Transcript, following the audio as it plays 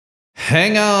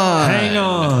Hang on. Hang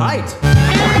on. Height.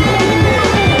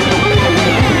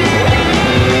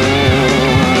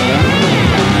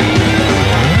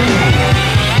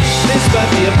 This might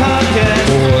be a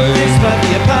podcast. This might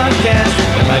be a podcast.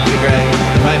 It might be Greg.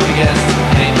 It might be guest.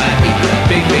 And it might be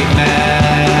Big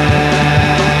Mass.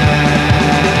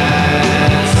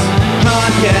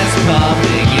 Podcast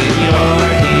popping in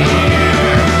your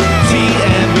ear.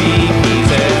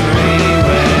 TMBP's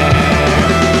everywhere.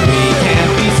 We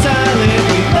can't be silent.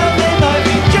 We love they might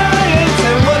be giants.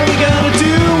 And what are we gonna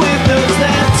do with those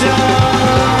that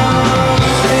don't?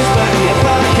 This might be a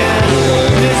podcast.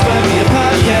 This might be a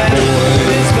podcast.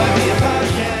 This might be a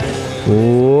podcast.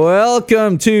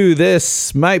 Welcome to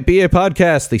This Might Be a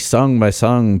Podcast, the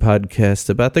song-by-song podcast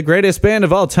about the greatest band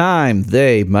of all time.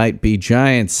 They Might Be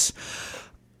Giants.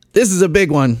 This is a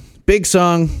big one. Big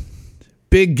song.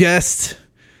 Big guest.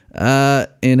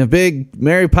 In a big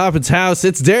Mary Poppins house.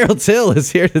 It's Daryl Till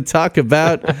is here to talk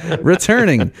about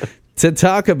returning. To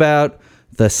talk about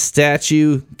The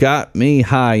Statue Got Me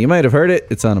High. You might have heard it.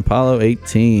 It's on Apollo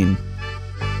 18.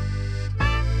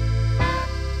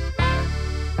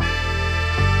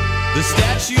 The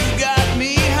statue got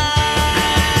me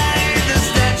high. The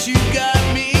statue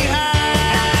got me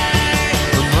high.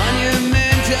 A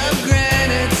monument of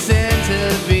granite sent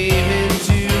a beam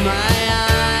into my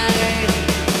eye.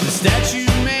 The statue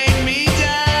made me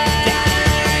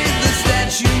die. The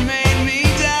statue made me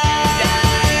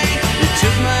die. It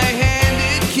took my hand,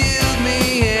 it killed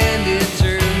me, and it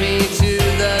threw me to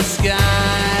the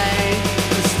sky.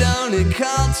 The stone had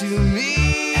called to me.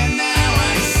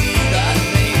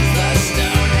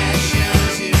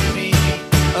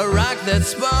 That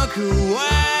spoke a word,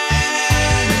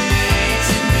 it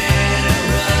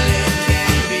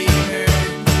can be heard.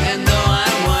 And though I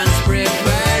once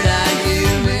preferred a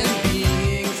human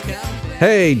being's company.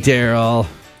 Hey, Daryl.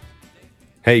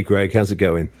 Hey, Greg, how's it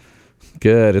going?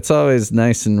 Good. It's always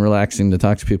nice and relaxing to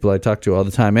talk to people I talk to all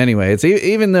the time. Anyway, it's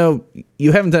even though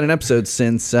you haven't done an episode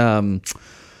since, I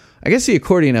guess the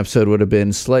accordion episode would have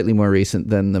been slightly more recent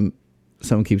than the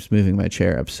Someone Keeps Moving My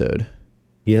Chair episode.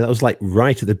 Yeah, that was like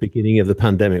right at the beginning of the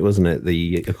pandemic, wasn't it?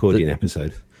 The accordion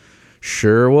episode.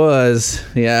 Sure was.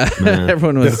 Yeah.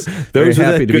 Everyone was very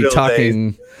happy to be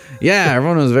talking. Yeah,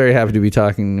 everyone was very happy to be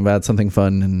talking about something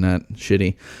fun and not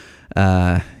shitty.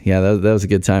 Yeah, that was a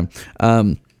good time.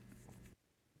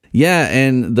 Yeah,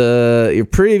 and your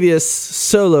previous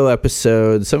solo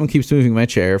episode, Someone Keeps Moving My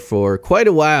Chair, for quite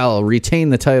a while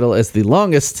retained the title as the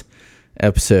longest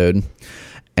episode.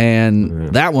 And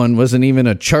that one wasn't even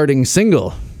a charting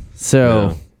single.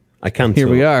 So I can't. Here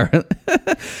we are.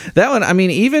 That one, I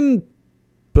mean, even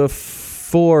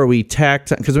before we tacked,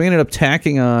 because we ended up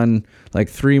tacking on like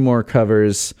 3 more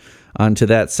covers onto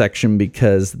that section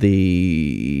because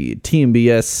the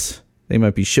TMBS, They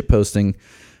Might Be Shitposting,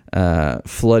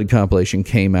 Flood compilation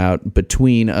came out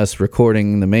between us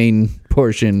recording the main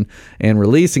portion and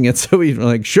releasing it. So we were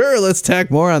like, sure, let's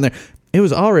tack more on there. It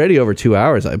was already over 2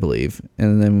 hours, I believe.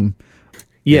 And then...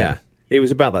 Yeah, it was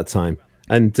about that time.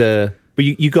 And but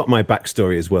you got my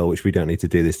backstory as well, which we don't need to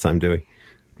do this time, do we?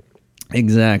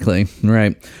 Exactly.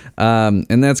 Right.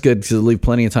 And that's good because it'll leave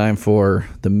plenty of time for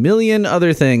the million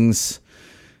other things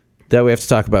that we have to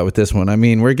talk about with this one. I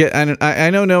mean, I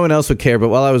know no one else would care, but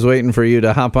while I was waiting for you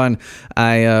to hop on,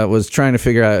 I was trying to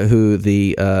figure out who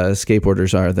the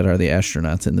skateboarders are that are the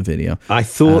astronauts in the video. I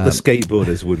thought the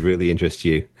skateboarders would really interest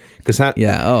you. How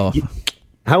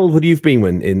old would you have been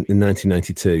in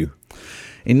 1992?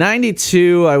 In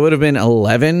 92, I would have been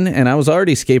 11, and I was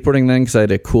already skateboarding then because I had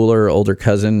a cooler older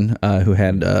cousin who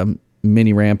had a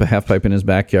mini ramp, a half pipe in his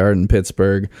backyard in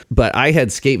Pittsburgh. But I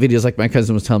had skate videos, like my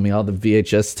cousin was telling me, all the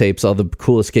VHS tapes, all the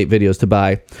coolest skate videos to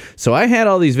buy. So I had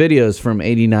all these videos from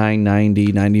 89,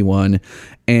 90, 91,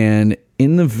 and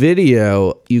in the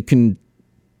video,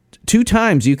 2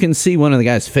 times you can see one of the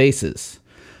guys' faces.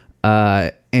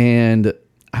 And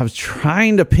I was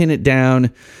trying to pin it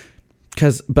down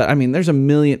but I mean, there's a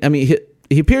million. I mean,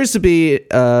 he appears to be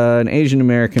an Asian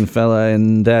American fella,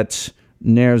 and that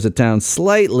narrows it down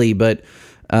slightly. But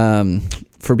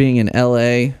for being in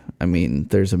LA, I mean,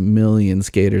 there's a million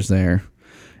skaters there.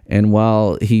 And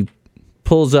while he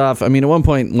pulls off, I mean, at one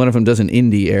point, one of them does an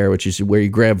indie air, which is where you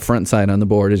grab front side on the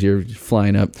board as you're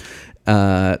flying up.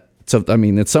 So, I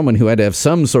mean, it's someone who had to have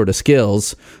some sort of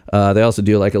skills. They also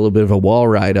do like a little bit of a wall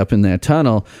ride up in that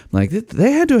tunnel. Like,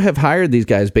 they had to have hired these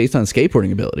guys based on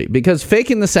skateboarding ability, because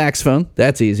faking the saxophone,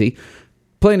 that's easy.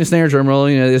 Playing a snare drum roll,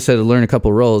 they just had to learn a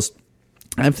couple rolls.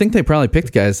 I think they probably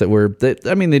picked guys they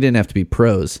didn't have to be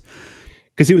pros.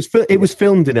 Because it was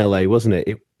filmed in LA, wasn't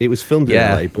it? It was filmed in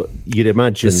LA, but you'd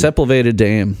imagine the Sepulveda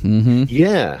Dam. Mm-hmm.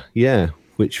 Yeah.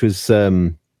 which was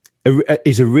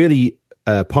is a really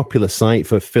popular site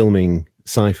for filming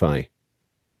sci-fi.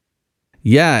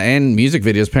 Yeah, and music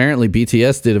videos. Apparently,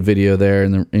 BTS did a video there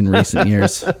in recent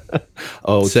years. Do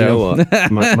you know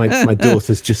what? My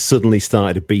daughter's just suddenly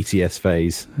started a BTS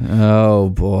phase. Oh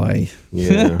boy.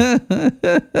 Yeah.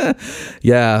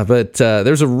 Yeah, but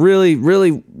there's a really,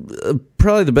 really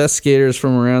probably the best skaters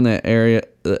from around that area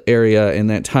in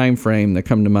that time frame that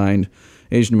come to mind.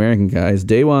 Asian American guys.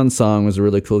 Daewon Song was a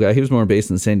really cool guy. He was more based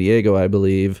in San Diego, I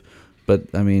believe. But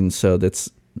I mean, so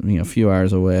that's a few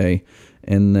hours away.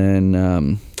 And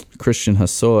then Christian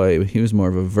Hosoi, he was more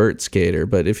of a vert skater.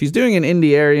 But if he's doing an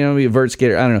indie area, be a vert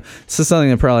skater. I don't know. This is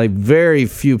something that probably very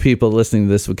few people listening to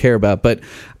this would care about. But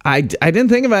I didn't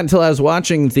think about it until I was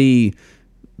watching the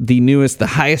newest, the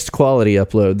highest quality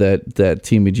upload that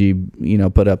Team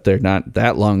BG, put up there not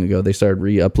that long ago. They started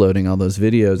re-uploading all those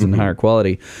videos in higher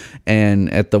quality.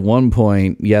 And at the one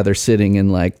point, they're sitting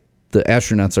in the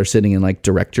astronauts are sitting in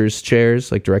director's chairs,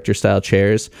 director style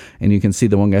chairs, and you can see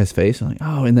the one guy's face. I'm like,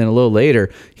 oh, and then a little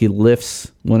later, he lifts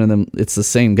one of them. It's the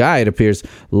same guy, it appears,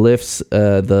 lifts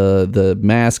the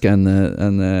mask on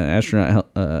the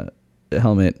astronaut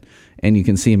helmet, and you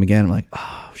can see him again. I'm like,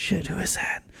 oh shit, who is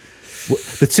that? Well,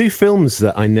 the two films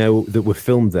that I know that were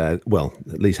filmed there, well,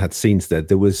 at least had scenes there.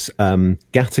 There was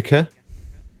Gattaca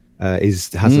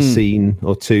has a scene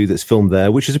or two that's filmed there,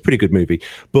 which is a pretty good movie,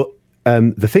 but.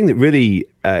 The thing that really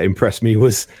impressed me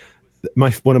was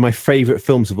one of my favorite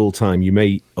films of all time. You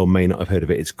may or may not have heard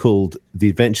of it. It's called The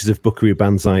Adventures of Buckaroo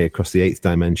Banzai Across the Eighth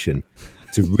Dimension.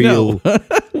 It's a real,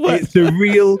 it's a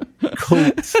real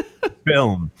cult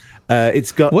film.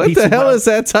 It's got what Peter the hell is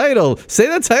that title? Say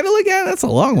that title again. That's a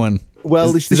long one.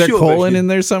 Well, is there colon in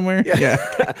there somewhere? Yeah.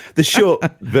 The short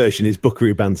version is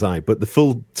Buckaroo Banzai, but the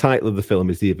full title of the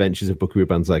film is The Adventures of Buckaroo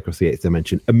Banzai Across the Eighth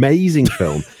Dimension. Amazing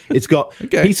film. It's got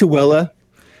Peter Weller,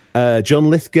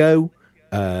 John Lithgow,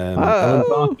 Alan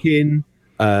Barkin,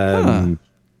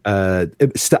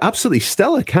 absolutely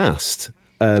stellar cast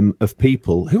of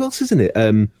people. Who else is in it?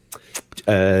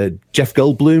 Jeff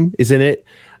Goldblum is in it.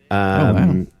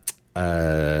 I'm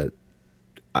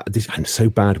so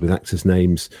bad with actors'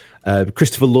 names.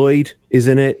 Christopher Lloyd is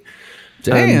in it.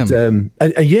 Damn.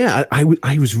 And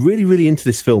I was really, really into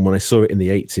this film when I saw it in the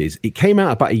 80s. It came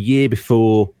out about a year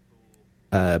before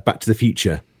Back to the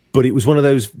Future, but it was one of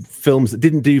those films that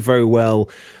didn't do very well.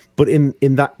 But in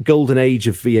that golden age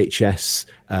of VHS,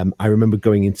 I remember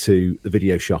going into the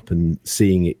video shop and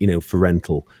seeing it, for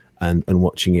rental and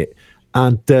watching it.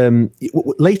 And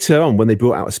later on, when they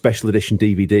brought out a special edition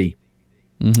DVD,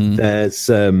 there's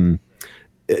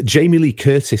Jamie Lee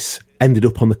Curtis ended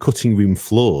up on the cutting room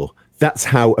floor. That's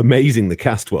how amazing the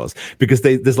cast was, because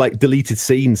there's deleted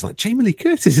scenes, Jamie Lee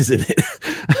Curtis is in it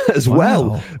as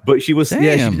well. But she was, she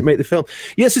didn't make the film.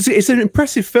 Yes, it's an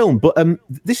impressive film. But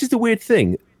this is the weird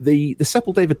thing: the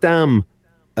Sepul David Dam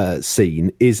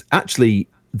scene is actually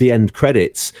the end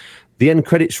credits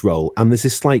roll, and there's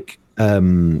this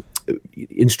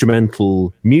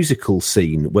instrumental musical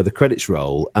scene where the credits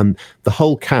roll and the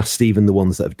whole cast, even the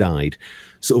ones that have died,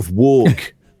 sort of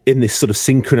walk in this sort of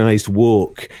synchronized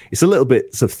walk. It's a little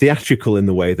bit sort of theatrical in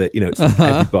the way that it's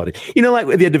everybody, like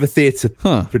at the end of a theater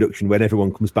production when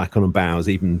everyone comes back on and bows,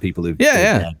 even people who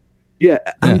and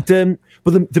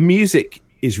but the music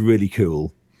is really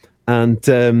cool, and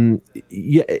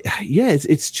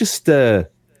it's just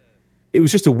it was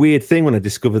just a weird thing when I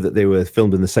discovered that they were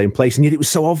filmed in the same place, and yet it was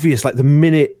so obvious. The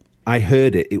minute I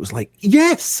heard it, it was like,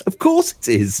 yes, of course it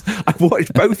is. I've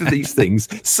watched both of these things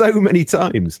so many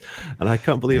times, and I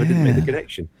can't believe I didn't make the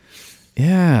connection.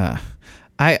 Yeah.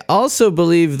 I also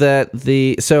believe that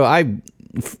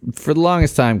for the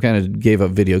longest time, kind of gave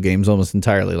up video games almost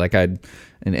entirely. I'd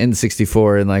an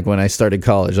N64, and when I started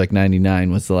college,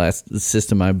 99 was the last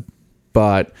system I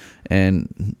bought,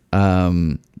 and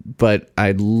but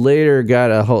I later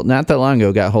not that long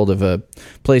ago, got hold of a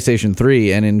PlayStation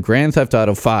 3, and in Grand Theft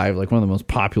Auto 5, one of the most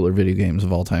popular video games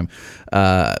of all time,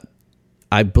 I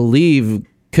believe,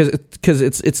 because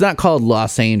it's not called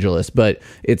Los Angeles, but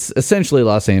it's essentially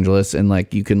Los Angeles, and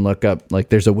you can look up,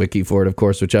 there's a wiki for it, of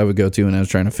course, which I would go to when I was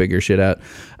trying to figure shit out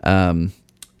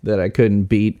that I couldn't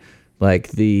beat.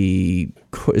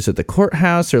 Is it the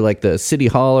courthouse or the city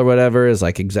hall or whatever is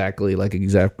exactly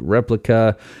exact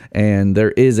replica, and there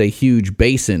is a huge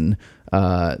basin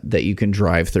that you can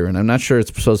drive through, and I'm not sure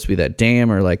it's supposed to be that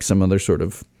dam or some other sort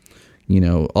of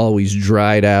always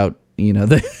dried out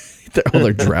all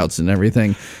their droughts and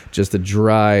everything, just a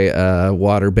dry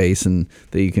water basin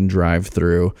that you can drive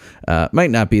through. Might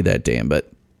not be that dam,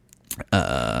 but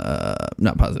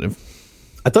not positive.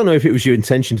 I don't know if it was your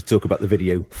intention to talk about the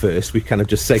video first. We kind of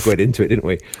just segued into it, didn't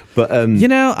we? But You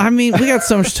know, I mean, we got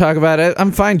so much to talk about.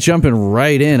 I'm fine jumping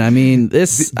right in. I mean,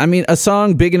 a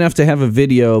song big enough to have a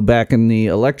video back in the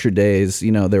Elektra days,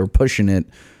 you know, they were pushing it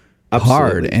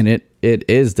hard, and it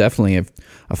is definitely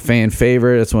a fan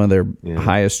favorite. It's one of their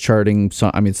highest charting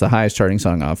song. I mean, it's the highest charting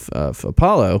song off of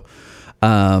Apollo.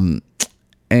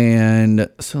 And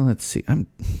so let's see.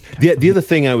 The other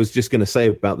thing I was just going to say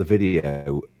about the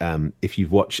video, if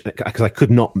you've watched, because I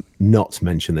could not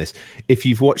mention this, if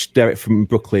you've watched Derek from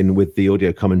Brooklyn with the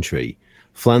audio commentary,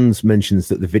 Flans mentions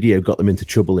that the video got them into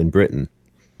trouble in Britain.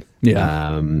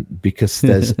 Yeah. Because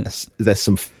there's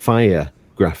some fire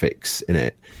graphics in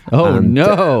it. Oh,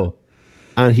 no.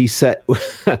 And he said,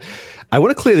 I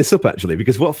want to clear this up actually,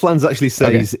 because what Flans actually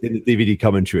says in the DVD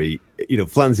commentary, you know,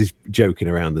 Flans is joking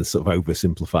around and sort of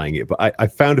oversimplifying it, but I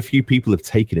found a few people have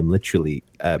taken him literally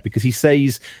because he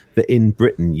says that in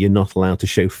Britain you're not allowed to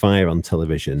show fire on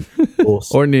television or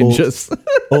ninjas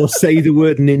or say the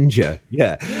word ninja.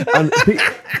 Yeah, and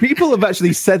people have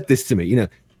actually said this to me. You know,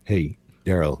 hey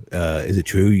Daryl, is it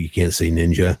true you can't say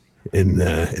ninja in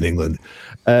England?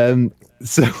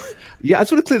 So yeah, I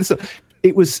just want to clear this up.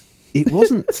 It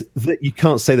wasn't that you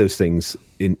can't say those things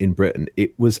in Britain.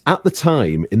 It was at the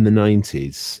time in the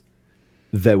 90s,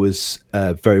 there was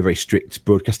very, very strict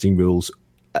broadcasting rules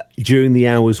during the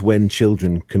hours when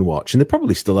children can watch. And there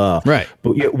probably still are. Right.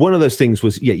 But yeah, one of those things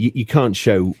was, you can't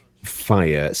show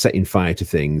setting fire to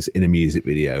things in a music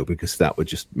video because that would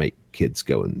just make kids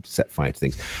go and set fire to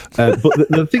things. But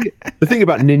the thing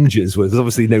about ninjas was there's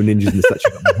obviously no ninjas in the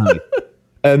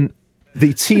statue.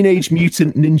 The Teenage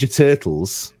Mutant Ninja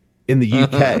Turtles in the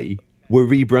UK were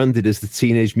rebranded as the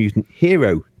Teenage Mutant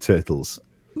Hero Turtles.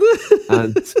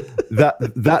 And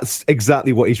that's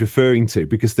exactly what he's referring to,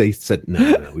 because they said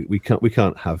no, we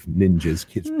can't have ninjas,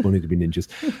 kids wanting to be ninjas.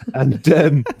 And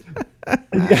the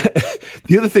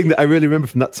other thing that I really remember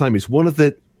from that time is one of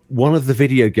the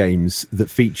video games that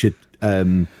featured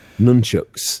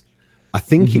nunchucks. I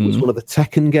think it was one of the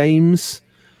Tekken games.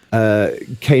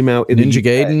 Came out in Ninja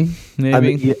Gaiden, maybe. I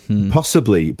mean,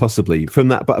 possibly from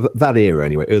that era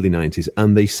anyway, early 90s.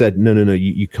 And they said, no,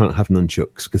 you can't have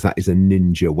nunchucks because that is a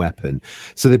ninja weapon.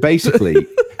 So they basically,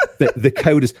 the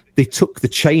coders, they took the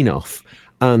chain off,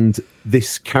 and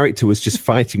this character was just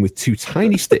fighting with two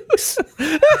tiny sticks.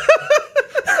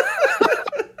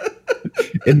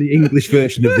 In the English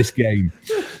version of this game.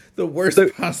 The worst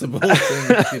possible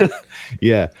thing.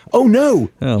 Yeah. Oh no,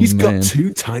 he's got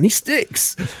two tiny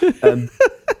sticks.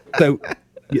 So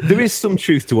there is some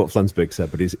truth to what Flansburgh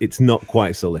said, but it's not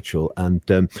quite so literal. And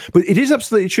but it is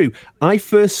absolutely true. I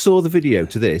first saw the video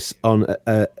to this on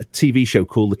a TV show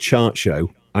called The Chart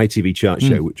Show, ITV Chart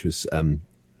Show, which was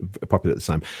popular at the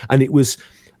time, and it was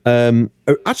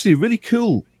actually a really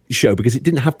cool show because it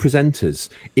didn't have presenters.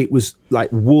 It was like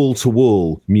wall to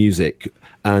wall music.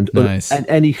 And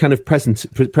any kind of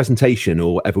presentation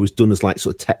or whatever was done as like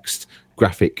sort of text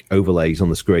graphic overlays on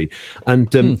the screen. And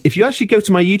if you actually go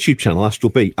to my YouTube channel, Astral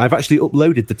Beat, I've actually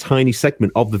uploaded the tiny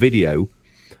segment of the video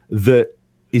that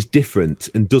is different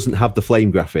and doesn't have the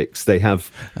flame graphics. They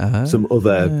have some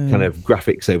other kind of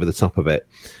graphics over the top of it.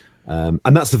 And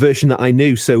that's the version that I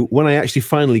knew. So when I actually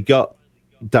finally got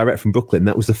Direct from Brooklyn,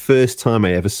 that was the first time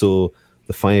I ever saw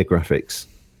the fire graphics,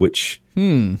 which...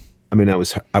 I mean, I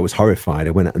was horrified.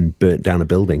 I went out and burnt down a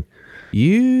building.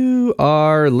 You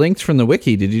are linked from the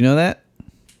wiki. Did you know that?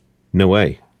 No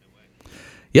way.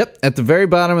 Yep. At the very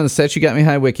bottom of the Statue Got Me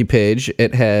High wiki page,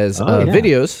 it has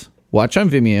videos. Watch on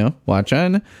Vimeo. Watch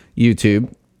on YouTube.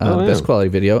 Best quality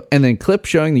video. And then clip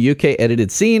showing the UK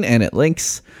edited scene. And it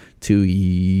links to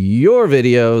your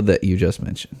video that you just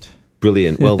mentioned.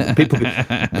 Brilliant. Well, people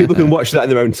can watch that in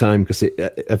their own time because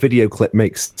a video clip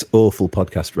makes awful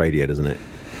podcast radio, doesn't it?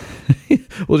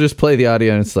 We'll just play the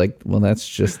audio and it's like, well, that's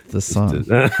just the song.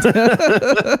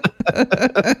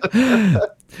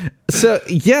 So,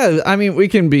 yeah, I mean, we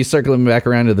can be circling back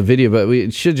around to the video, but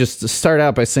we should just start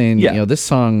out by saying, you know, this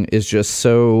song is just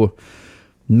so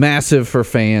massive for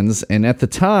fans. And at the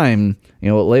time, you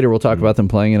know, later we'll talk about them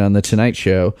playing it on The Tonight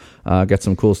Show. Got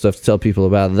some cool stuff to tell people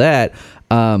about that.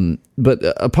 But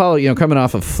Apollo, you know, coming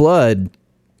off of Flood,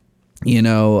 you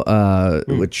know,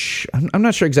 which I'm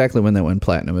not sure exactly when that went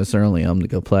platinum. It's their only album to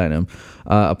go platinum.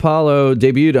 Apollo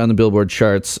debuted on the Billboard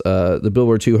charts, the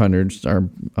Billboard 200, our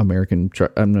American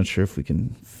chart. I'm not sure if we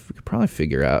could probably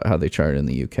figure out how they charted in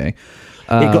the UK. It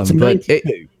got to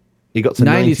 92. It got to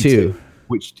 92,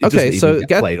 which doesn't even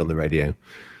get played on the radio.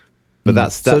 But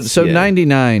that's so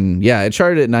 99. Yeah, it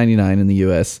charted at 99 in the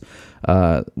US.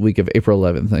 Week of April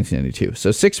 11th, 1992.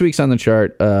 So 6 weeks on the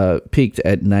chart, peaked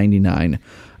at 99.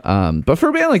 But for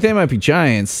a band like They Might Be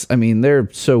Giants, I mean, they're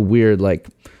so weird. Like,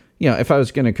 if I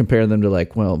was going to compare them to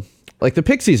like the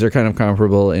Pixies are kind of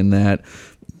comparable in that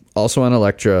also on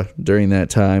Elektra during that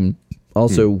time.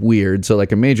 Also weird. So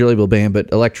like a major label band, but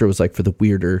Elektra was like for the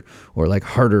weirder or like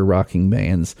harder rocking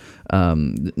bands.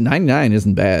 99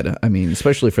 isn't bad. I mean,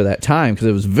 especially for that time, because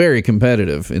it was very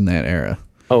competitive in that era.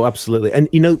 Oh, absolutely. And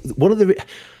one of the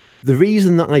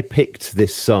reason that I picked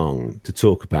this song to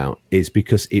talk about is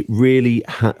because it really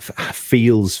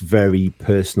feels very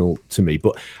personal to me.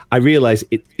 But I realize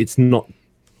it's not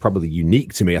probably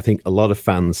unique to me. I think a lot of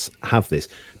fans have this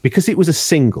because it was a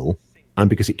single. And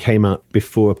because it came out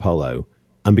before Apollo,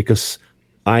 and because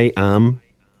I am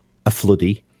a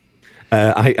Floodie,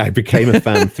 I became a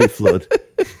fan through Flood.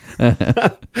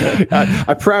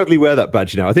 I proudly wear that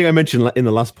badge now. I think I mentioned in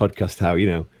the last podcast how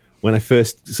when I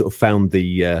first sort of found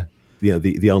the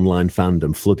online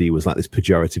fandom, Floodie was like this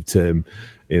pejorative term.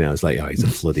 It's like, oh, he's a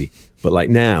Floodie. But like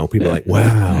now, people are like,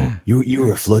 wow, you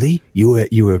were a Floodie?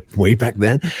 You were way back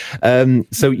then.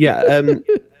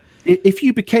 If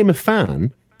you became a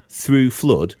fan through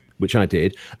Flood, which I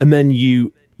did, and then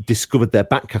you discovered their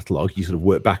back catalogue, you sort of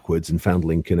worked backwards and found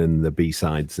Lincoln and the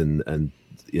B-sides and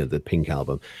the Pink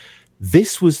album.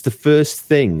 This was the first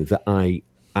thing that I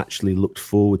actually looked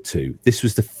forward to. This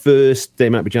was the first They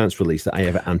Might Be Giants release that I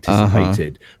ever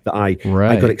anticipated, that I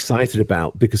got excited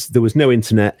about, because there was no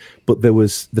internet, but there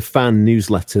was the fan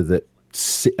newsletter that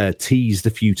teased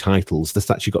a few titles. The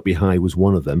Statue Got Me High was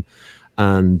one of them.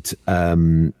 And,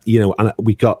 and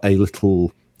we got a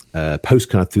little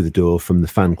postcard through the door from the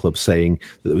fan club saying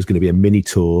that there was going to be a mini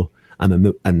tour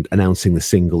and announcing the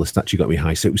single "The Statue Got Me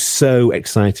High." So it was so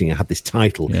exciting. I had this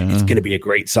title. Yeah. It's going to be a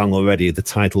great song already. The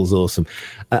title's awesome,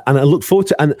 and I look forward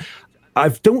to. And I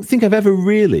don't think I've ever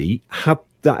really had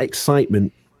that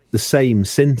excitement the same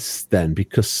since then,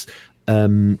 because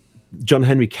John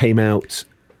Henry came out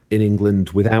in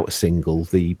England without a single.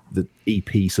 The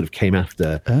EP sort of came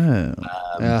after.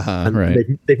 And right.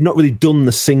 They've not really done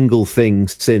the single thing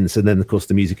since. And then, of course,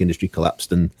 the music industry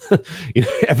collapsed and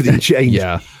everything changed.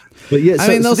 Yeah. But yeah, I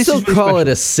mean, they'll still call it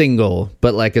a single,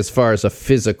 but like as far as a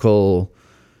physical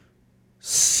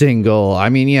single, I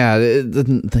mean, the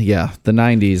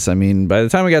 90s. I mean, by the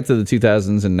time we got to the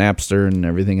 2000s and Napster and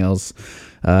everything else,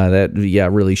 that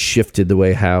really shifted the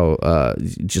way how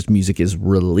just music is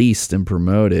released and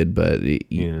promoted. But I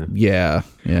mean,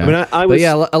 I was,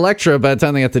 Elektra, by the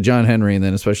time they got to John Henry and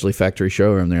then especially Factory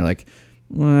Showroom, they're like,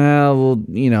 well,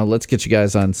 let's get you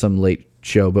guys on some late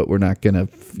show, but we're not gonna,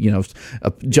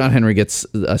 John Henry gets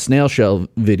a Snail Shell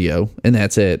video and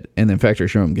that's it, and then Factory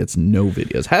Showroom gets no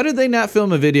videos. How did they not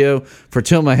film a video for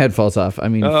Till My Head Falls Off? I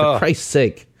mean, for Christ's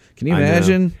sake, can you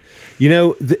imagine?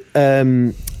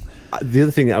 The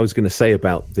other thing that I was going to say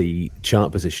about the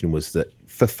chart position was that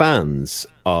for fans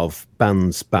of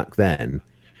bands back then,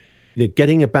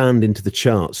 getting a band into the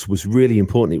charts was really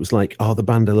important. It was like, oh, the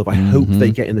band I love, I hope they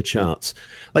get in the charts.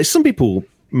 Like some people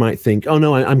might think, oh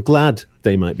no, I'm glad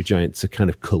They Might Be Giants are kind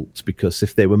of cult, because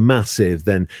if they were massive,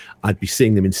 then I'd be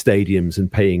seeing them in stadiums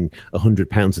and paying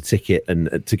 £100 a ticket and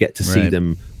to get to see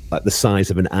them like the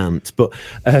size of an ant. But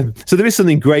so there is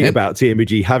something great about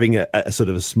TMBG having a sort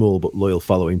of a small but loyal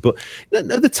following. But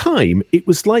at the time, it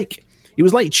was like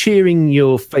cheering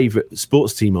your favorite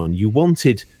sports team on. You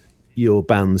wanted your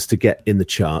bands to get in the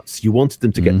charts. You wanted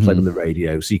them to get played on the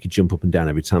radio so you could jump up and down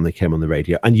every time they came on the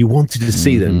radio. And you wanted to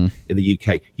see them in the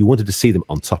UK. You wanted to see them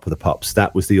on Top of the Pops.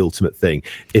 That was the ultimate thing.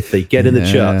 If they get in the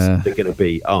charts, they're going to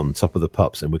be on Top of the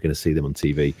Pops and we're going to see them on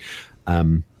TV.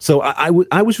 So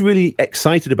I was really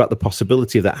excited about the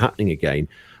possibility of that happening again.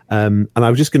 And I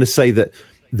was just going to say that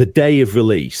the day of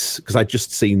release, because I'd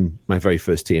just seen my very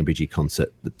first TMBG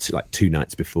concert like 2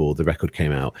 nights before the record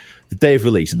came out. The day of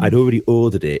release, I'd already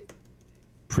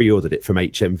pre-ordered it from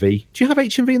HMV. Do you have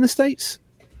HMV in the States?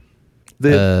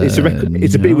 It's a record.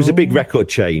 It was a big record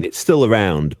chain. It's still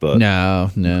around, but no.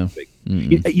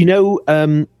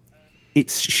 It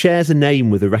shares a name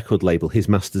with a record label, His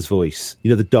Master's Voice.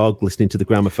 The dog listening to the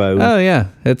gramophone. Oh yeah,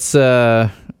 it's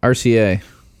RCA.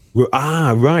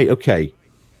 Right, okay.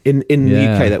 In the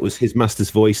UK, that was His Master's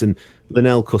Voice, and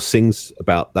Linnell Cuss sings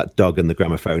about that dog and the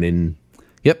gramophone in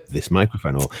this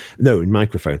microphone, in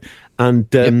microphone. And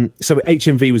so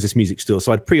HMV was this music store,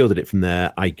 so I'd pre-ordered it from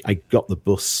there. I got the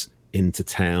bus into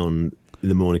town in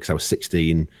the morning because I was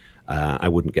 16. I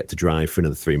wouldn't get to drive for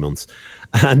another 3 months,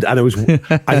 and I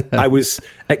was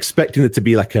expecting there to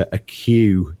be like a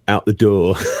queue out the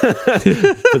door for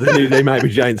the new They Might Be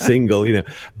Giants single,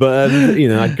 But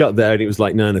I got there and it was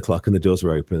like 9 o'clock and the doors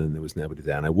were open and there was nobody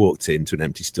there. And I walked into an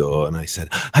empty store and I said,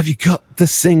 "Have you got the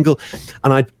single?"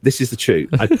 And this is the truth.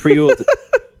 I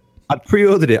I'd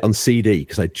pre-ordered it on CD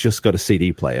because I just got a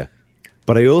CD player,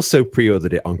 but I also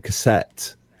pre-ordered it on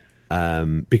cassette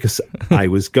because I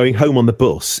was going home on the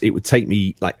bus. It would take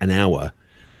me like an hour,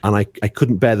 and I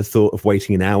couldn't bear the thought of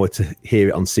waiting an hour to hear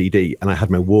it on CD, and I had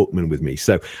my Walkman with me.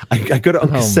 So I got it on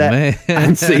cassette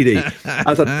and CD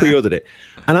as I'd pre-ordered it.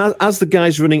 And as the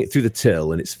guy's running it through the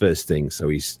till, and it's first thing, so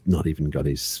he's not even got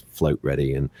his float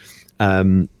ready,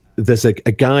 and there's a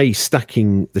guy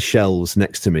stacking the shelves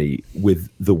next to me with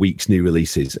the week's new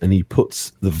releases, and he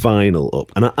puts the vinyl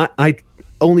up. And I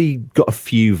only got a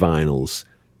few vinyls.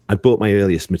 I bought my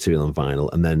earliest material on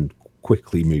vinyl and then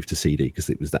quickly moved to CD because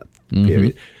it was that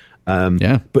period.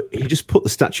 But he just put the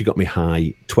Statue Got Me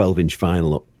High 12-inch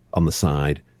vinyl up on the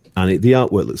side, and the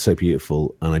artwork looked so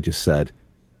beautiful, and I just said,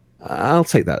 I'll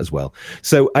take that as well.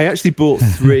 So I actually bought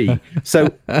 3.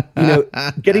 So,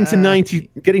 getting to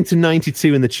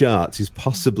 92 in the charts is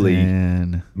possibly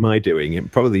my doing.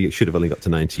 It probably should have only got to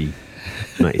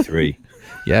 93.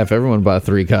 Yeah, if everyone bought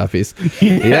 3 copies.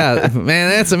 Yeah,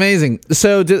 man, that's amazing.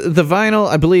 So the vinyl,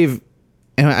 I believe,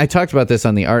 and I talked about this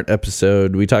on the art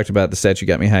episode. We talked about the Statue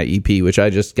Got Me High EP, which I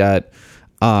just got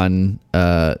on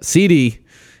CD.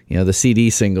 The CD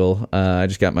single. I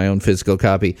just got my own physical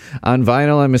copy. On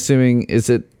vinyl, I'm assuming, I'm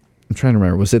trying to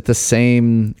remember, was it the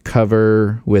same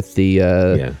cover with the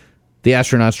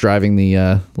astronauts driving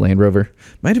the Land Rover?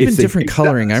 Might have been different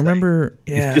coloring. I remember.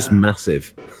 It's just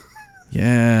massive.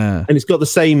 Yeah. And it's got the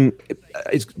same,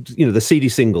 the CD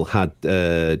single had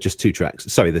just 2 tracks.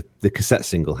 Sorry, the cassette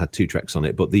single had 2 tracks on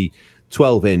it, but the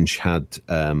 12-inch had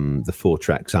the 4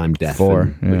 tracks, I'm Deaf,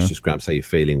 which describes How You're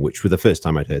Feeling, which were the first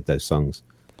time I'd heard those songs.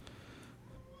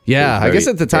 Yeah, I guess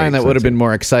at the time that would have been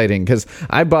more exciting because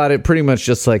I bought it pretty much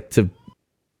just like to,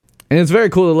 and it's very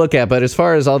cool to look at. But as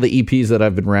far as all the EPs that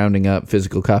I've been rounding up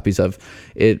physical copies of,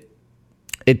 it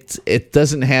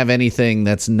doesn't have anything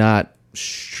that's not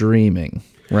streaming,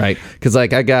 right? Because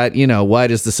like I got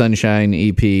Wide as the Sunshine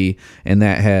EP, and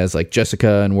that has like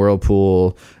Jessica and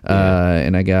Whirlpool,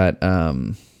 and I got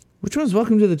which one's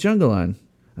Welcome to the Jungle on?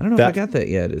 I don't know if I got that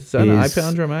yet. Is that on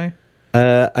iPalindrome I?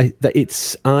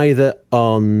 It's either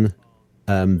on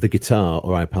the guitar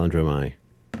or iPalindrome I.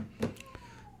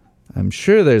 I'm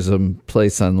sure there's a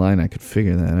place online I could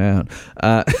figure that out.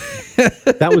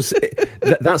 That was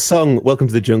that song. Welcome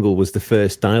to the Jungle was the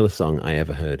first Dialer song I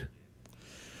ever heard.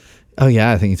 Oh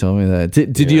yeah, I think you told me that.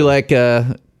 Did you like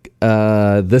the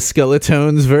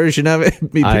Skeletones version of it?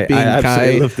 I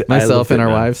Kai, loved it. Myself, and our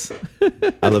wives.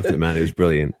 I loved it, man. It was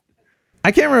brilliant.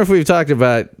 I can't remember if we've talked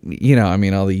about,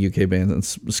 all the UK bands and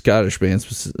Scottish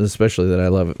bands, especially that I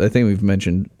love. I think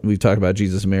we've talked about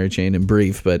Jesus and Mary Chain in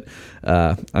brief, but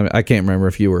I can't remember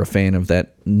if you were a fan of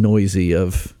that noisy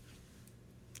of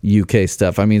UK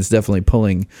stuff. I mean, it's definitely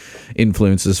pulling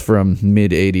influences from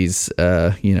mid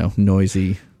 80s,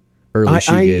 noisy early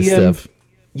shoegaze stuff.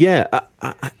 Yeah,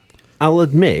 I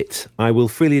will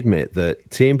freely admit that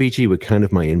TMBG were kind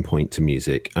of my in point to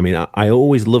music. I mean, I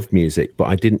always loved music, but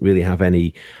I didn't really have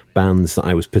any bands that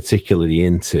I was particularly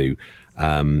into.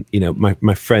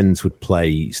 My friends would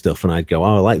play stuff and I'd go,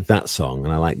 oh, I like that song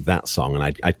and I like that song. And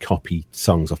I'd copy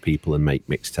songs off people and make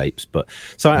mixtapes. But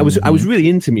so I was really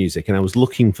into music and I was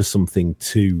looking for something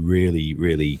to really,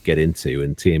 really get into,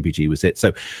 and TMBG was it.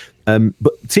 So,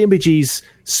 but TMBG's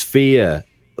sphere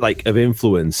of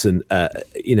influence and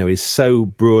is so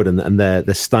broad, and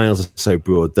their styles are so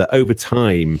broad that over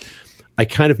time I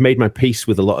kind of made my peace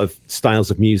with a lot of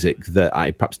styles of music that I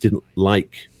perhaps didn't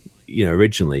like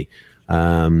originally,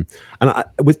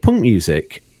 with punk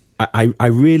music I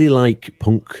really like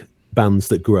punk bands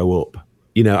that grow up.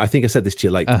 I think I said this to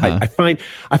you,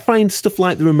 I find stuff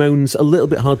like the Ramones a little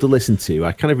bit hard to listen to.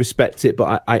 I kind of respect it,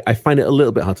 but I find it a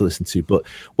little bit hard to listen to. But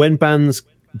when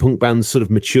punk bands sort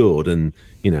of matured and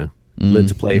learn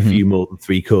to play a few more than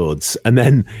 3 chords, and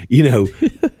then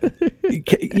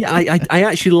I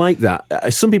actually like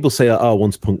that. Some people say, oh,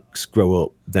 once punks grow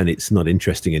up then it's not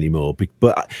interesting anymore,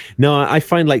 but no, I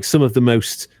find like some of the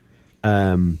most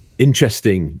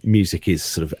interesting music is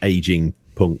sort of aging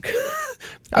punk.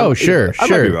 Oh, sure. I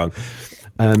might be wrong.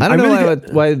 I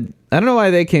don't know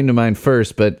why they came to mind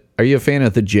first, but are you a fan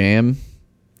of The Jam?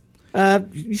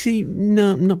 You see,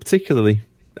 no, not particularly.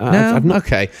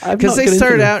 Okay. Because they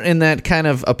started out in that kind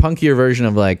of a punkier version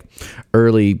of like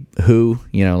early Who,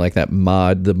 like the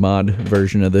mod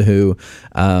version of the Who.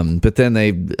 But then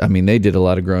they did a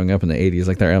lot of growing up in the 80s.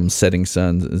 Like their album Setting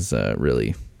Sun is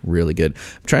really, really good.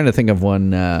 I'm trying to think of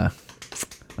one.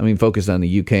 Focused on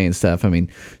the UK and stuff.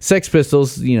 Sex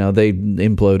Pistols, they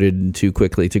imploded too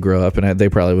quickly to grow up, and they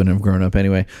probably wouldn't have grown up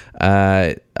anyway.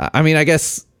 I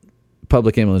guess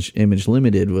Public Image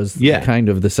Limited was Yeah. kind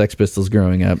of the Sex Pistols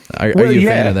growing up. Are Well, you a yeah.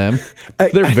 fan of them?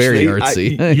 They're very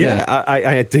artsy.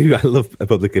 I do. I love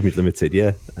Public Image Limited.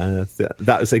 Yeah,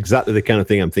 that was exactly the kind of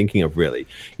thing I'm thinking of. Really,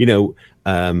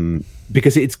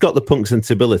 because it's got the punk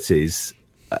sensibilities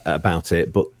about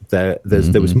it, but there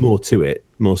was more to it,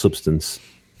 more substance.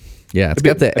 Yeah, it's A bit-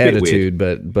 got the a bit attitude,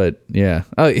 but yeah.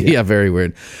 Oh, yeah, very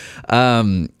weird.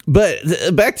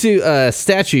 But back to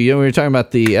Statue. We were talking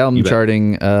about the album You bet.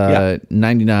 charting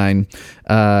 99.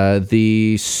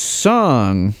 The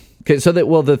song. Okay, so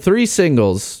the three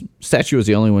singles, Statue was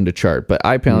the only one to chart, but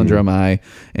I Palindrome I,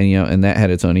 and that had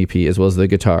its own EP, as well as The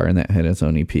Guitar, and that had its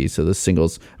own EP. So the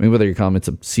singles, I mean, whether you call them it's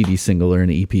a CD single or an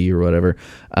EP or whatever.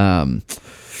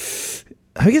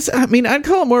 I'd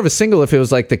call it more of a single if it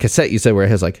was like the cassette you said where it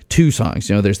has like two songs.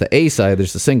 There's the A side,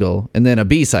 there's the single, and then a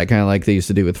B side, kind of like they used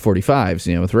to do with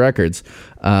 45s, with records.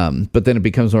 But then it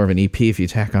becomes more of an EP if you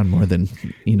tack on more than,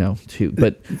 two.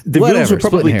 But The whatever, rules were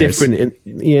probably splitting hairs.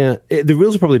 different. The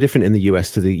rules are probably different in the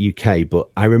US to the UK. But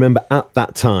I remember at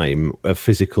that time of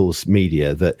physicals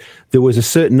media that there was a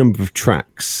certain number of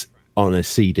tracks on a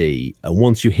CD, and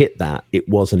once you hit that, it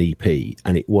was an EP,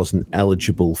 and it wasn't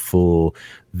eligible for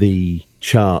the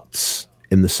charts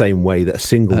in the same way that a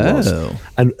single was.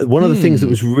 And one of the things that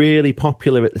was really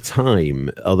popular at the time,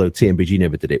 although TMBG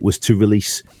never did it, was to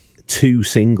release two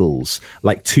singles,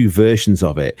 like two versions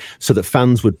of it, so that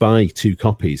fans would buy two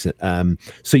copies.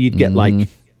 So you'd get like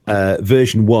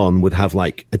version 1 would have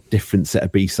like a different set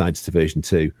of B-sides to version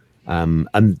 2.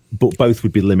 But both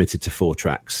would be limited to 4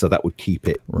 tracks, so that would keep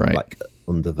it like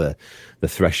under the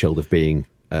threshold of being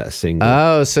a single.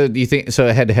 Oh, so do you think so?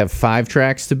 It had to have 5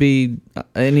 tracks to be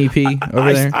an EP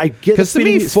over there. I get the because to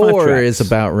feeling me it's 5 4 tracks. is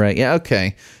about right. Yeah.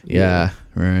 Okay. Yeah.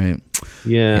 Right.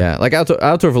 Yeah. Like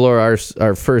Outdoor Velour,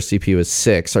 our first EP was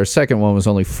 6. Our second one was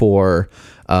only 4.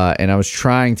 And I was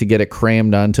trying to get it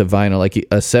crammed onto vinyl, like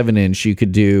a 7-inch. You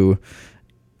could do.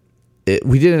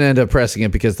 We didn't end up pressing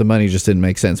it because the money just didn't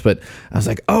make sense. But I was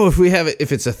like, oh,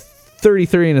 if it's a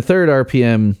 33 and a third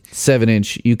RPM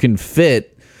 7-inch, you can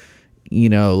fit,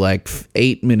 like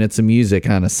 8 minutes of music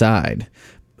on a side.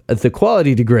 The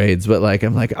quality degrades, but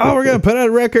I'm like, oh, we're gonna put out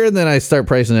a record, and then I start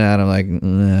pricing it out. I'm like,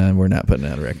 nah, we're not putting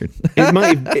out a record.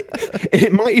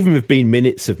 it might even have been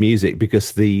minutes of music,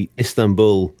 because the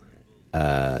Istanbul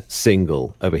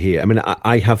single over here, I mean,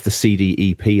 I have the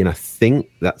CD EP, and I think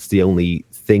that's the only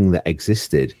thing that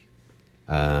existed,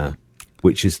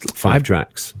 which is 5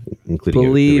 tracks, including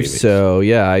Believe the remix. so.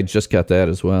 Yeah, I just got that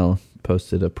as well.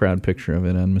 Posted a proud picture of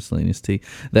it on Miscellaneous Tea.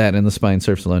 That and the Spine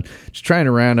Surf Salon. Just trying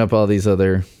to round up all these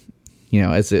other,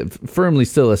 as firmly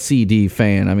still a CD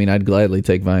fan. I mean, I'd gladly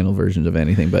take vinyl versions of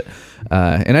anything, but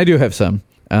and I do have some,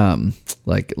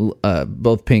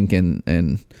 both Pink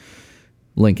and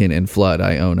Lincoln and Flood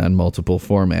I own on multiple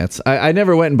formats. I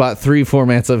never went and bought 3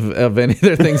 formats of any of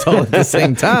their things all at the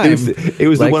same time. It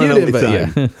was the one and only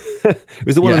time. Yeah. It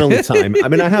was the one and only time. I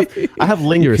mean, I have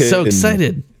Lincoln. You were so and-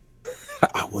 excited.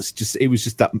 it was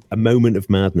just that a moment of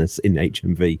madness in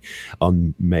HMV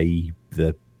on May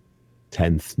the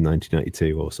 10th,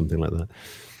 1992, or something like that.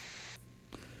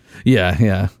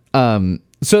 Yeah.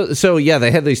 So yeah, they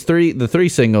had the 3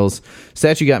 singles.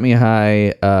 Statue Got Me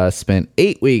High spent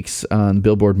 8 weeks on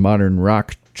Billboard Modern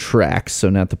Rock Tracks, so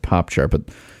not the pop chart, but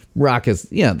rock is,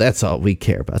 that's all we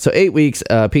care about. So 8 weeks,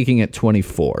 peaking at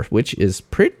 24, which is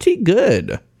pretty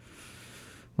good.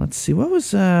 Let's see, what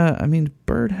was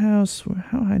Birdhouse,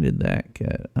 how high did that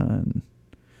get on?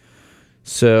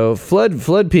 So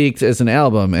Flood peaked as an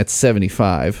album at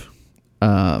 75.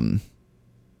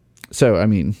 So,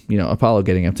 Apollo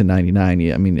getting up to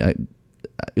 99.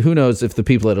 Who knows if the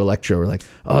people at Elektra were like,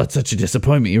 oh, it's such a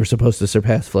disappointment. You were supposed to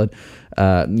surpass Flood.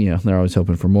 They're always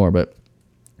hoping for more. But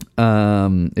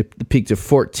it peaked at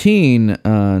 14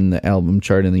 on the album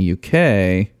chart in the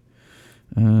UK.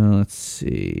 Let's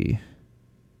see.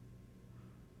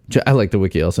 I like the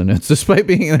wiki also notes. Despite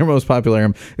being their most popular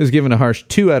album, it was given a harsh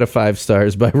 2 out of 5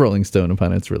 stars by Rolling Stone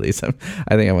upon its release. I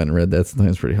think I went and read that.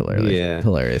 Sometimes pretty hilarious. Yeah.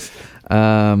 Hilarious.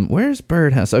 Where's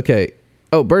Birdhouse? Okay.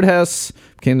 Oh, Birdhouse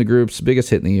became the group's biggest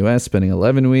hit in the U.S., spending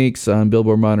 11 weeks on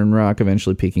Billboard Modern Rock,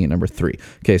 eventually peaking at number 3.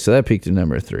 Okay, so that peaked at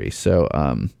number 3. So,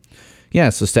 so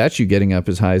Statue getting up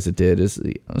as high as it did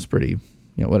was pretty,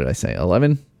 what did I say?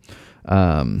 11? 24.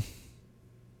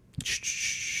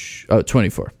 All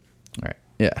right.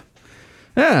 Yeah.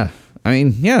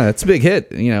 It's a big hit,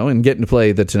 and getting to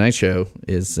play The Tonight Show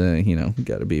is,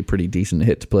 got to be a pretty decent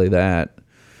hit to play that.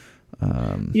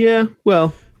 Yeah,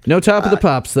 well, No Top of the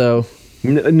Pops, though.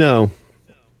 no,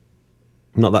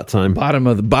 not that time. Bottom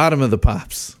of the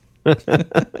Pops.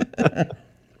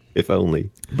 If only.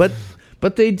 But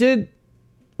they did.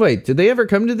 Wait, did they ever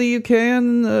come to the UK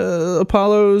on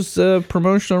Apollo's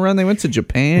promotional run? They went to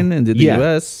Japan and did the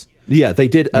US. Yeah, they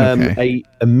did Okay.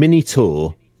 a mini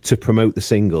tour to promote the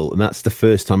single, and that's the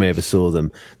first time I ever saw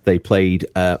them. They played,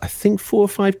 I think, 4 or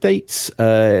 5 dates.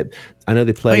 I know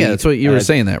they Oh, played. yeah, that's what you were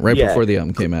saying that right yeah. before the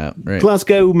album came out. Right.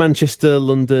 Glasgow, Manchester,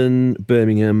 London,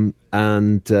 Birmingham,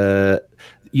 and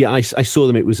I saw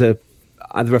them. It was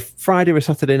either a Friday or a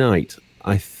Saturday night.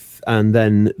 And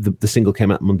then the single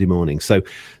came out Monday morning. So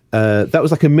that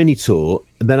was like a mini tour.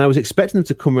 And then I was expecting them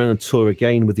to come around and tour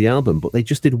again with the album, but they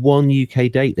just did one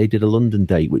UK date. They did a London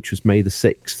date, which was May the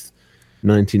 6th,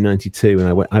 1992,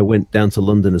 and I went down to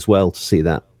London as well to see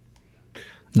that.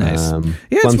 Nice.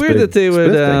 It's weird that they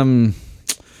would.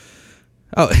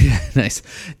 Nice.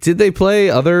 Did they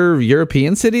play other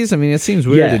European cities? I mean, it seems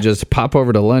weird to just pop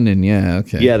over to London. Yeah,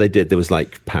 okay. Yeah, they did. There was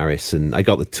like Paris, and I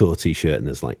got the tour T-shirt, and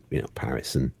there's like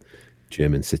Paris and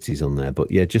German cities on there.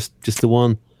 But yeah, just the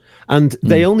one. And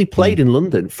they only played in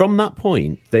London. From that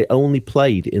point, they only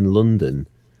played in London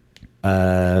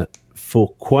for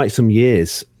quite some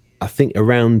years. I think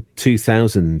around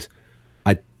 2000.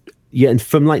 And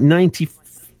from like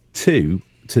 92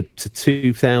 to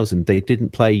 2000, they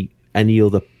didn't play any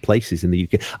other places in the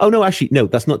UK. Oh no, actually, no,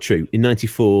 that's not true. In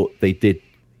 94, they did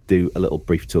do a little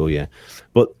brief tour, yeah.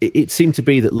 But it seemed to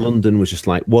be that London was just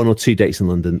like 1 or 2 dates in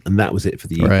London, and that was it for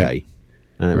the UK. Right.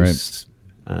 And it was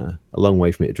a long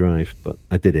way for me to drive, but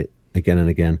I did it again and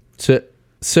again.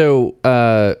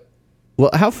 Well,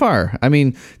 how far? I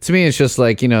mean, to me, it's just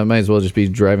like, it might as well just be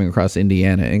driving across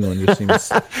Indiana. England just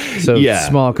seems so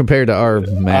small compared to our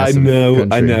massive country.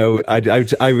 I know.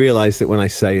 I realize that when I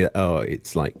say,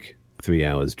 it's like 3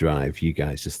 hours drive, you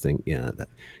guys just think,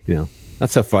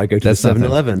 that's how far I go to the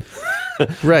 7-Eleven.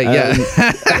 Right, yeah.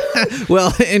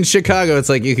 Well, in Chicago, it's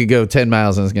like you could go 10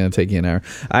 miles and it's going to take you an hour.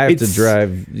 I have to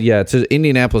drive, to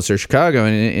Indianapolis or Chicago,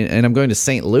 and I'm going to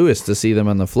St. Louis to see them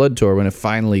on the Flood Tour when it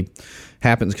finally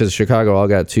happens, because Chicago all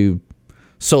got too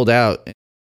sold out.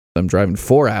 I'm driving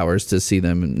 4 hours to see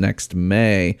them next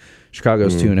May.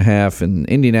 Chicago's 2.5, and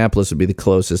Indianapolis would be the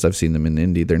closest I've seen them in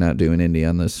Indy. They're not doing Indy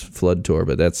on this Flood Tour,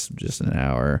 but that's just an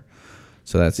hour.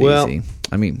 So that's easy.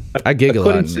 I mean, I gig a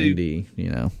lot in Indy,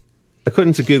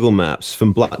 According to Google Maps,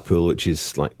 from Blackpool, which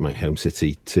is like my home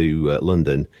city, to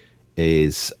London,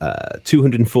 is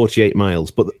 248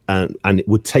 miles, and it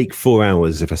would take 4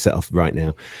 hours if I set off right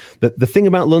now. The thing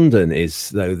about London is,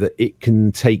 though, that it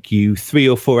can take you 3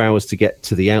 or 4 hours to get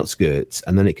to the outskirts,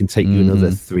 and then it can take you another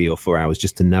 3 or 4 hours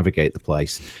just to navigate the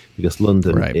place, because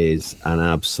London is an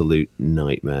absolute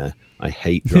nightmare. I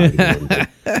hate driving London.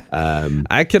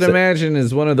 I can imagine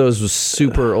is one of those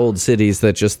super old cities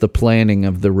that just the planning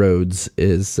of the roads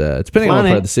is, depending on what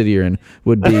part of the city you're in,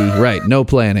 would be right. No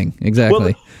planning.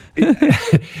 Exactly.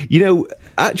 Well,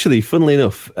 actually, funnily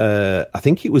enough, I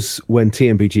think it was when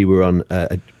TMBG were on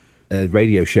a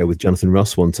radio show with Jonathan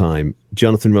Ross one time.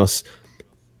 Jonathan Ross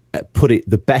put it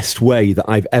the best way that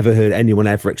I've ever heard anyone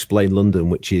ever explain London,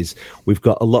 which is we've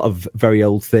got a lot of very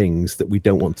old things that we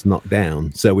don't want to knock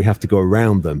down, so we have to go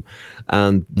around them,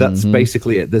 and that's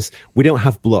basically it. We don't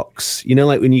have blocks,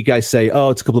 like when you guys say,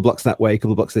 it's a couple of blocks that way, a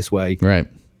couple of blocks this way. Right.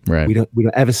 We don't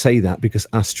ever say that, because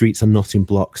our streets are not in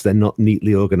blocks. They're not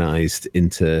neatly organized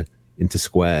into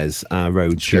squares. Our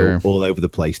roads go all over the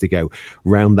place. They go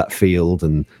round that field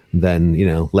and then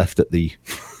left at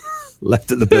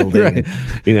the building,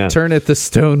 right. Turn at the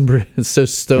stone bridge. So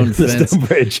stone fence. The stone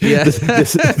bridge. Yeah.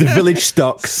 The village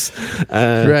stocks.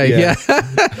 Right. Yeah.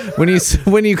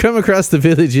 when you come across the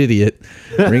village idiot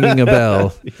ringing a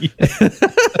bell,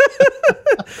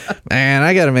 man,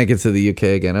 I got to make it to the UK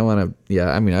again. I want to. Yeah.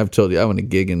 I mean, I've told you I want to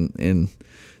gig in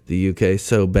the UK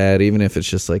so bad, even if it's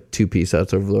just like 2-piece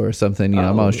outdoor floor or something.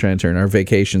 I'm always trying to turn our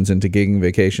vacations into gigging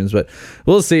vacations, but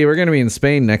we'll see. We're going to be in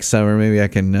Spain next summer. Maybe I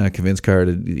can convince Cara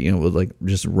to, we'll like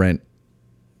just rent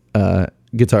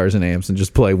guitars and amps and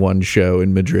just play one show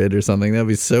in Madrid or something. That'd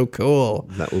be so cool.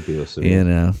 That would be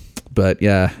awesome. But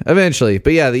yeah, eventually.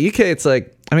 But yeah, the UK, it's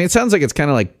like, I mean, it sounds like it's kind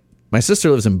of like, my sister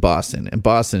lives in Boston, and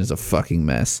Boston is a fucking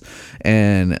mess.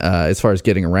 And as far as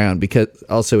getting around, because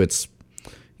also it's,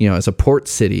 it's a port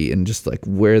city, and just like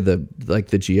where the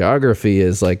geography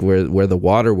is, like where the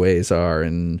waterways are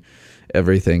and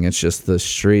everything. It's just the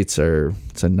streets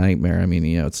it's a nightmare. I mean,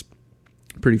 it's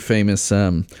pretty famous.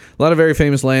 A lot of very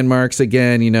famous landmarks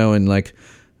again, and like,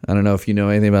 I don't know if you know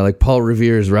anything about like Paul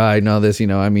Revere's Ride and all this,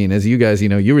 I mean, as you guys,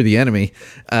 you were the enemy.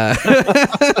 The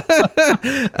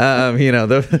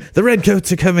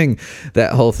redcoats are coming,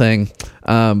 that whole thing.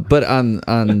 But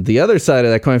on the other side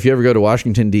of that coin, if you ever go to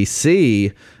Washington,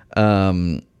 D.C.,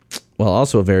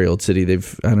 also a very old city.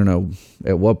 I don't know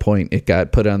at what point it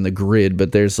got put on the grid,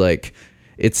 but there's like,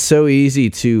 it's so easy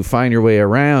to find your way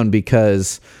around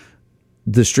because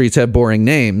the streets have boring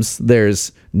names.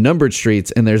 There's numbered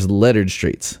streets and there's lettered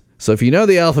streets. So if you know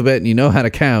the alphabet and you know how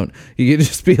to count, you can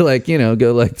just be like,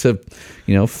 go like to,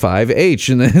 5H,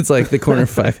 and then it's like the corner of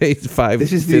 5H, 5.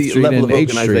 This is the level of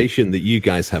organization that you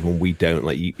guys have, and we don't.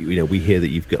 Like we hear that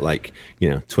you've got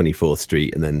 24th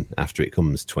Street, and then after it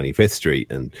comes 25th Street,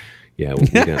 and we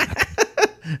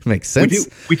don't. Makes sense.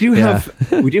 We do have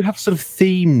sort of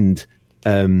themed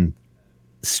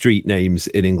street names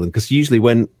in England, because usually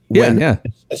when a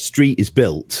street is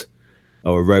built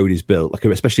or a road is built,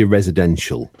 especially a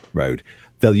residential road,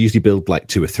 they'll usually build like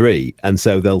 2 or 3, and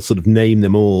so they'll sort of name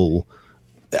them all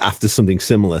after something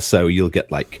similar. So you'll get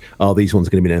these ones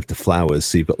are going to be named after flowers.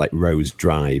 So you've got like Rose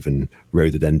Drive and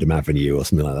Rhododendron Avenue or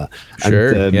something like that.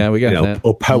 Sure, and, we got that.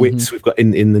 Or poets. Mm-hmm. We've got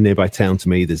in the nearby town to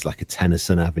me, there's like a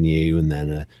Tennyson Avenue, and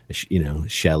then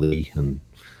Shelley and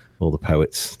all the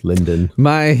poets. Lyndon.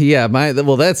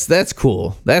 That's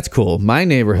cool. That's cool. My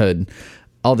neighborhood,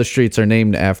 all the streets are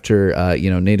named after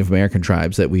Native American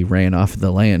tribes that we ran off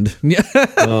the land.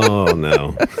 Oh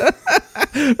no.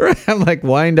 I'm like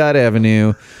Wyandotte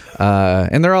Avenue,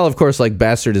 and they're all, of course, like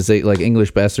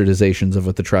English bastardizations of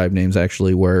what the tribe names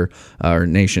actually were, or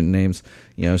nation names.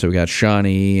 So we got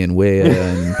Shawnee and Wea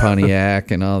and Pontiac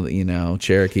and all,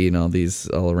 Cherokee and all these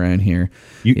all around here.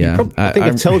 I think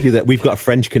I've told you that we've got a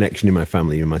French connection in my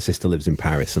family, and my sister lives in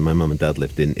Paris, and my mum and dad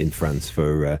lived in France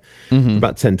for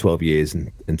about 10, 12 years,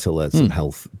 until some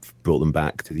health brought them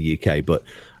back to the UK. But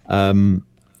I've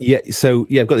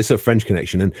got this sort of French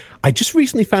connection, and I just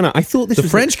recently found out. I thought this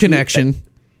was French connection.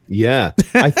 Yeah,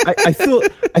 I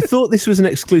thought this was an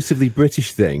exclusively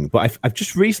British thing, but I've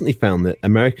just recently found that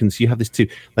Americans, you have this too.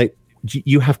 Like,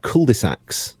 you have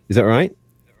cul-de-sacs. Is that right?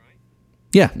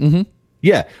 Yeah. Mm-hmm.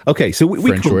 Yeah. Okay. So we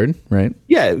French word, right?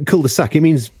 Yeah, cul-de-sac. It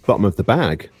means bottom of the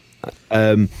bag.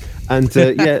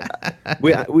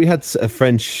 We had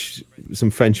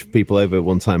some French people over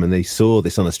one time, and they saw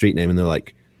this on a street name, and they're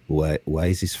like, why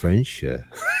is this French?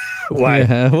 Why?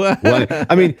 Yeah. Why?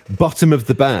 I mean, bottom of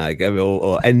the bag,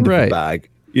 or end of the bag.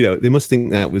 They must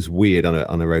think that was weird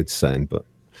on a road sign. But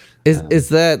is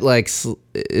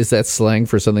that slang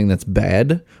for something that's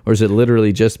bad, or does it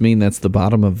literally just mean that's the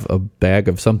bottom of a bag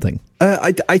of something?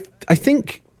 I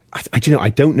think I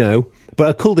don't know. But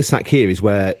a cul-de-sac here is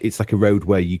where it's like a road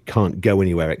where you can't go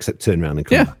anywhere except turn around and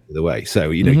come back the other way.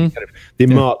 So they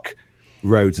mark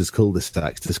roads as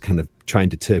cul-de-sacs, just kind of try and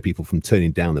deter people from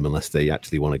turning down them unless they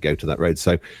actually want to go to that road.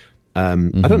 So I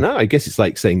don't know. I guess it's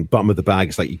like saying bottom of the bag.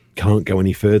 It's like you can't go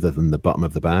any further than the bottom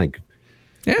of the bag.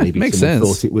 Yeah, maybe makes someone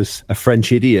sense. thought it was a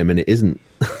French idiom, and it isn't.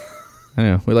 I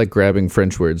know. We like grabbing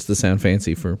French words to sound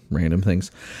fancy for random things.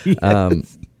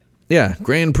 Yes.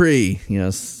 Grand Prix,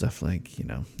 stuff like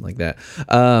that.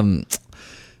 I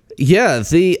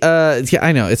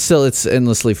know. It's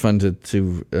endlessly fun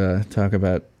to talk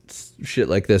about shit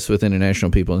like this with international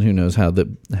people, and who knows how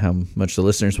much the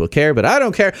listeners will care, but I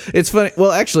don't care. It's funny.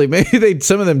 Well, actually, maybe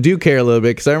some of them do care a little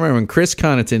bit, because I remember when Chris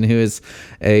Connaughton, who is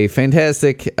a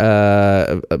fantastic,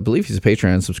 I believe he's a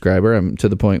Patreon subscriber. I'm to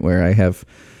the point where I have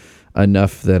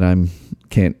enough that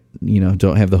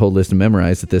don't have the whole list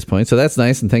memorized at this point. So that's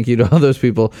nice. And thank you to all those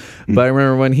people. But I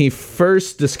remember when he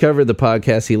first discovered the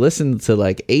podcast, he listened to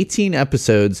like 18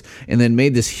 episodes and then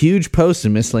made this huge post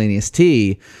in Miscellaneous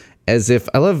Tea, as if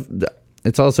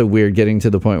it's also weird getting to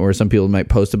the point where some people might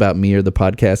post about me or the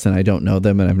podcast and I don't know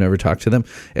them and I've never talked to them.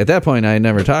 At that point, I had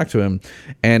never talked to him.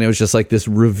 And it was just like this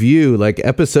review, like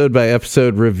episode by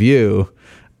episode review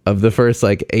of the first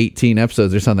like 18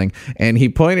 episodes or something. And he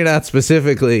pointed out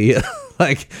specifically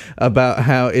like about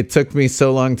how it took me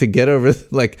so long to get over,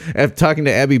 like talking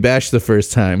to Abby Bash the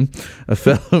first time, a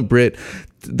fellow Brit,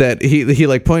 that he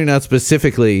like pointed out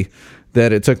specifically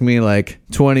that it took me like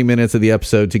 20 minutes of the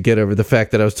episode to get over the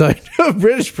fact that I was talking to a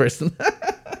British person.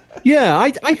 Yeah,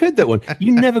 I heard that one.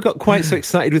 You never got quite so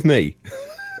excited with me.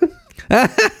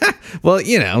 Well,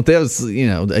 that was,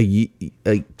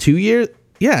 a 2 year.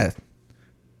 Yeah.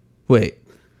 Wait,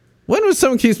 when was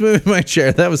Someone Keeps Moving My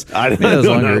Chair? That was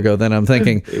longer ago than I'm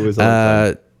thinking. It was a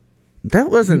long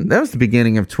time. That was the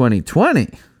beginning of 2020.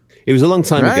 It was a long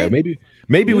time ago. Right?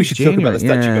 Maybe we should talk about The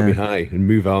Statue Got Me High and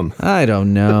move on. I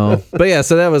don't know. But yeah,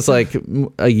 so that was like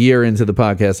a year into the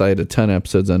podcast. I had a ton of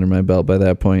episodes under my belt by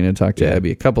that point. I talked to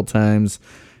Abby a couple times.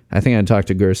 I think I'd talked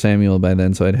to Gur Samuel by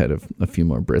then, so I'd had a few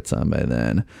more Brits on by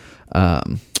then.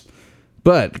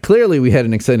 But clearly we had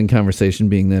an exciting conversation,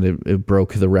 being that it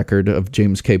broke the record of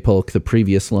James K. Polk, the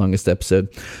previous longest episode.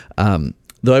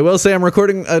 Though I will say I'm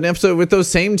recording an episode with those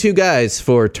same two guys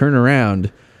for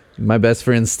Turnaround, my best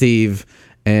friend Steve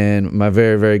and my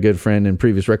very, very good friend and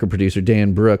previous record producer,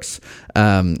 Dan Brooks,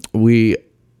 Dan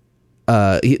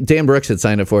Brooks had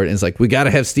signed up for it and is like, we got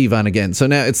to have Steve on again. So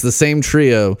now it's the same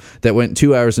trio that went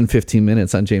 2 hours and 15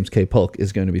 minutes on James K. Polk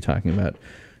is going to be talking about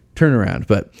Turnaround.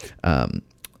 But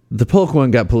the Polk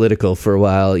one got political for a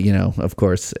while, of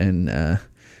course. And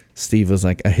Steve was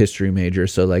like a history major.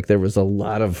 So like there was a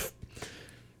lot of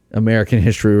American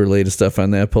history related stuff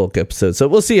on that Polk episode. So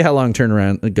we'll see how long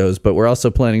Turnaround it goes. But we're also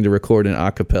planning to record an a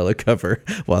cappella cover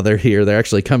while they're here. They're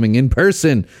actually coming in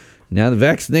person. Now the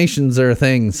vaccinations are a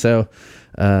thing, so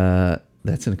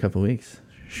that's in a couple weeks.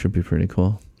 Should be pretty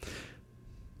cool.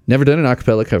 Never done an a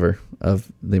cappella cover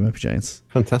of They Might Be Giants.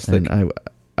 Fantastic. And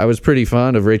I was pretty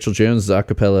fond of Rachel Jones' a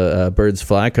cappella Birds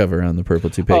Fly cover on the Purple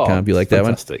Toupee comp. You like that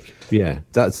one? Fantastic. Yeah,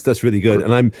 that's really good.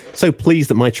 And I'm so pleased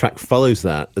that my track follows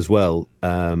that as well.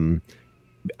 I mean,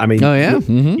 oh, yeah?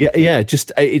 Mm-hmm. Yeah,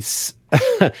 just it's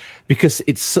because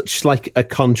it's such like a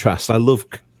contrast. I love,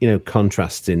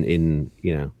 contrasts in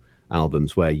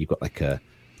albums where you've got like a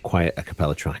quiet a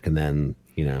cappella track and then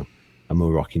a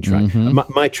more rocking track. Mm-hmm.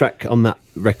 My track on that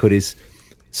record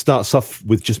starts off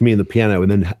with just me and the piano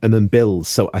and then builds.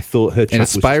 So I thought her track in a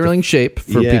spiraling shape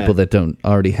for people that don't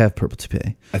already have Purple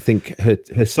Toupee. I think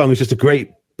her song is just a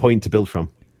great point to build from.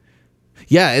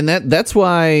 Yeah, and that's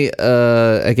why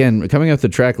again, coming up the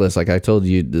track list, like I told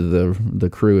you, the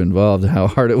crew involved, how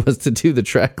hard it was to do the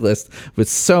track list with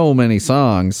so many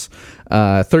songs,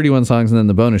 31 songs, and then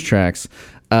the bonus tracks.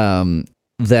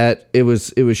 That it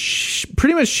was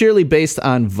pretty much sheerly based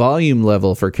on volume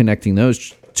level for connecting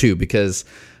those two, because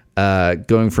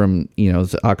going from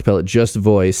the acapella just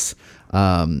voice,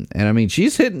 and I mean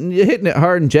she's hitting it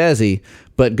hard and jazzy,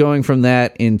 but going from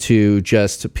that into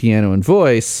just piano and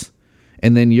voice.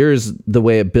 And then yours, the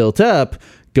way it built up,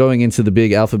 going into the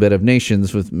big Alphabet of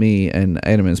Nations with me and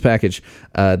Adamant's Package,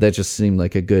 that just seemed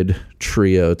like a good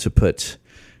trio to put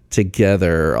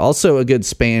together. Also a good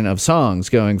span of songs,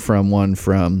 going from a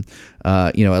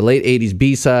late 80s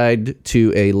B-side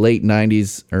to a late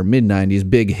 90s or mid-90s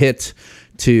big hit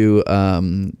to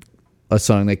a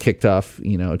song that kicked off,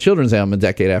 a children's album a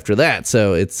decade after that.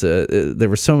 So it's there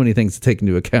were so many things to take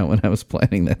into account when I was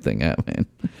planning that thing out, man.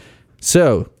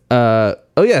 So...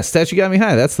 Statue Got Me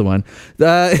High. That's the one.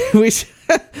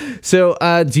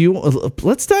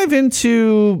 Let's dive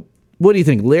into, what do you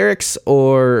think, lyrics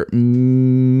or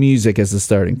music as a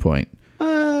starting point?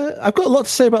 I've got a lot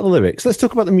to say about the lyrics. Let's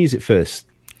talk about the music first.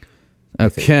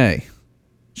 Okay.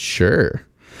 Sure.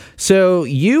 So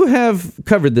you have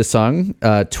covered this song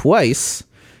twice.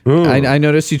 I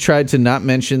noticed you tried to not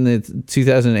mention the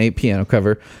 2008 piano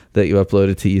cover that you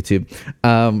uploaded to YouTube,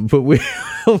 but we'll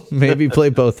maybe play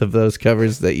both of those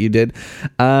covers that you did.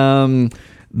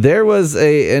 There was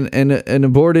an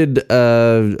aborted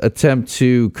attempt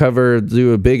to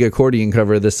do a big accordion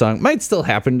cover of this song. Might still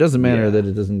happen. Doesn't matter that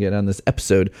it doesn't get on this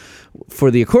episode.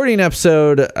 For the accordion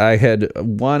episode, I had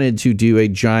wanted to do a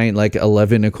giant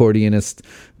 11 accordionist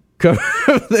cover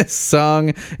of this song,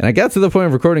 and I got to the point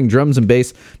of recording drums and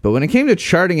bass, but when it came to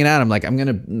charting it out, I'm like, I'm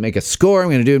gonna make a score, I'm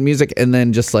gonna do music, and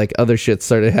then just other shit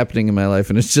started happening in my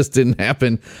life and it just didn't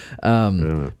happen.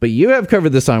 But you have covered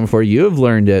this song before, you have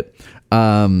learned it.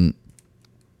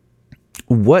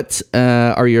 What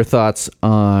are your thoughts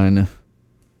on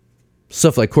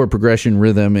stuff like chord progression,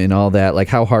 rhythm, and all that?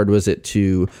 How hard was it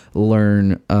to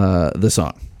learn the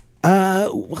song?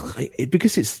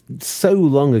 Because it's so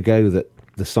long ago that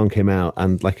the song came out,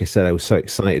 and like I said, I was so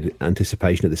excited,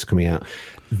 anticipation of this coming out.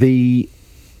 The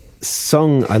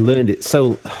song, I learned it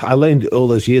all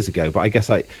those years ago, but I guess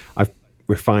I've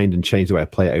refined and changed the way I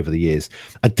play it over the years.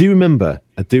 I do remember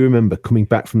coming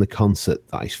back from the concert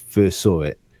that I first saw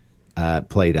it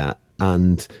played at,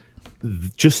 and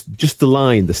just the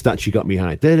line, "The Statue Got Me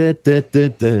High," da, da, da, da,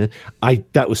 da,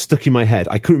 that was stuck in my head.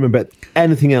 I couldn't remember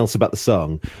anything else about the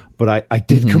song, but I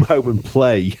did come home and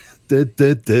play. Da,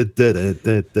 da, da, da,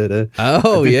 da, da, da.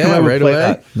 Oh yeah, right away.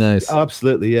 That. Nice,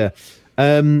 absolutely, yeah.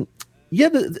 The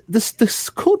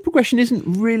chord progression isn't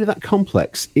really that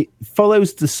complex. It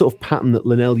follows the sort of pattern that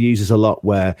Linnell uses a lot,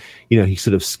 where he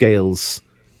sort of scales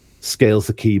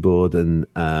the keyboard and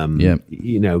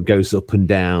goes up and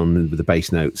down with the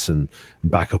bass notes and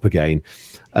back up again,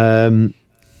 and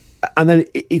then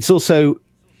it's also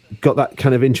got that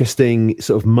kind of interesting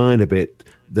sort of minor bit,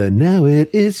 the "now it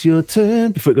is your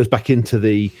turn" before it goes back into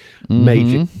the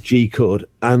major G chord.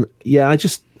 And I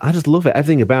just love it.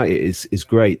 Everything about it is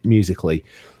great musically.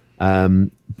 The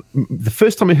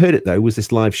first time I heard it though was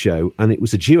this live show, and it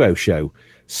was a duo show,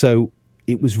 so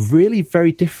it was really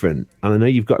very different. And I know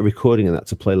you've got a recording of that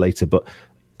to play later, but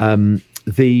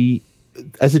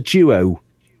as a duo,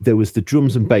 there was the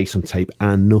drums and bass on tape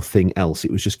and nothing else.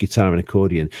 It was just guitar and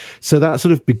accordion. So that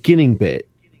sort of beginning bit,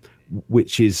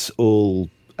 which is all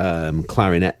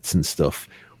clarinets and stuff,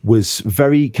 was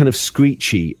very kind of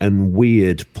screechy and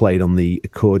weird, played on the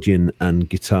accordion and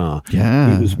guitar.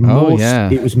 Yeah. It was more,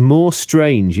 yeah. It was more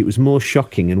strange. It was more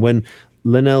shocking. And when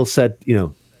Linnell said,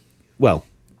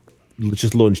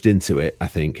 just launched into it, I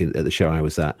think, at the show I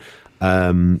was at,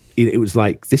 it was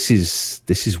like, this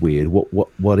is weird.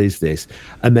 What is this?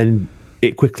 And then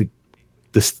it quickly,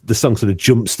 the song sort of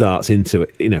jump starts into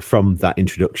it, from that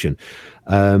introduction.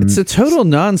 It's a total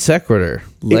non sequitur.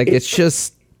 Like, it's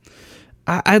just,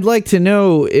 I'd like to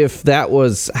know if that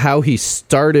was how he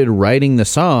started writing the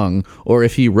song, or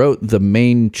if he wrote the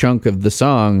main chunk of the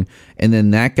song and then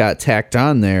that got tacked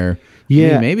on there. Yeah.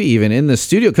 I mean, maybe even in the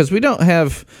studio, because we don't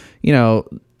have,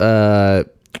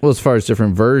 as far as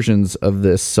different versions of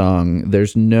this song,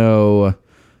 there's no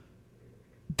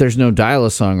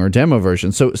dial-a-song or demo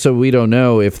version. So we don't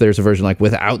know if there's a version like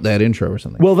without that intro or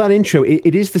something. Well, that intro,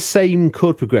 it is the same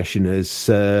chord progression as,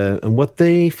 and what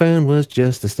they found was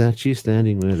just a statue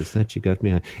standing where the statue got me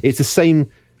high. It's the same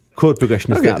chord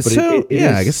progression as that. But so, it is,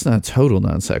 I guess it's not total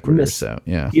non sequitur. So,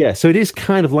 yeah. Yeah, so it is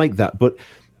kind of like that, but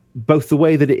both the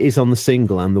way that it is on the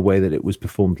single and the way that it was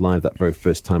performed live that very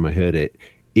first time I heard it,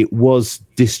 it was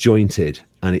disjointed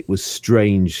and it was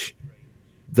strange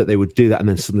that they would do that and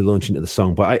then suddenly launch into the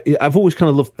song. But I've always kind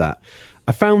of loved that.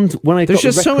 I found when I there's got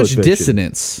just the so much record version,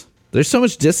 dissonance. There's so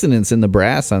much dissonance in the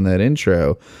brass on that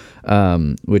intro,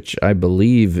 which I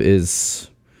believe is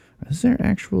there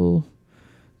actual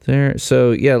there.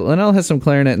 So yeah, Linnell has some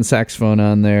clarinet and saxophone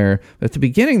on there. At the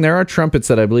beginning, there are trumpets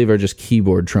that I believe are just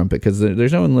keyboard trumpet, because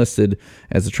there's no one listed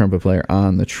as a trumpet player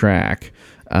on the track.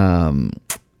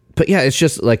 But yeah, it's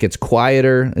just like, it's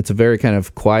quieter. It's a very kind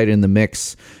of quiet in the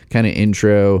mix kind of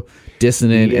intro,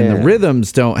 dissonant, and the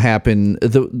rhythms don't happen.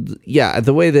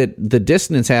 The way that the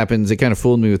dissonance happens, it kind of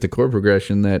fooled me with the chord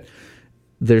progression, that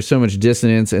there's so much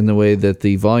dissonance in the way that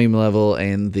the volume level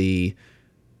and the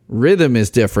rhythm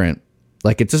is different.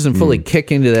 Like, it doesn't fully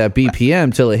kick into that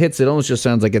BPM till it hits. It almost just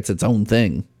sounds like it's its own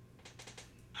thing.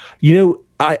 I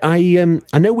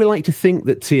know we like to think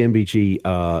that TMBG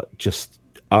are just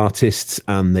artists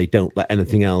and they don't let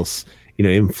anything else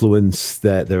influence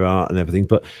their art and everything,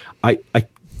 but I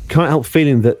can't help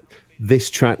feeling that this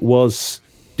track was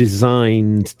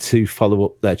designed to follow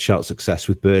up their chart success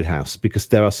with Birdhouse, because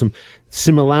there are some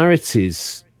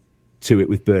similarities to it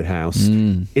with Birdhouse,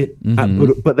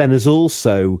 but then there's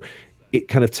also, it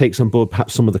kind of takes on board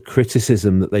perhaps some of the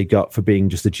criticism that they got for being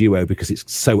just a duo, because it's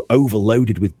so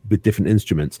overloaded with different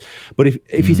instruments. But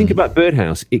if you think about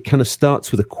Birdhouse, it kind of starts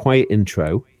with a quiet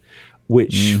intro,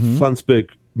 which Flansburgh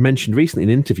mentioned recently in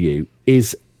an interview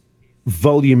is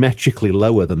volumetrically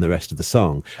lower than the rest of the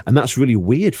song. And that's really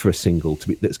weird for a single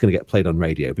that's going to get played on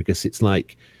radio, because it's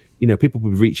like, people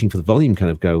will be reaching for the volume,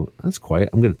 kind of go, that's quiet,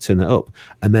 I'm going to turn it up.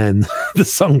 And then the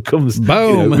song comes,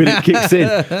 boom, really kicks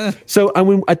in. So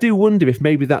I do wonder if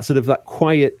maybe that sort of that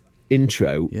quiet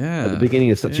intro at the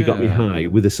beginning of Such You Got Me High,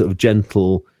 with a sort of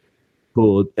gentle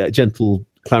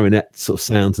clarinet sort of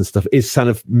sounds and stuff, is kind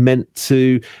of meant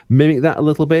to mimic that a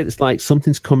little bit. It's like,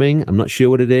 something's coming, I'm not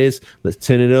sure what it is, let's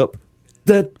turn it up.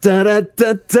 Da, da, da,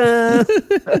 da, da.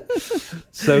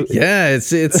 So yeah, it's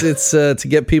to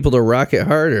get people to rock it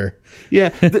harder.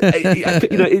 Yeah, I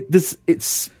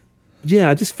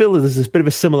just feel that there's this bit of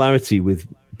a similarity with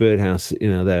Birdhouse,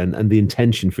 there, and the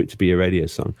intention for it to be a radio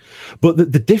song. But the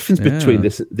difference between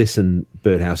this and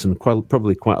Birdhouse, and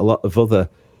probably quite a lot of other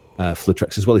Flood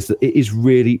tracks as well, is that it is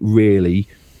really, really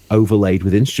overlaid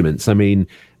with instruments. I mean,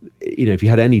 if you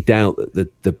had any doubt that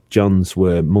the Johns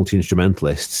were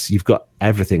multi-instrumentalists, you've got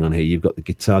everything on here. You've got the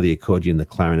guitar, the accordion, the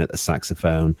clarinet, the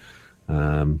saxophone.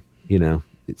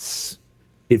 It's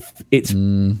I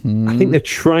think they're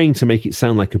trying to make it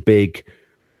sound like a big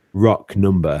rock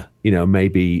number,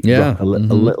 maybe rock a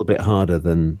little bit harder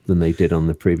than they did on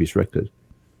the previous record,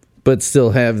 but still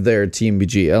have their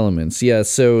TMBG elements. Yeah.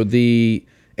 So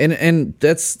and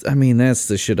that's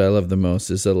the shit I love the most,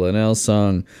 is a Linnell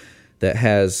song that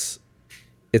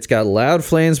it's got loud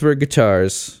Flansburgh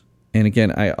guitars. And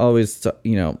again, I always,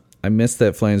 I miss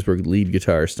that Flansburgh lead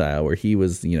guitar style where he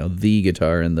was, the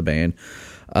guitar in the band.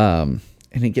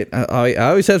 And again, I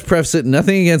always have to preface it,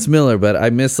 nothing against Miller, but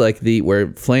I miss where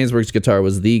Flansburgh's guitar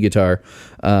was the guitar.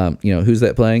 Who's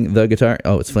that playing the guitar?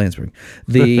 Oh, it's Flansburgh.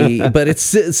 But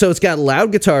it's got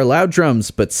loud guitar, loud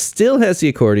drums, but still has the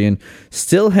accordion,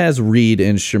 still has reed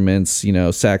instruments,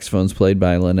 saxophones played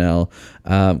by Linnell.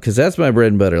 Cause that's my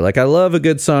bread and butter. Like, I love a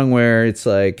good song where it's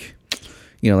like,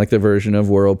 like the version of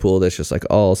Whirlpool that's just like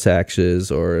all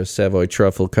saxes, or a Savoy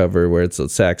Truffle cover where it's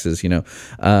saxes,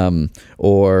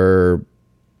 or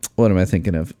what am I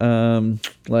thinking of?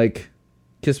 Like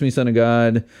Kiss Me Son of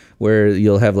God, where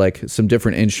you'll have like some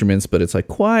different instruments, but it's like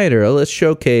quieter. Oh, let's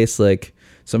showcase like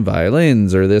some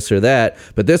violins or this or that.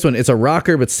 But this one, it's a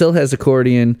rocker, but still has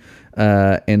accordion,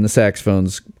 and the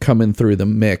saxophones coming through the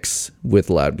mix with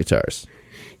loud guitars.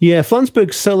 Yeah,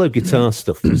 Flansburgh's solo guitar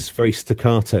stuff was very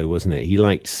staccato, wasn't it? He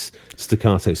likes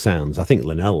staccato sounds. I think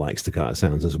Linnell likes staccato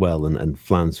sounds as well, and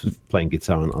Flans playing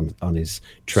guitar on his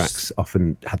tracks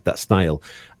often had that style.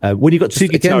 When you got two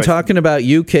Again, guitarists, talking about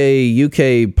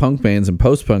UK punk bands and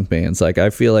post-punk bands, like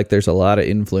I feel like there's a lot of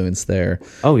influence there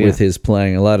with his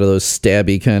playing. A lot of those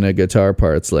stabby kind of guitar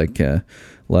parts, like a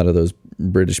lot of those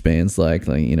British bands like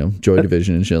Joy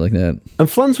Division and shit like that. And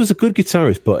Flans was a good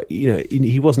guitarist, but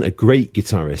he wasn't a great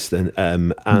guitarist,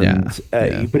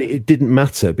 but it didn't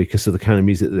matter because of the kind of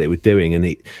music that they were doing, and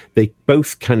they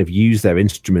both kind of use their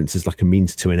instruments as like a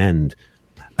means to an end.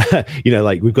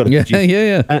 Like we've got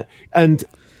to and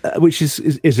which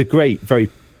is a great, very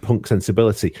punk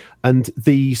sensibility. And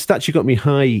the Statue Got Me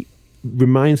High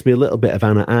reminds me a little bit of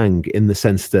Anna Ang in the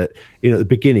sense that at the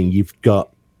beginning you've got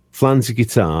Flans'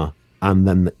 guitar and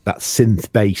then that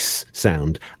synth bass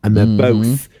sound, and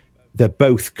they're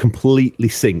both completely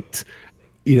synced,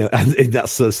 and in that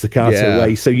sort of staccato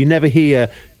way. So you never hear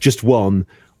just one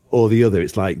or the other.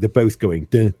 It's like they're both going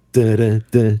da da da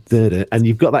da da, da. And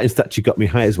you've got that in Statue Got Me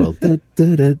High as well. Da,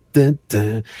 da, da, da,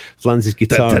 da. Flans'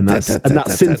 guitar and that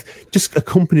synth, just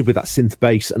accompanied with that synth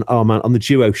bass. And oh man, on the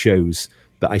duo shows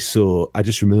that I saw, I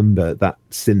just remember that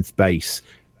synth bass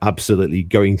absolutely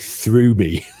going through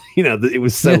me. It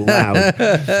was so loud.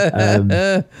 And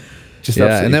that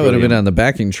would have been on the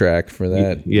backing track for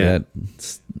that.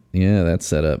 That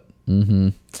setup. Mm-hmm.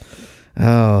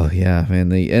 Oh yeah, man.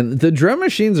 The drum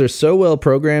machines are so well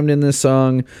programmed in this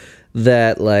song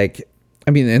that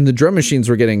and the drum machines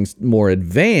were getting more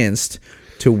advanced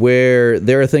to where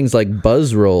there are things like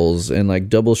buzz rolls and like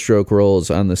double stroke rolls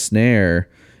on the snare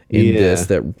in this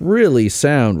that really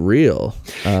sound real,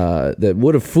 that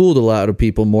would have fooled a lot of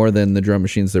people more than the drum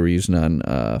machines that were using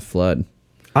on Flood.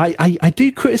 I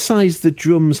do criticize the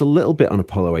drums a little bit on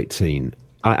Apollo 18.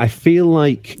 I feel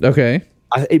like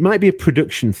it might be a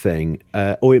production thing,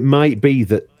 or it might be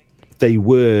that they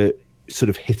were sort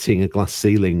of hitting a glass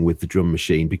ceiling with the drum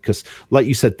machine, because like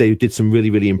you said, they did some really,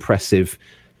 really impressive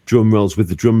drum rolls with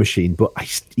the drum machine, but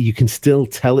you can still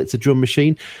tell it's a drum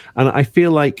machine. And I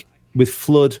feel like with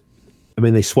Flood,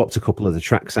 they swapped a couple of the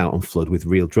tracks out on Flood with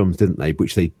real drums, didn't they?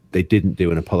 Which they didn't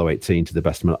do in Apollo 18 to the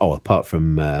best of my... Oh, apart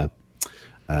from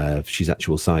She's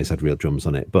Actual Size had real drums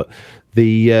on it. But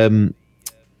the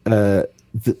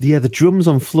drums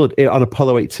on Flood, on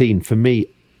Apollo 18, for me,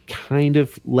 kind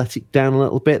of let it down a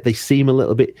little bit. They seem a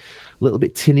little bit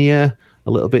tinier,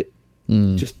 a little bit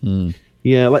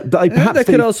Yeah, perhaps that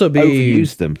could also be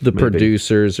them, the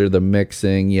producers or the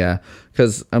mixing. Yeah,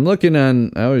 because I'm looking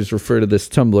on. I always refer to this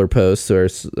Tumblr post where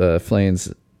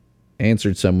Flanes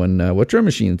answered someone, "What drum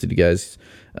machines did you guys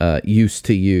used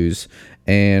to use?"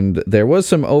 And there was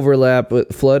some overlap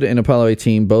with Flood and Apollo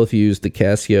 18. Both used the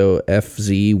Casio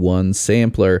FZ1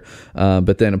 sampler,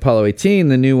 but then Apollo 18,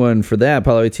 the new one for that,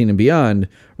 Apollo 18 and beyond,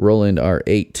 Roland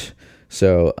R8.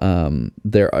 So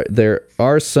there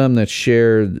are some that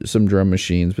share some drum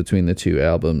machines between the two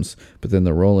albums, but then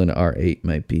the Roland R8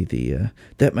 might be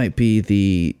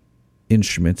the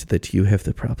instrument that you have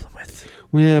the problem with.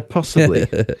 Yeah, possibly.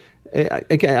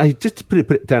 Again, I just put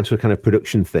it down to a kind of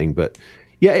production thing, but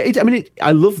yeah,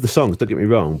 I love the songs. Don't get me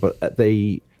wrong, but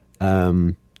they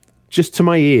just to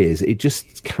my ears, it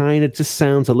just kind of just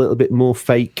sounds a little bit more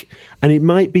fake, and it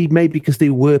might be maybe because they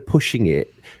were pushing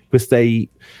it because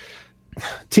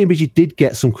TMBG did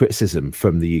get some criticism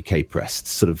from the UK press,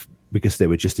 sort of because they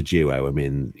were just a duo.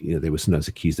 They were sometimes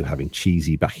accused of having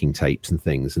cheesy backing tapes and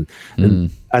things.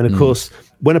 And of course,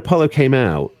 when Apollo came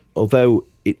out, although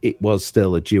it was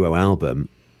still a duo album,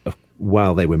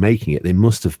 while they were making it, they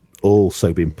must have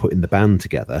also been putting the band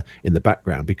together in the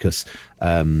background, because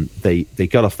they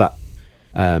got off that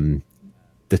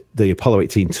the Apollo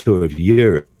 18 tour of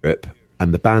Europe,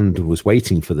 and the band was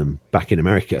waiting for them back in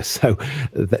America. So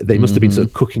they must have been sort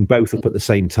of cooking both up at the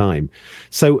same time.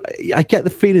 So I get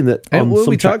the feeling that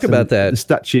we talk about that. The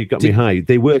Statue Got Me High,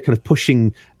 they were kind of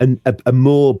pushing a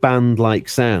more band-like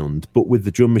sound, but with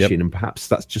the drum machine. And perhaps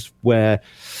that's just where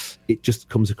it just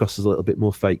comes across as a little bit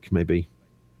more fake, maybe.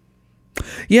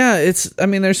 Yeah,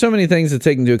 there's so many things to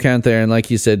take into account there. And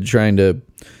like you said, trying to,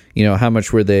 how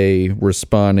much were they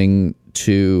responding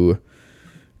to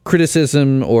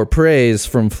criticism or praise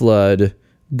from Flood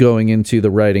going into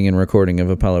the writing and recording of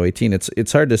Apollo 18.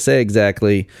 It's hard to say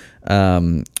exactly.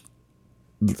 I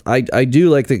do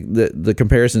like the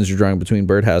comparisons you're drawing between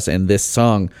Birdhouse and this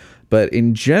song, but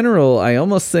in general, I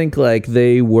almost think like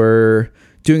they were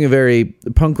doing a very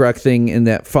punk rock thing in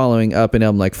that following up an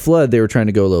album like Flood, they were trying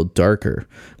to go a little darker.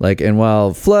 And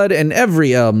while Flood and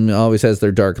every album always has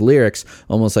their dark lyrics,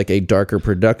 almost like a darker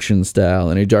production style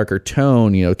and a darker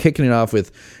tone, kicking it off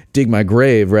with Dig My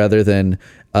Grave rather than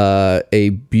a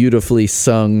beautifully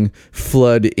sung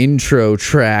Flood intro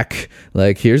track.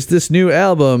 Like, here's this new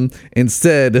album.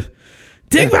 Instead,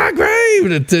 Dig My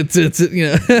Grave.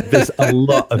 There's a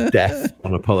lot of death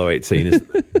on Apollo 18,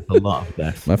 isn't there? A lot of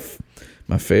death.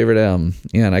 My favorite album.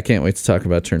 Yeah, and I can't wait to talk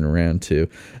about Turn Around too.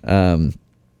 The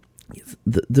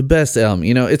best album.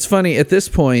 It's funny at this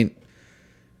point.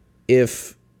 I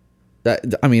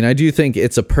do think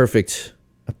it's a perfect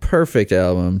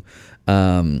album.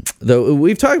 Though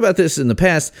we've talked about this in the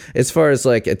past, as far as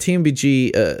like a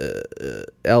TMBG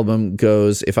album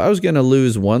goes, if I was going to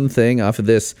lose one thing off of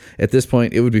this at this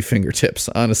point, it would be Fingertips,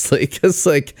 honestly, because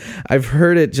like I've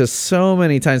heard it just so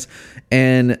many times.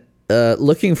 And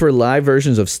looking for live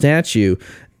versions of Statue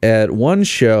at one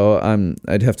show,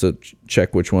 I'd have to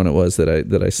check which one it was that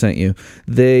I sent you.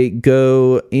 They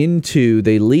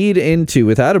lead into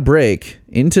without a break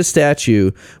into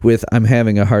Statue with "I'm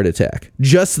having a heart attack."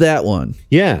 Just that one.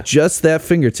 Yeah. Just that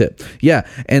fingertip. Yeah.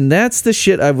 And that's the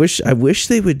shit I wish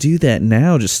they would do that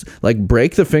now. Just like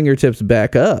break the fingertips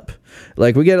back up.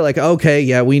 Like we get it, like, okay,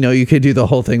 yeah, we know you could do the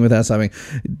whole thing without stopping.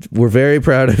 We're very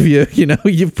proud of you.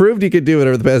 You've proved you could do it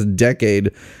over the past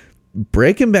decade.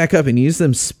 Break them back up and use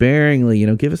them sparingly.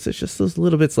 Give us just those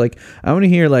little bits. Like, I want to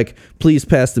hear like, "Please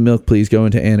pass the milk, please go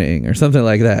into Anna Ing," or something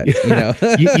like that. I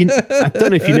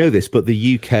don't know if you know this, but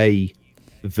the UK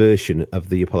version of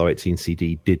the Apollo 18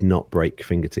 CD did not break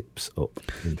Fingertips up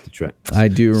into tracks. I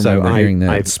do remember hearing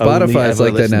that. Spotify's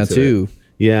like that now too.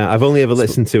 Yeah, I've only ever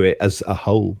listened to it as a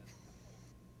whole.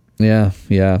 Yeah,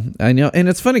 I know. And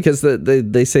it's funny because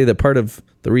they say that part of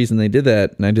the reason they did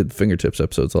that, and I did the Fingertips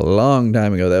episodes a long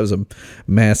time ago, that was a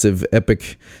massive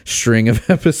epic string of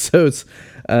episodes,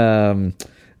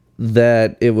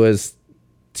 that it was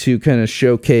to kind of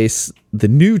showcase the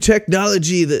new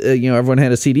technology that everyone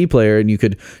had a CD player and you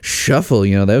could shuffle.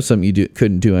 That was something you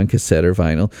couldn't do on cassette or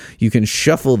vinyl. You can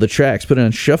shuffle the tracks, put it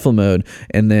on shuffle mode,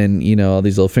 and then all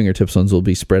these little Fingertips ones will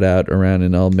be spread out around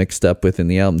and all mixed up within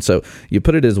the album. So you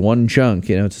put it as one chunk.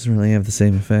 It doesn't really have the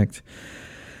same effect.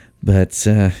 But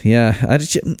yeah,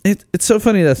 it's so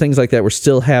funny that things like that were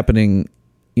still happening.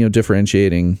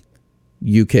 Differentiating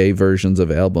UK versions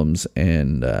of albums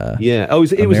and it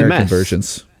was American a mess.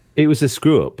 Versions. It was a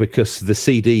screw up because the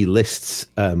CD lists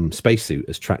Spacesuit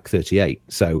as track 38,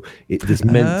 so it was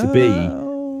meant to be.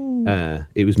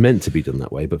 It was meant to be done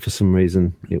that way, but for some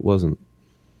reason it wasn't.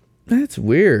 That's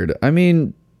weird. I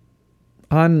mean,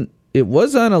 it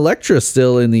was on Elektra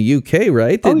still in the UK,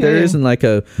 right? There isn't like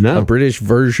a British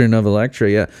version of Elektra.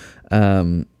 Yeah,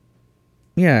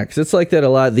 because it's like that a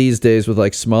lot these days with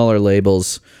like smaller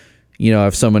labels.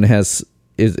 If someone is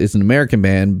an American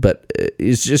band, but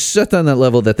is just shut down that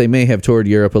level that they may have toured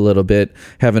Europe a little bit,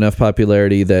 have enough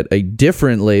popularity that a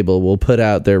different label will put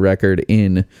out their record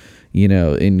in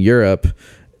Europe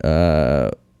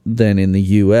than in the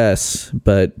US.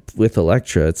 But with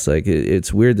Elektra, it's like,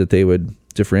 it's weird that they would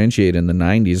differentiate in the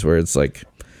 90s where it's like,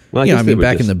 back in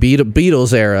the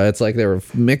Beatles era, it's like they were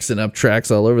mixing up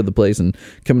tracks all over the place and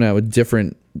coming out with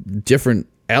different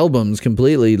albums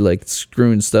completely, like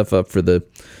screwing stuff up for the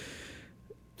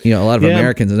a lot of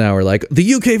Americans now are like,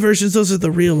 the UK versions, those are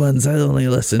the real ones. I only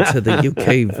listen to the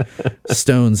UK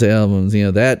Stones albums.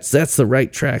 That's the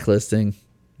right track listing.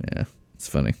 Yeah, it's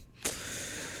funny.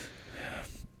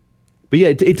 But yeah,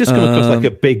 it does come across like a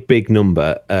big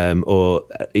number, or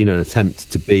an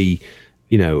attempt to be,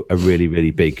 a really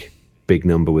really big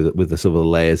number with the sort of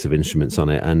layers of instruments on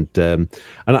it, and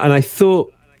I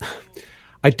thought,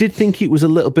 I did think it was a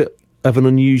little bit of an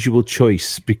unusual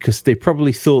choice because they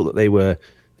probably thought that they were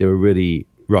really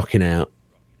rocking out,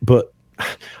 but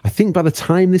I think by the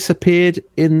time this appeared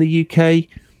in the UK,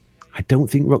 I don't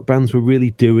think rock bands were really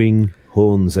doing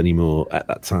horns anymore at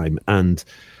that time, and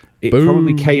it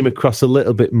probably came across a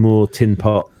little bit more tin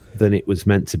pot than it was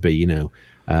meant to be.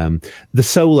 The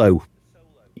solo,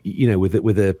 with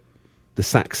the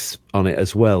sax on it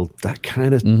as well, that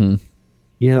kind of that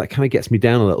kind of gets me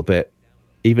down a little bit.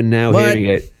 Even now, hearing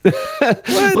it,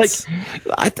 like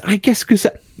I guess because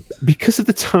of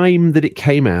the time that it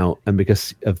came out, and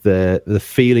because of the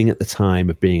feeling at the time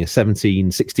of being a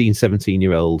 16,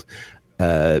 17-year-old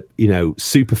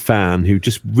super fan who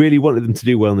just really wanted them to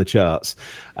do well in the charts,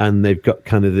 and they've got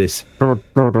kind of this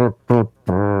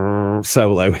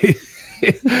solo.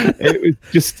 It was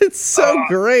just It's so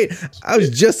great. I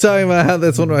was just talking about how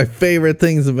that's one of my favorite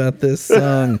things about this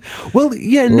song. well,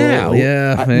 yeah. Now,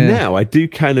 man. now I do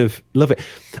kind of love it.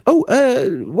 Oh,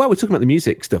 while we're talking about the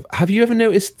music stuff, have you ever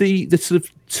noticed the sort of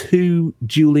two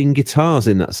dueling guitars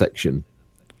in that section?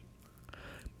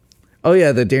 Oh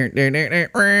yeah, the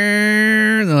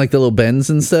and like the little bends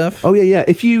and stuff. Oh yeah.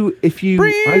 If you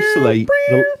isolate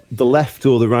the left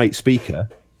or the right speaker,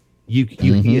 you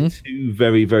hear two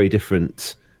very, very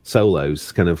different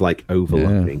solos kind of like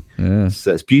overlapping. Yeah.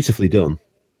 So it's beautifully done.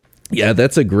 Yeah,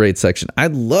 that's a great section. I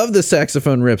love the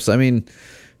saxophone riffs. I mean,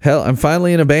 hell, I'm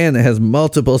finally in a band that has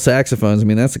multiple saxophones. I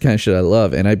mean, that's the kind of shit I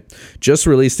love. And I just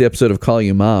released the episode of Call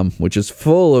You Mom, which is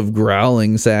full of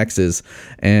growling saxes.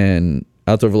 And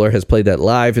Outdoor Velour has played that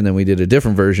live, and then we did a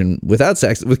different version without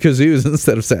sax, with kazoos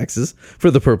instead of saxes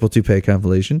for the Purple Toupee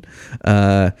compilation.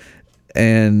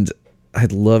 And I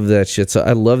love that shit. So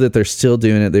I love that they're still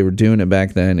doing it. They were doing it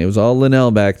back then. It was all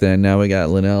Linnell back then. Now we got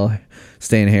Linnell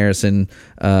Stan Harrison,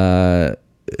 who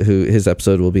his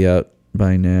episode will be out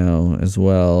by now as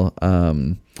well.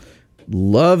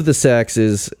 Love the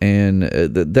saxes, and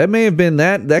that may have been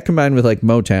that combined with like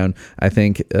Motown, I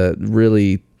think,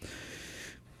 really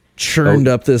churned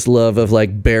up this love of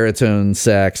like baritone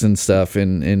sax and stuff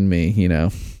in me, you know.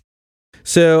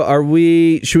 So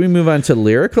should we move on to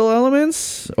lyrical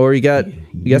elements, or you got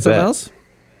something else?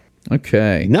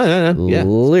 Okay. No. Yeah.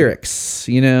 Lyrics.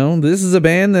 This is a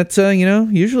band that,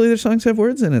 usually their songs have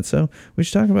words in it, so we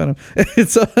should talk about them.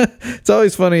 It's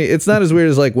always funny. It's not as weird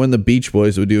as like when the Beach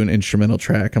Boys would do an instrumental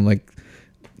track. I'm like,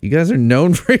 you guys are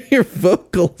known for your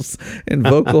vocals and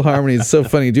vocal harmony. It's so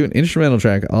funny. Do an instrumental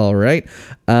track. All right.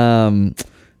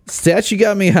 Statue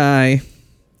Got Me High.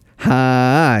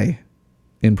 High.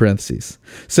 In parentheses.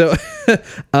 So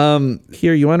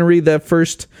here, you want to read that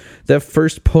first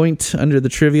point under the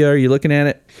trivia? Are you looking at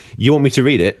it? You want me to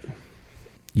read it?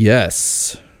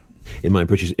 Yes. In my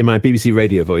BBC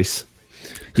radio voice.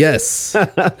 Yes.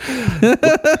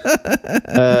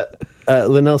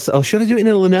 Linnell. Oh, should I do it in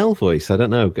a Linnell voice? I don't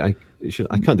know. I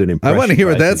can't do an impression. I want to hear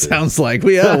what that sounds like.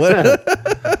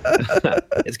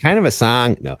 It's kind of a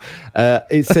song. No.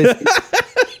 It says.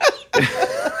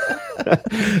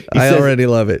 I already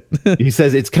love it. He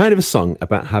says it's kind of a song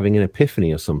about having an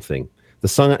epiphany or something. The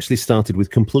song actually started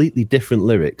with completely different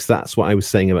lyrics. That's what I was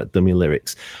saying about dummy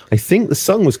lyrics. I think the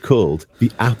song was called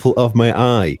 "The Apple of My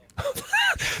Eye."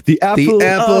 The apple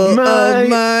of my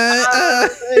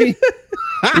eye.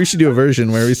 We should do a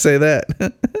version where we say that.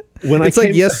 It's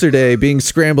like yesterday being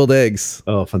scrambled eggs.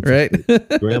 Oh, fantastic.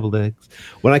 Right? Scrambled eggs.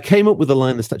 When I came up with the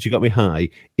line, "The Statue Got Me High,"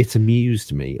 it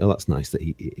amused me. Oh, that's nice that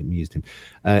it amused him.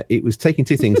 It was taking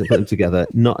two things and putting them together,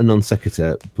 not a non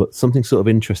sequitur, but something sort of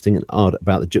interesting and odd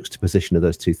about the juxtaposition of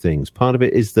those two things. Part of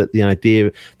it is that the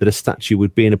idea that a statue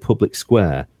would be in a public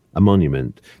square, a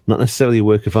monument, not necessarily a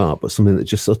work of art, but something that's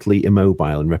just utterly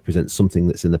immobile and represents something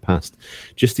that's in the past.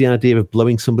 Just the idea of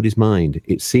blowing somebody's mind.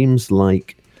 It seems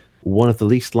like one of the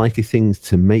least likely things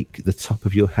to make the top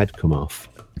of your head come off.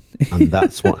 And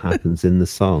that's what happens in the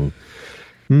song.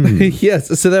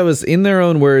 Yes. So that was In Their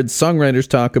Own Words. Songwriters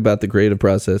Talk About the Creative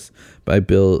Process by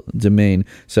Bill DeMain.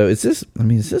 So is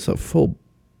this a full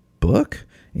book?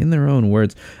 In Their Own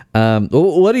Words.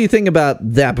 What do you think about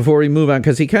that before we move on?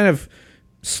 Because he kind of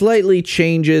slightly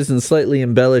changes and slightly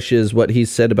embellishes what he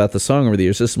said about the song over the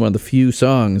years. This is one of the few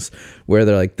songs where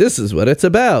they're like, this is what it's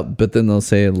about, but then they'll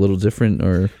say a little different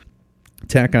or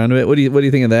tack onto it. What do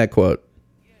you think of that quote?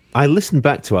 I listened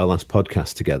back to our last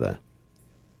podcast together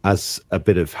as a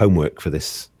bit of homework for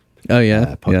this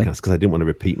podcast because I didn't want to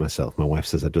repeat myself. My wife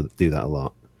says I do that a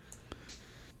lot.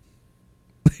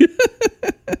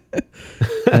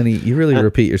 Honey, you really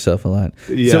repeat yourself a lot.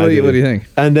 Yeah, so what do you think?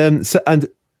 And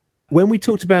when we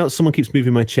talked about Someone Keeps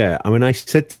Moving My Chair, I mean, I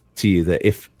said to you that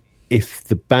if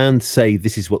the band say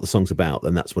this is what the song's about,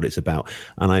 then that's what it's about.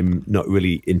 And I'm not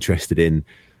really interested in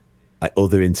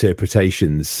other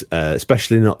interpretations,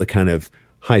 especially not the kind of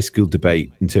high school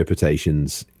debate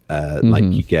interpretations like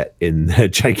you get in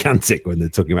Gigantic when they're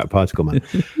talking about Particle Man.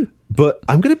 But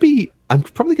I'm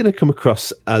probably going to come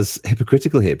across as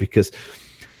hypocritical here because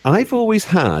I've always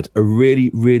had a really,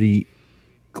 really,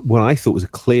 what I thought was a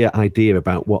clear idea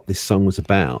about what this song was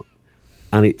about.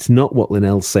 And it's not what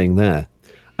Linnell's saying there.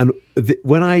 And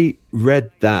when I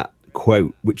read that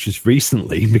quote, which was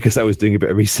recently, because I was doing a bit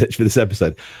of research for this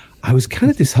episode, I was kind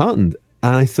of disheartened.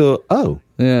 And I thought, oh,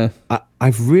 yeah,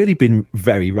 I've really been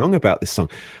very wrong about this song.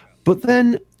 But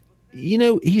then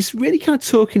he's really kind of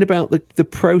talking about the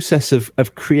process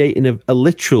of creating a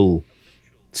literal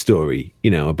story,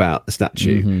 about the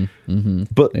statue.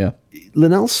 But Yeah.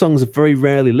 Linnell's songs are very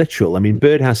rarely literal. I mean,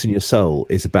 Birdhouse in Your Soul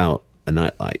is about a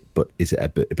nightlight, but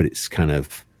but it's kind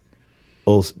of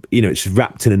also, it's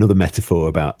wrapped in another metaphor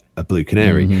about a blue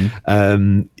canary.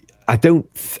 I don't,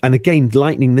 and again,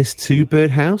 likening this to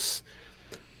Birdhouse,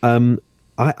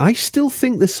 I still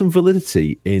think there's some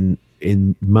validity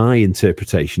in my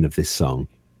interpretation of this song,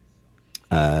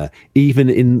 even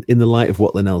in the light of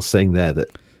what Linnell's saying there, that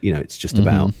it's just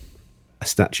about a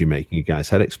statue making a guy's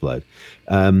head explode.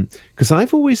 Because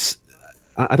I've always,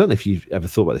 I don't know if you've ever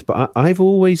thought about this, but I've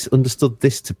always understood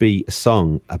this to be a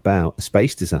song about a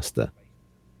space disaster.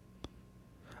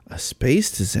 A space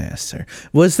disaster.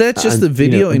 Was that just the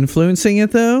video influencing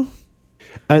it, though?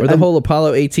 Or the whole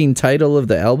Apollo 18 title of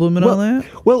the album and all that?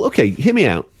 Well, okay, hear me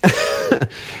out.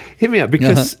 Hear me out,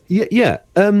 because,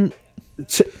 the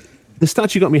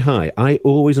Statue Got Me High, I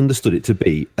always understood it to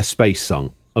be a space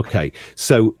song. Okay,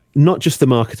 so not just the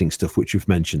marketing stuff, which we've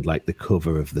mentioned, like the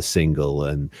cover of the single,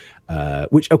 and so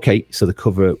the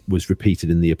cover was repeated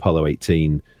in the Apollo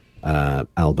 18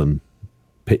 album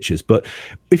pictures. But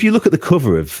if you look at the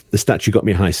cover of the Statue Got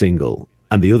Me High single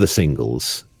and the other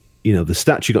singles, the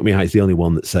Statue Got Me High is the only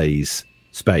one that says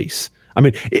space. I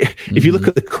mean, if you look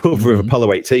at the cover of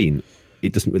Apollo 18,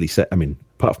 it doesn't really say,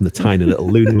 apart from the tiny little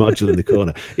lunar module in the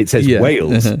corner, it says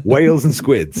whales and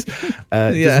squids.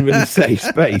 It doesn't really say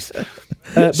space.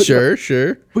 But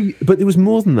Sure. But there was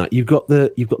more than that. You've got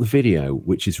the video,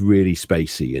 which is really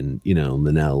spacey, and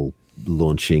Linnell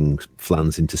launching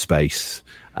Flans into space,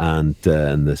 and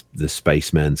the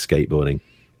spacemen skateboarding.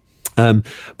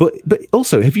 But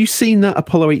also, have you seen that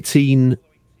Apollo 18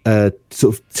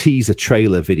 sort of teaser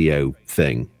trailer video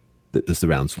thing that does the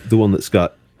rounds? The one that's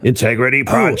got Integrity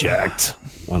Project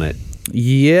on it.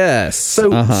 Yes. So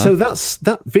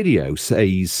that video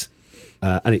says,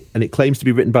 and it claims to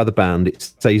be written by the band.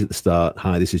 It says at the start,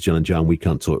 "Hi, this is John and John. We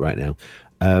can't talk right now."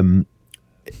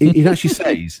 It actually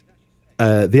says,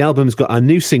 the album's got our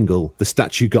new single, The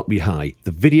Statue Got Me High.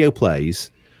 The video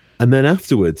plays, and then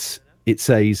afterwards it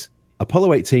says,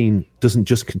 Apollo 18 doesn't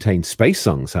just contain space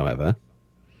songs, however.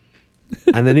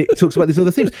 And then it talks about these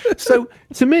other things. So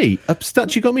to me, A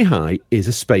Statue Got Me High is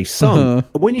a space song.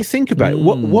 When you think about it,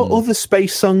 what other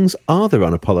space songs are there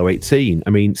on Apollo 18? I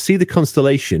mean, See the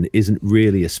Constellation isn't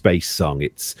really a space song.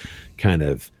 It's kind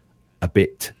of a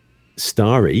bit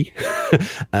starry.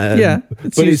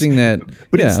 It's using that.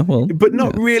 But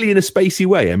not really in a spacey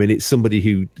way. I mean, it's somebody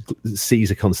who sees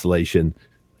a constellation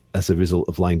as a result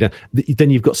of lying down. Then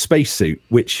you've got Spacesuit,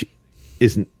 which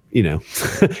isn't,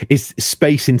 is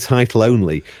space in title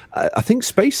only. I think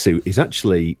Spacesuit is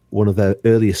actually one of their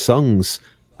earliest songs,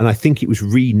 and I think it was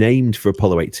renamed for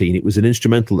Apollo 18. It was an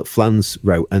instrumental that Flans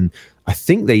wrote, and I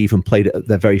think they even played it at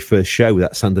their very first show,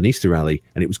 that Sandinista rally,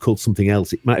 and it was called something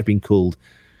else. It might have been called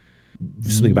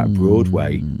something about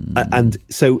Broadway. And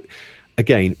so,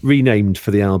 again, renamed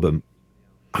for the album.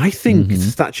 I think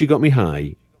Statue Got Me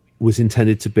High was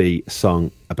intended to be a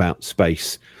song about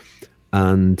space.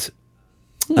 And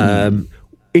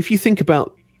if you think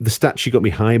about The Statue Got Me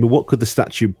High, what could the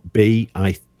statue be?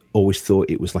 I always thought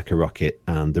it was like a rocket,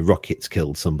 and the rocket's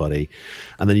killed somebody.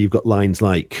 And then you've got lines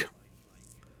like,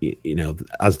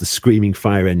 as the screaming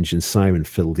fire engine siren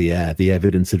filled the air, the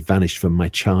evidence had vanished from my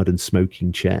charred and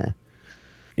smoking chair.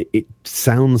 It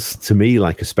sounds to me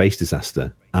like a space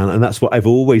disaster, and that's what I've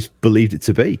always believed it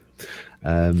to be.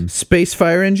 Space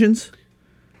fire engines?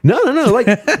 No,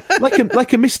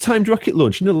 like a mistimed rocket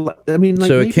launch. So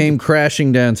it came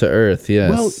crashing down to Earth. Yes.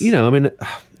 Well,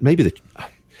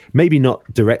 maybe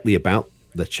not directly about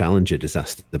the Challenger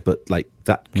disaster, but like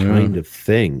that kind of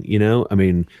thing.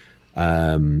 Maybe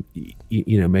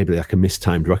like a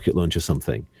mistimed rocket launch or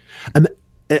something. And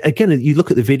again, you look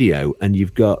at the video, and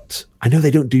you've got, I know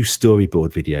they don't do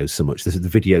storyboard videos so much. The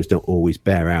videos don't always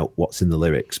bear out what's in the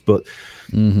lyrics, but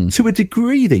to a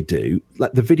degree they do.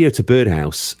 Like the video to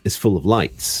Birdhouse is full of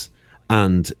lights.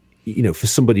 And, for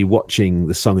somebody watching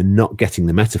the song and not getting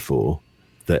the metaphor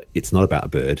that it's not about a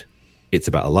bird, it's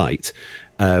about a light,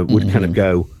 would kind of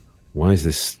go, why is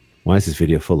this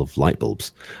video full of light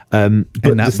bulbs? But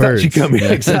the statue got me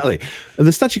exactly. And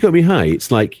the Statue Got Me High,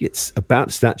 it's like it's about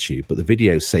a statue, but the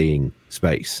video's saying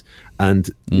space. And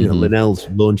Linnell's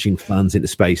launching Flans into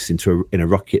space in a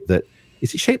rocket that,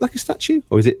 is it shaped like a statue,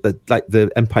 or is it like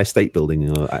the Empire State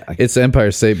Building? It's the Empire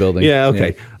State Building. Yeah.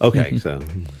 Okay. Yeah. Okay. So,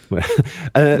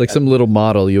 like some little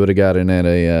model you would have gotten at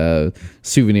a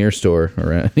souvenir store,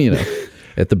 or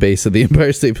at the base of the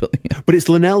Empire State Building. But it's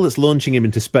Linnell that's launching him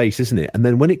into space, isn't it? And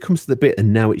then when it comes to the bit,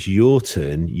 and now it's your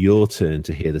turn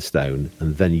to hear the stone,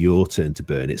 and then your turn to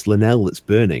burn. It's Linnell that's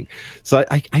burning. So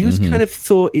I always kind of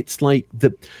thought it's like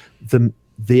the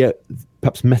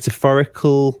perhaps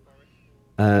metaphorical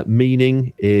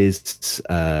meaning is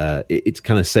it's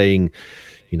kind of saying,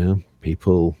 you know,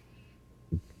 people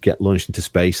get launched into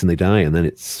space and they die, and then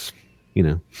it's, you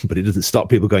know, but it doesn't stop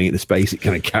people going into space. It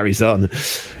kind of carries on.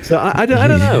 So I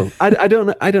don't know.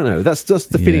 I don't know. That's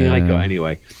just the feeling I got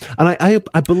anyway. And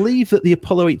I believe that the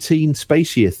Apollo 18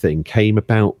 space year thing came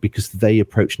about because they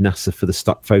approached NASA for the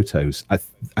stock photos. I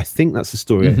think that's the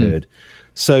story I heard.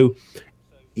 So,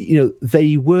 you know,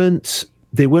 they weren't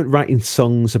writing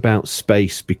songs about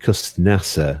space because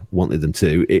NASA wanted them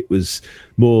to. It was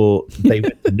more they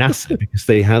went to NASA because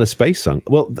they had a space song.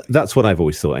 Well, that's what I've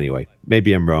always thought anyway.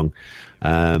 Maybe I'm wrong.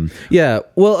 Yeah.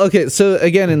 Well, okay. So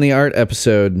again, in the art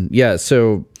episode, yeah.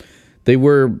 So they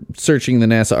were searching the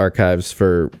NASA archives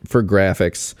for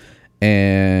graphics,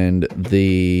 and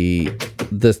the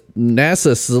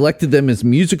NASA selected them as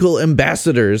musical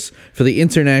ambassadors for the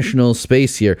International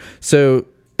Space Year. So.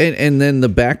 And then the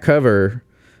back cover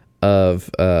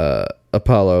of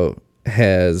Apollo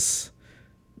has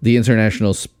the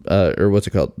International, or what's it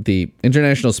called? The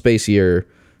International Space Year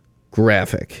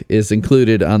graphic is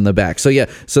included on the back. So yeah,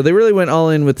 so they really went all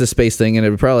in with the space thing, and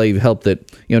it would probably help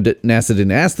that, you know, NASA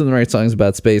didn't ask them to write songs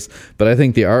about space, but I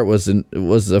think the art was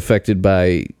affected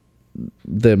by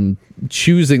them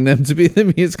choosing them to be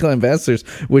the musical ambassadors,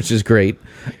 which is great.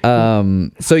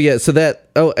 So yeah, so that,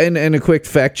 and a quick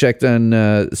fact check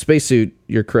on Spacesuit.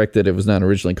 You're correct that it was not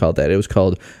originally called that. It was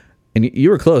called, and you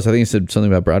were close, I think you said something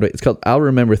about Broadway. It's called I'll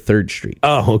Remember 3rd Street.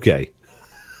 Oh, okay.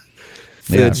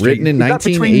 Yeah, written in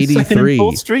 1983.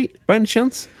 4th Street, by any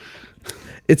chance?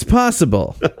 It's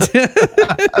possible. That's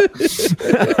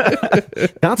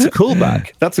a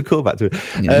callback. That's a callback to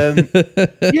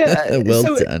it. Yeah,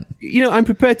 well done. You know, I'm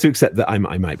prepared to accept that I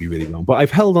might be really wrong, but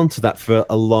I've held on to that for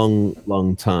a long,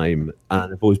 long time,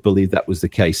 and I've always believed that was the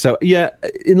case. So, yeah,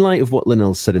 in light of what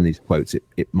Linnell said in these quotes,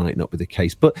 it might not be the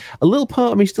case. But a little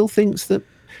part of me still thinks that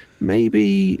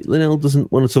maybe Linnell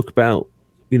doesn't want to talk about,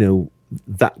 you know,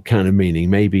 that kind of meaning.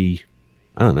 Maybe,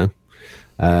 I don't know.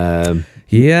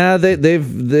 Yeah,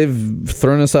 they've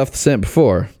thrown us off the scent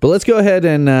before, but let's go ahead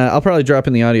and I'll probably drop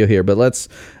in the audio here. But let's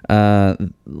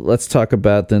talk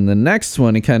about then the next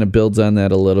one. It kind of builds on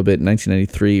that a little bit.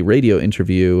 1993 radio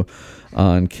interview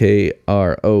on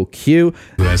KROQ.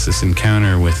 Who has this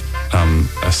encounter with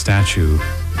a statue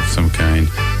of some kind,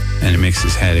 and it makes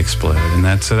his head explode, and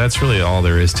that's really all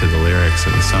there is to the lyrics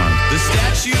of the song. The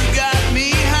statue got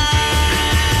me high.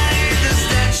 The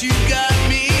statue got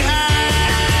me high.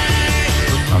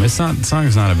 The song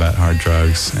is not about hard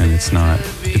drugs, and it's not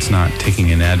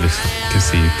taking an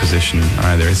advocacy position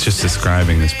either. It's just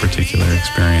describing this particular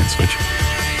experience, which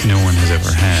no one has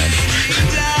ever had.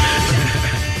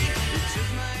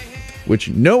 Which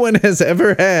no one has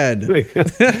ever had.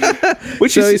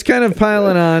 So he's kind of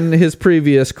piling on his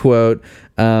previous quote,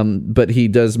 but he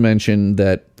does mention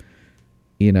that,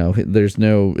 you know,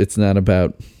 it's not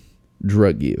about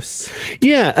drug use.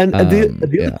 Yeah, and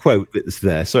the other quote that's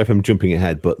there, sorry if I'm jumping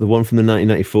ahead, but the one from the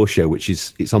 1994 show, which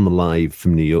it's on the Live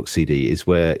from New York CD, is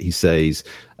where he says,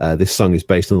 this song is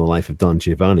based on the life of Don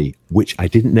Giovanni, which I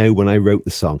didn't know when I wrote the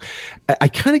song. I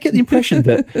kind of get the impression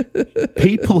that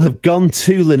people have gone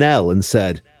to Linnell and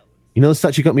said, you know, the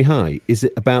statue got me high. Is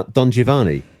it about Don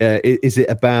Giovanni? Is it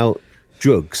about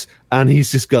drugs? And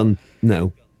he's just gone,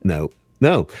 no.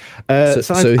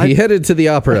 So he headed to the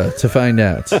opera to find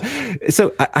out.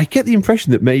 So I get the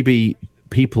impression that maybe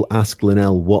people ask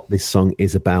Linnell what this song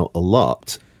is about a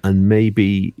lot, and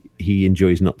maybe he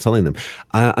enjoys not telling them.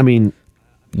 I mean,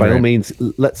 by all means,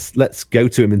 let's go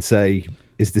to him and say,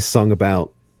 is this song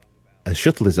about a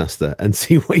shuttle disaster, and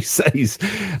see what he says.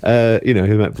 You know,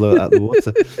 he might blow it out of the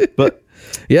water. But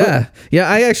yeah,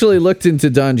 I actually looked into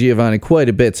Don Giovanni quite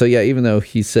a bit. So yeah, even though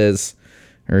he says,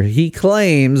 or he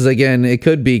claims, again, it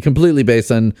could be completely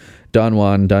based on Don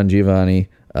Juan, Don Giovanni,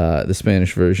 the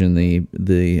Spanish version, the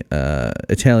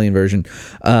Italian version.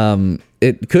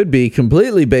 It could be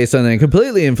completely based on that,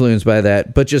 completely influenced by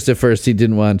that, but just at first he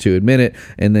didn't want to admit it,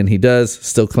 and then he does,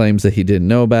 still claims that he didn't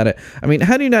know about it. I mean,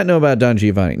 how do you not know about Don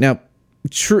Giovanni? Now,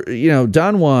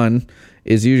 Don Juan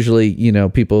is usually,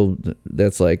 people,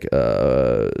 that's like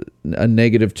a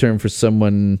negative term for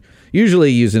someone, usually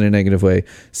used in a negative way,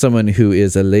 someone who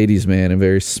is a ladies' man and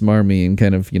very smarmy and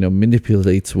kind of,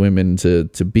 manipulates women to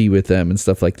be with them and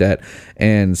stuff like that.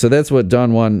 And so that's what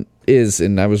Don Juan is.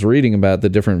 And I was reading about the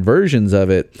different versions of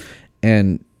it.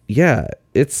 And yeah,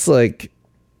 it's like,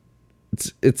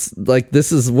 it's like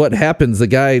this is what happens. The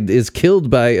guy is killed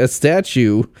by a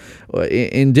statue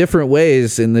in different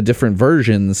ways in the different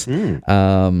versions.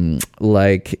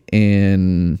 Like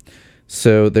in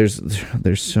so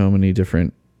there's so many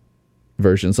different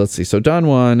versions. Let's see. So Don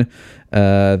Juan,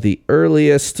 the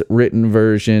earliest written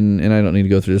version, and I don't need to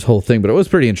go through this whole thing, but it was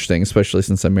pretty interesting, especially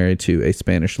since I'm married to a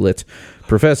Spanish lit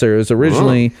professor. It was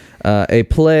originally a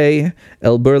play,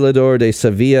 El Burlador de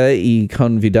Sevilla y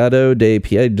Convidado de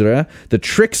Piedra, The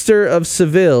Trickster of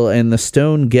Seville and the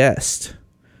Stone Guest,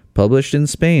 published in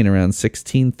Spain around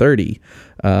 1630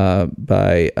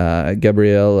 by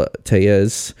Gabriel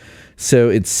Tellez. So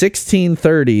it's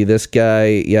 1630. This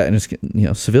guy, and it's,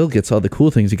 Seville gets all the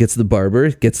cool things. It gets the barber,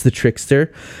 it gets the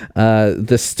trickster,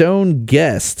 the stone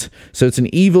guest. So it's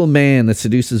an evil man that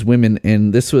seduces women,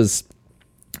 and this was,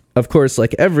 of course,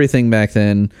 like everything back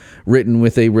then, written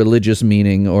with a religious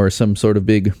meaning or some sort of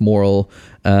big moral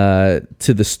to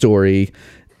the story.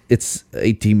 It's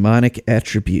a demonic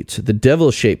attribute. The devil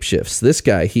shapeshifts. This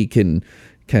guy, he can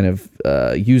kind of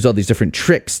use all these different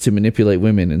tricks to manipulate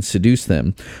women and seduce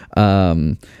them.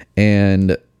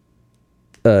 And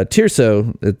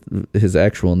Tirso, his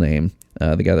actual name,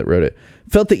 the guy that wrote it,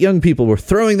 felt that young people were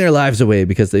throwing their lives away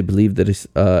because they believed that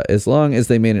as long as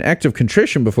they made an act of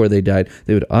contrition before they died,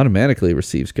 they would automatically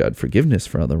receive God's forgiveness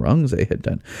for all the wrongs they had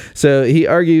done. So he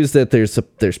argues that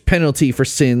there's penalty for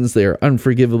sins. They are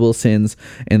unforgivable sins.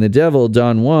 And the devil,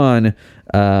 Don Juan,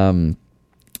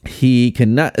 he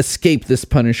cannot escape this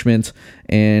punishment,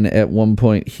 and at one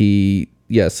point he's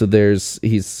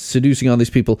seducing all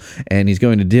these people, and he's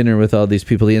going to dinner with all these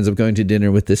people. He ends up going to dinner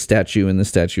with this statue, and the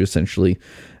statue essentially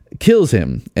kills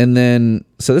him. And then,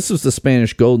 so this was the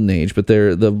Spanish Golden Age, but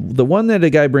the one that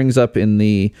a guy brings up in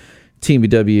the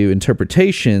TMBW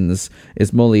interpretations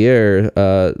is Molière,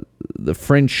 the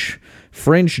French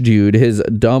dude, his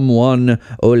Dom Juan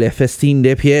au le Festin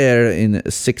de Pierre in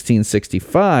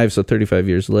 1665, so 35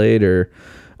 years later.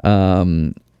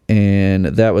 And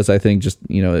that was, I think, just,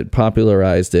 it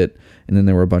popularized it. And then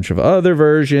there were a bunch of other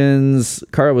versions.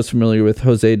 Cara was familiar with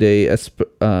Jose de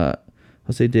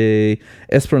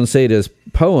Espronceta's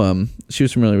poem. She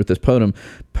was familiar with this poem,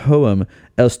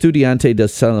 El Estudiante de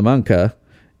Salamanca.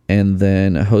 And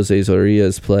then Jose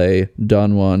Zorrilla's play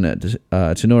Don Juan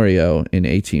Tenorio in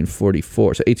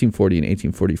 1844. So 1840 and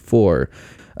 1844.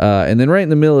 And then right in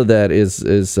the middle of that is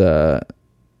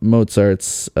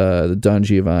Mozart's Don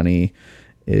Giovanni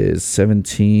is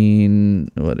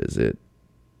 17. What is it?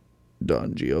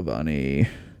 Don Giovanni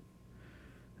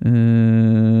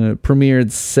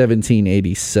premiered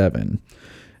 1787.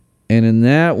 And in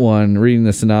that one, reading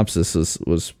the synopsis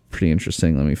was pretty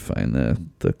interesting. Let me find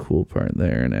the cool part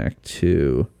there in Act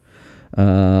 2.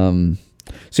 So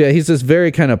yeah, he's this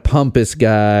very kind of pompous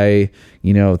guy,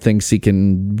 thinks he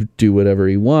can do whatever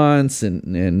he wants,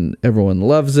 and everyone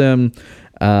loves him.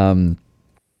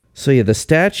 So yeah, the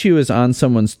statue is on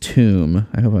someone's tomb.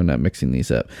 I hope I'm not mixing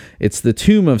these up. It's the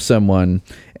tomb of someone,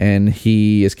 and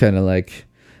he is kind of like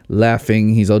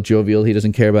laughing. He's all jovial. He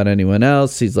doesn't care about anyone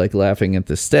else. He's like laughing at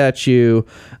the statue.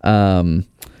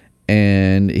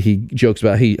 And he jokes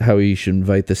about how he should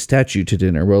invite the statue to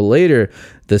dinner. Well, later,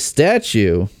 the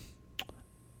statue,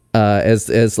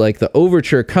 as like the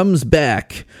overture comes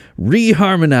back,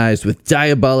 reharmonized with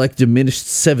diabolic diminished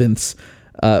sevenths,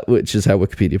 which is how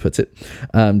Wikipedia puts it.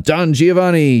 Don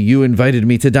Giovanni, you invited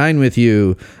me to dine with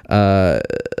you.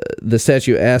 The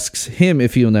statue asks him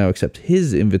if he'll now accept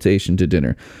his invitation to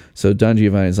dinner. So Don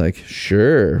Giovanni's like,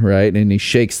 sure, right? And he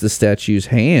shakes the statue's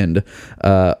hand,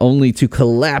 only to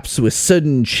collapse with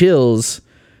sudden chills.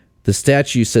 The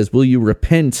statue says, will you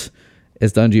repent?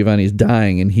 As Don Giovanni is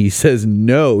dying, and he says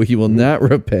no, he will not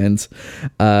repent.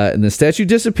 And the statue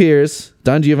disappears.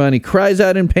 Don Giovanni cries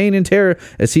out in pain and terror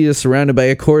as he is surrounded by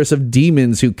a chorus of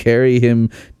demons who carry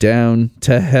him down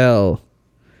to hell.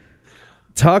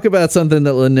 Talk about something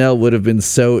that Linnell would have been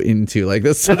so into. Like,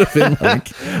 this would have been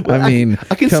like, well, I mean,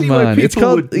 I can come see why on. It's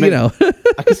called,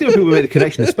 I can see why people made a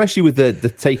connection, especially with the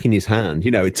taking his hand.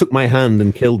 It took my hand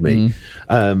and killed me.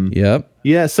 Yep.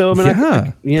 Yeah, so I mean,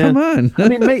 come on. I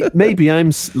mean, maybe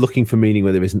I'm looking for meaning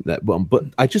where there isn't that one, but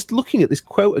I just looking at this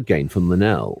quote again from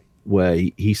Linnell, where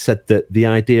he said that the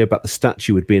idea about the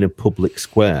statue would be in a public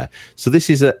square. So this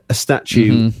is a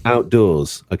statue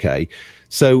outdoors, okay?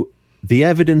 So the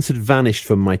evidence had vanished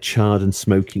from my charred and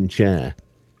smoking chair.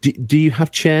 Do you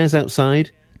have chairs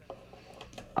outside?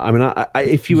 I mean,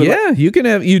 if you were, you can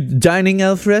have you dining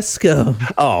al fresco.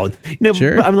 Oh no,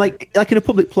 sure. But I'm like in a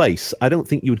public place. I don't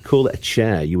think you would call it a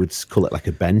chair. You would call it like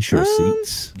a bench or a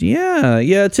seat.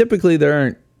 Yeah. Typically there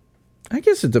aren't. I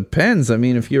guess it depends. I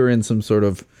mean, if you're in some sort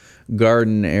of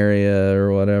garden area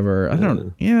or whatever. I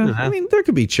don't. Yeah, I mean there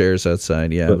could be chairs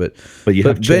outside. Yeah, but you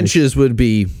have chairs. benches would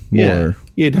be more.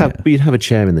 You'd have a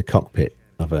chair in the cockpit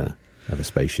of a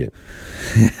spaceship.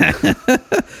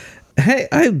 Hey,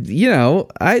 I'm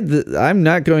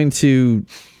not going to,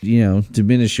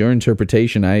 diminish your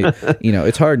interpretation.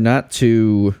 It's hard not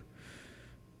to.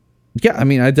 Yeah, I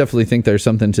mean, I definitely think there's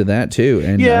something to that too.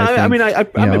 And I'm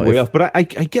way off, but I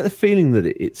get the feeling that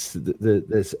it's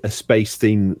there's a space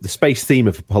theme. The space theme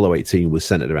of Apollo 18 was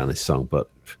centered around this song, but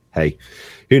hey,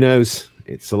 who knows?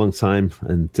 It's a long time,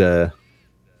 and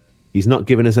he's not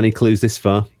given us any clues this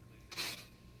far.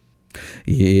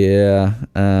 Yeah,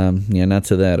 not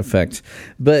to that effect.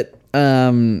 But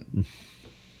I mean,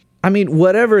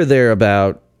 whatever they're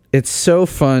about, it's so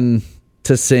fun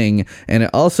to sing, and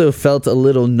it also felt a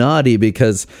little naughty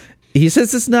because he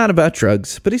says it's not about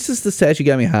drugs, but he says the statue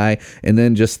got me high, and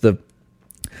then just the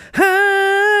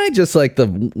high, just like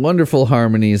the wonderful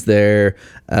harmonies there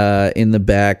in the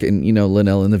back, and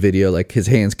Linnell in the video, like his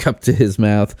hands cupped to his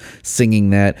mouth,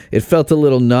 singing that. It felt a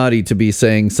little naughty to be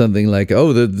saying something like,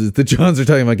 "Oh, the Johns are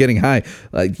talking about getting high."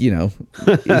 Like, who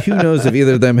knows if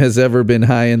either of them has ever been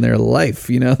high in their life?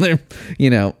 They're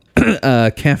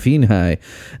caffeine high,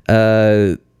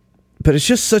 but it's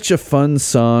just such a fun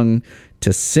song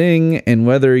to sing, and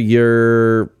whether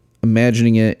you're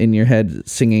imagining it in your head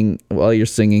singing while you're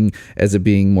singing as it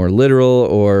being more literal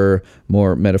or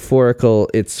more metaphorical,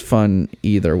 it's fun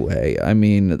either way. I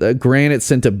mean, the granite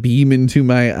sent a beam into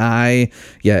my eye.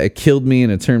 Yeah, it killed me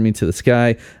and it turned me to the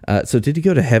sky. So did he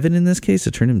go to heaven in this case?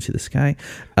 It turned him to the sky.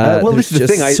 Well, this is the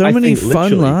thing. So many think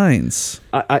fun lines.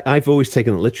 I've always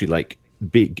taken it literally, like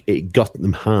it got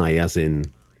them high, as in.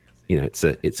 It's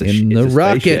a the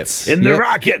rockets in the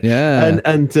rocket, yeah,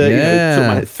 and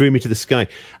it threw me to the sky.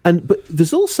 But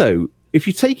there's also, if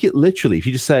you take it literally, if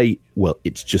you just say, well,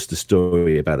 it's just a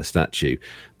story about a statue,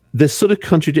 there's sort of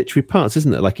contradictory parts,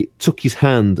 isn't there? Like it took his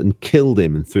hand and killed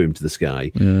him and threw him to the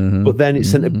sky, but then it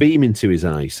sent a beam into his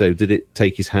eye. So did it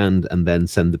take his hand and then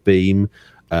send the beam?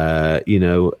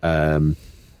 And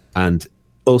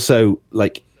also,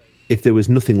 like, if there was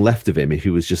nothing left of him, if he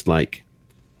was just like.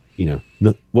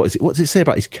 What does it say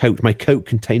about his coat? My coat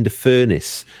contained a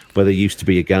furnace where there used to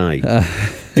be a guy.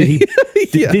 Did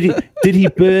he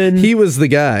burn? He was the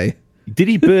guy. Did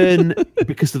he burn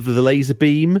because of the laser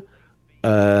beam?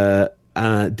 Was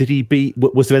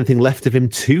there anything left of him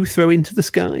to throw into the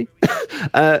sky?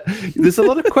 There's a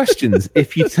lot of questions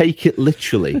if you take it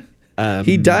literally.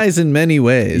 He dies in many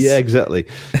ways. Yeah, exactly.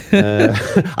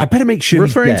 I better make sure.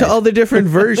 Referring to all the different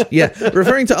versions. Yeah,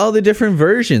 referring to all the different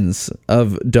versions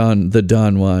of the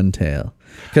Don Juan tale,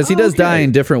 because he does die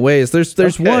in different ways.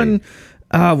 There's one.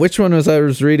 Which one was I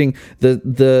was reading?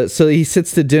 So he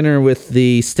sits to dinner with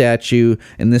the statue,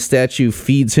 and the statue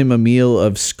feeds him a meal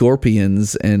of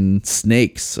scorpions and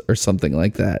snakes or something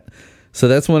like that. So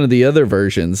that's one of the other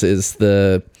versions. Is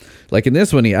like in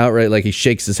this one, he outright, like, he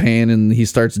shakes his hand and he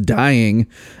starts dying,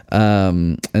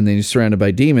 and then he's surrounded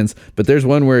by demons. But there's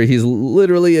one where he's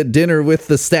literally at dinner with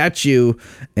the statue,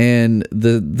 and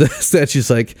the statue's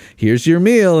like, "Here's your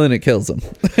meal," and it kills him.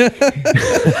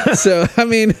 So I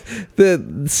mean,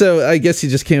 so I guess he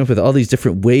just came up with all these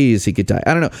different ways he could die.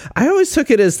 I don't know. I always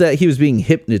took it as that he was being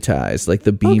hypnotized, like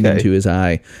the beam into his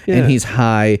eye, and he's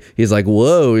high. He's like,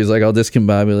 "Whoa!" He's like all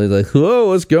discombobulated, like, "Whoa,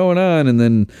 what's going on?" And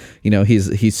then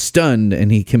he's stunned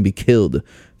and he can be killed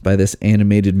by this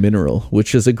animated mineral,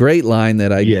 which is a great line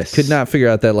that I could not figure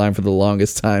out that line for the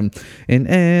longest time. An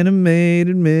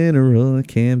animated mineral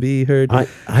can be heard. I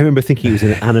remember thinking it was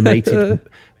an animated.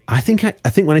 I think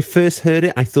when I first heard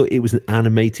it, I thought it was an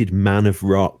animated Man of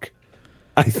Rock.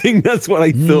 I think that's what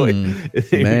I thought.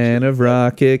 Man of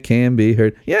Rock, it can be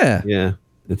heard. Yeah. Yeah.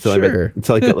 Until I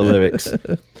got the lyrics.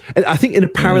 And I think in a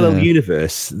parallel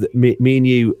universe, me and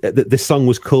you, this song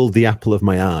was called "The Apple of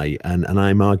My Eye," and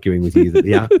I'm arguing with you that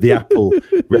the apple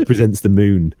represents the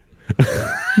moon.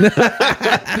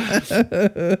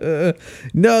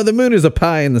 No, the moon is a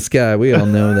pie in the sky. We all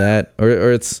know that,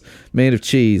 or it's made of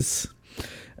cheese.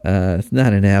 It's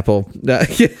not an apple.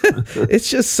 It's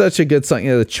just such a good song.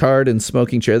 The charred and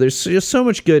smoking chair. There's just so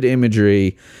much good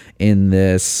imagery in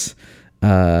this.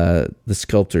 The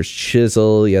sculptor's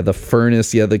chisel, the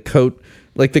furnace, the coat.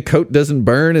 Like the coat doesn't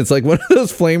burn. It's like one of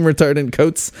those flame retardant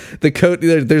coats. The coat,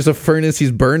 there's a furnace.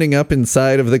 He's burning up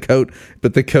inside of the coat,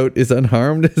 but the coat is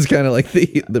unharmed. It's kind of like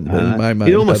in my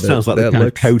mind. It almost sounds like the kind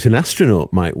of coat an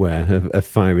astronaut might wear, a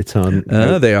fire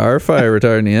retardant. They are fire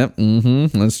retardant. Yep.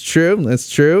 Mm-hmm. That's true. That's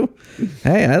true.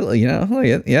 Hey,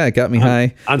 it got me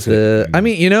high. I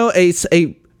mean,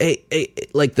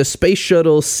 like the space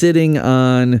shuttle sitting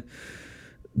on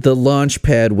the launch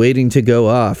pad waiting to go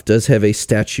off does have a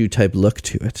statue type look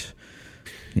to it.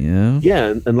 Yeah.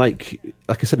 Yeah, and like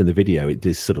I said in the video, it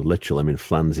is sort of literal. I mean,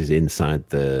 Flans is inside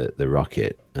the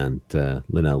rocket, and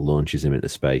Linnell launches him into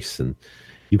space, and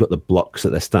you've got the blocks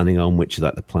that they're standing on, which are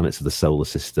like the planets of the solar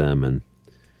system, and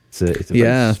it's a very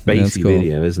spacey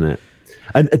video, isn't it?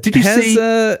 And did you see?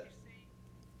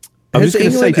 Has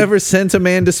England ever sent a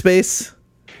man to space?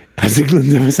 Has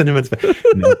England ever sent a man to space?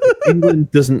 No,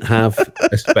 England doesn't have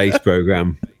a space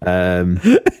program.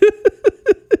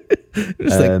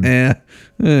 Just like, okay.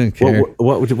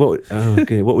 What would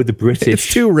the British?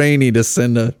 It's too rainy to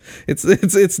send a.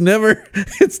 It's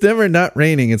never not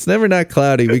raining. It's never not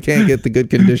cloudy. We can't get the good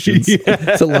conditions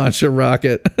to launch a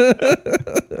rocket.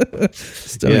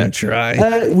 Just don't even try.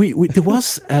 There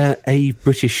was a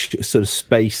British sort of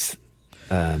space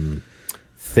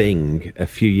thing a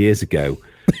few years ago.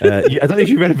 I don't know if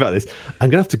you read about this. I'm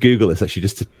gonna have to Google this actually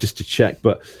just to check.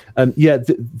 But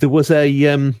there was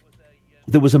a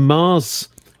Mars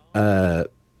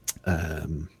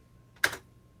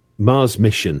Mars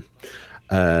mission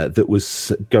that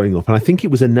was going up, and I think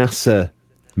it was a NASA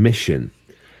mission,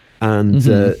 and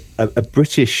a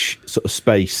British sort of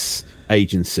space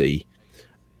agency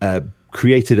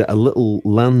created a little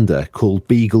lander called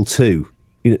Beagle 2,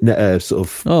 sort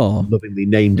of lovingly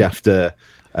named after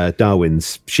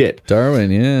Darwin's ship.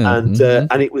 Darwin, yeah.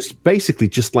 And it was basically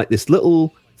just like this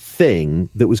little thing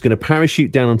that was going to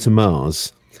parachute down onto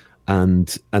Mars,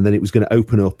 and then it was going to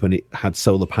open up, and it had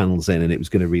solar panels in, and it was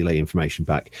going to relay information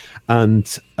back.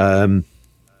 And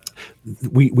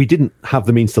we didn't have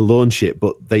the means to launch it,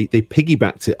 but they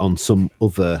piggybacked it on some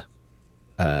other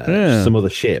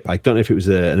ship. I don't know if it was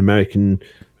an American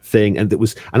thing, and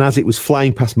as it was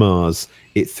flying past Mars,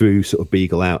 it threw sort of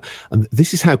Beagle out. And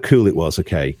this is how cool it was.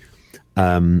 Okay,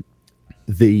 one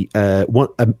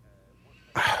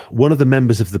of the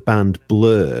members of the band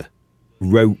Blur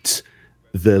wrote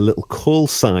the little call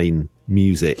sign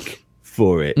music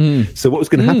for it. So what was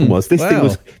going to happen was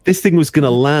this thing was going to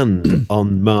land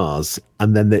on Mars,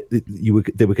 and then they were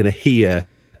going to hear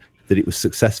that it was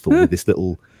successful with this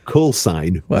little call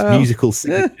sign, this musical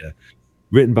signature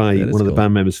written by one of the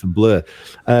band members from Blur.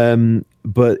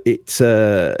 But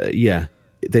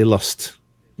they lost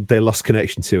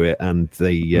connection to it, and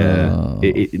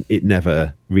it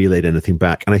never relayed anything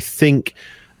back. And I think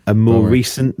a more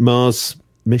recent Mars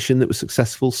mission that was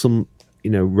successful, some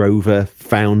rover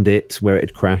found it where it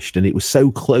had crashed, and it was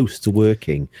so close to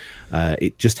working,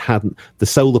 it just hadn't, the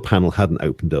solar panel hadn't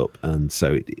opened up, and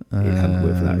so it hadn't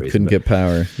worked for that reason. Couldn't get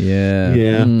power. But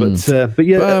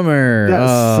yeah,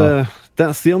 bummer.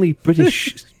 That's the only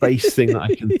British space thing that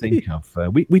I can think of.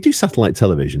 We do satellite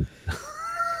television.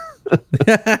 But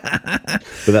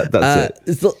that's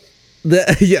it.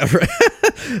 Right.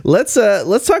 Let's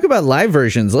talk about live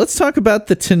versions. Let's talk about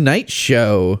the Tonight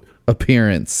Show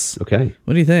appearance. Okay.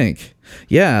 What do you think?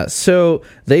 Yeah, so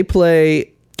they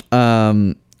play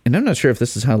and I'm not sure if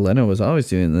this is how Leno was always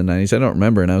doing in the 90s. I don't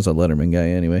remember, and I was a Letterman guy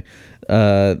anyway.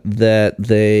 That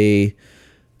they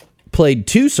played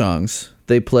two songs.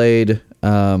 They played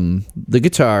the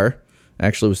guitar.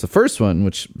 Actually, was the first one,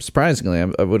 which surprisingly,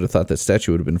 I would have thought that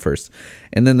Statue would have been first.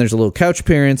 And then there's a little couch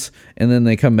appearance, and then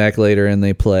they come back later and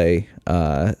they play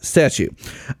Statue.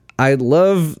 I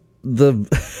love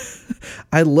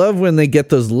I love when they get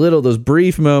those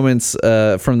brief moments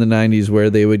from the 90s where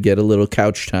they would get a little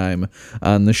couch time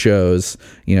on the shows.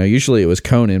 Usually it was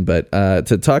Conan, but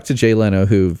to talk to Jay Leno,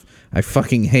 who I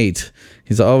fucking hate.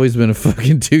 He's always been a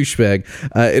fucking douchebag.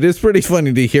 It is pretty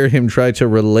funny to hear him try to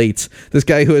relate. This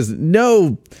guy who has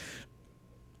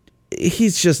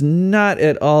he's just not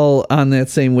at all on that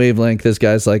same wavelength as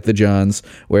guys like the Johns,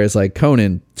 whereas like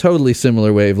Conan, totally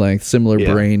similar wavelength, similar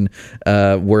brain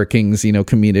workings,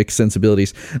 comedic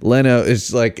sensibilities. Leno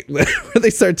is like, they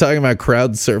start talking about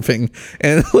crowd surfing,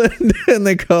 and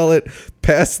they call it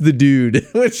 "Pass the Dude,"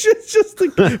 which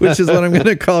is what I'm going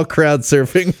to call crowd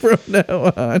surfing from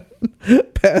now on.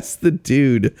 Pass the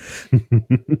dude.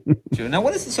 Now,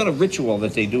 what is the sort of ritual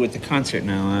that they do at the concert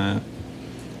now?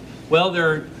 Well, there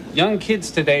are young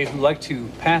kids today who like to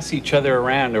pass each other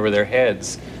around over their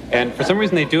heads. And for some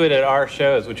reason, they do it at our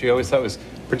shows, which we always thought was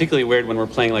particularly weird when we're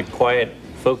playing like quiet,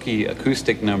 folky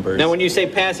acoustic numbers. Now, when you say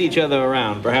pass each other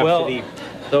around, perhaps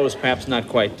those perhaps not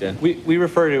quite... We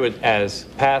refer to it as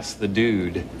pass the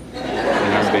dude in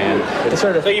our band.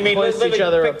 Sort of, so you mean each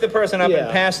other pick the person up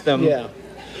and pass them? Yeah.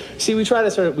 See, we try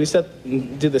to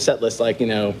do the set list like,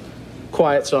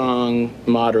 quiet song,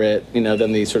 moderate,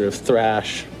 then the sort of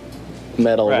thrash,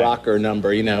 metal rocker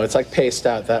number, it's like paced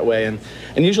out that way, and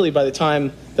usually by the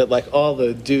time that like all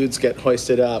the dudes get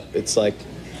hoisted up, it's like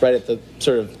right at the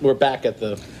sort of, we're back at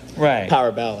the Right.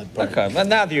 power ballad part. Okay, but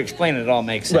now that you explain it, it all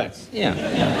makes sense. Right. Yeah.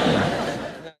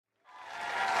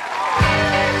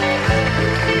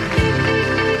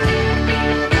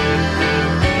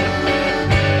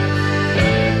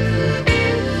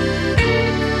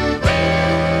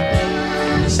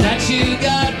 The statue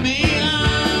got me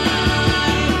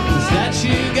high. The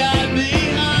statue got me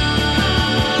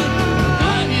high.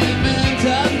 Monument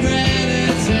of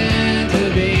granite sent a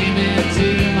beam into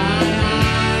my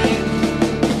eye.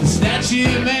 The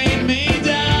statue made me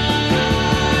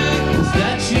die. The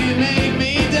statue made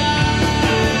me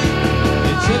die.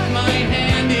 It took my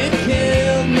hand, it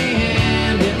killed me,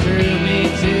 and it threw me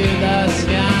to the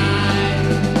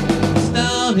sky.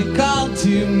 Stone had called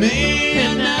to me,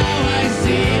 and now I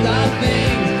see the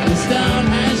things the stone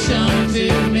has shown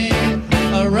to me.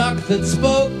 A rock that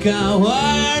spoke a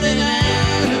word and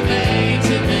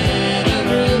animated men of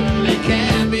room that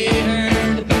can be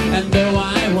heard. And though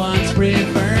I once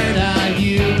preferred a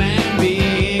human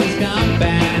being's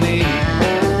company,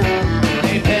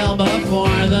 they fell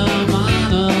before the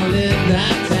monolith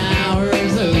that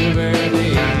towers over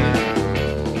me.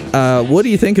 What do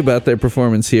you think about their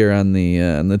performance here on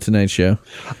the Tonight Show?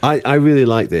 I really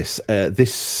like this.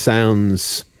 This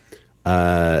sounds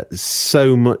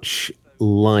so much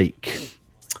like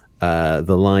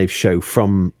the live show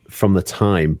from the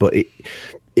time, but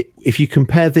if you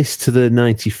compare this to the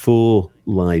 '94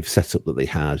 live setup that they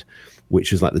had,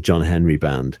 which was like the John Henry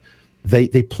Band,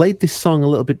 they played this song a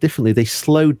little bit differently. They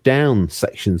slowed down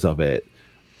sections of it,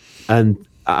 and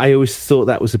I always thought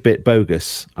that was a bit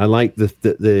bogus. I like the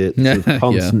sort of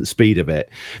constant speed of it,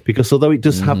 because although it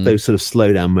does have those sort of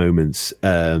slow down moments,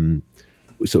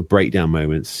 sort of breakdown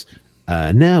moments.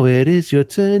 Now it is your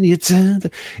turn. It's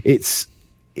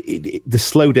the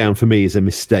slowdown for me is a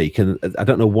mistake, and I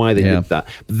don't know why they did that.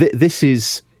 This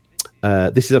is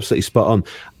absolutely spot on.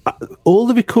 All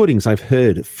the recordings I've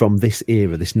heard from this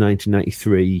era, this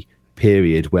 1993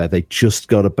 period, where they just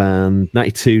got a band,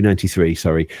 93,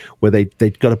 sorry, where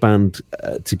they'd got a band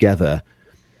together.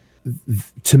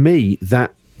 To me,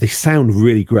 that they sound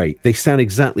really great. They sound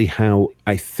exactly how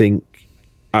I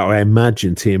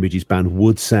imagine TMBG's band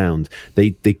would sound.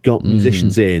 They got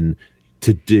musicians in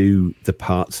to do the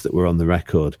parts that were on the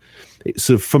record. It's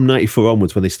sort of from 94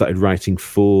 onwards, when they started writing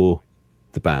for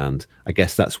the band, I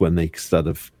guess that's when they sort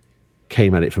of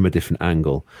came at it from a different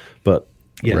angle. But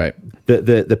yeah, Right.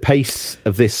 The pace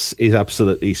of this is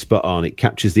absolutely spot on. It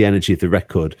captures the energy of the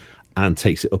record and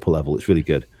takes it up a level. It's really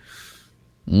good.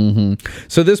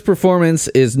 So this performance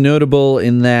is notable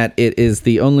in that it is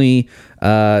the only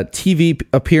TV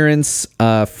appearance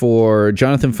for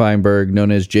Jonathan Feinberg,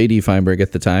 known as J.D. Feinberg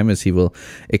at the time, as he will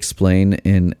explain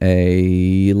in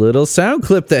a little sound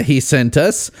clip that he sent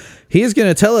us. He's going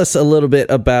to tell us a little bit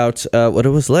about what it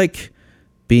was like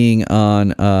being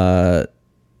on, I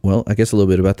guess a little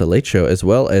bit about The Late Show as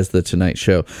well as The Tonight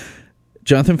Show.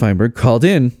 Jonathan Feinberg called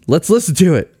in. Let's listen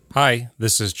to it. Hi,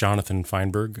 this is Jonathan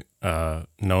Feinberg,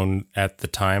 known at the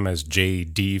time as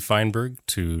J.D. Feinberg,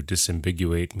 to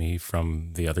disambiguate me from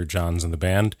the other Johns in the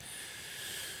band,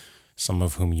 some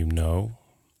of whom you know.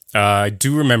 I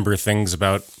do remember things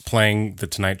about playing The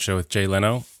Tonight Show with Jay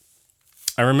Leno.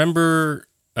 I remember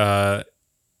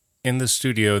in the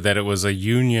studio that it was a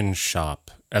union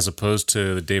shop as opposed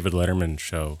to the David Letterman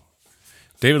show.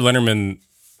 David Letterman,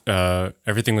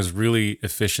 everything was really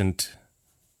efficient,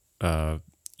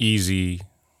 easy,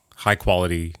 high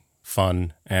quality,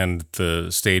 fun, and the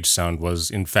stage sound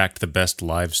was, in fact, the best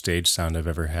live stage sound I've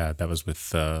ever had. That was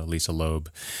with Lisa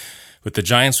Loeb. With the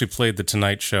Giants, we played The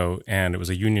Tonight Show, and it was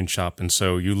a union shop, and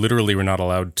so you literally were not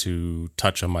allowed to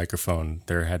touch a microphone.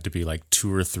 There had to be like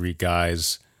 2 or 3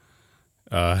 guys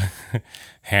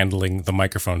handling the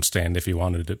microphone stand if you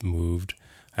wanted it moved.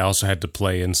 I also had to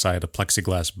play inside a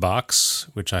plexiglass box,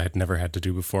 which I had never had to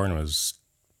do before, and it was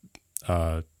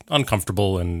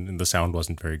uncomfortable, and the sound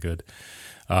wasn't very good.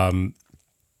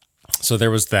 So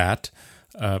there was that.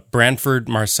 Branford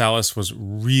Marsalis was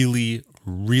really,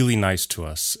 really nice to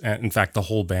us. In fact, the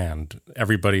whole band,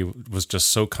 everybody was just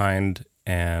so kind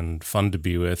and fun to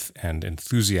be with and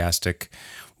enthusiastic,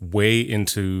 way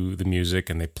into the music,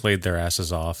 and they played their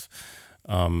asses off.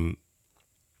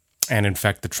 And in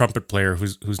fact, the trumpet player,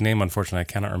 whose name unfortunately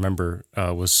I cannot remember,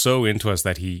 was so into us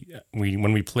that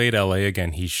when we played LA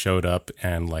again, he showed up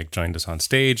and like joined us on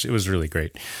stage. It was really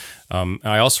great.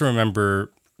 I also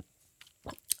remember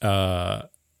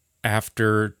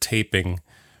after taping,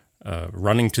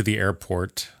 running to the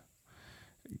airport,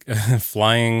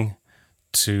 flying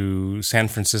to San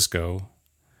Francisco,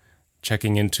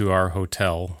 checking into our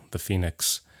hotel, the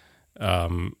Phoenix,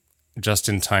 just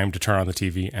in time to turn on the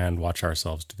TV and watch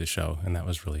ourselves do the show, and that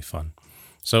was really fun.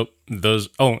 So those.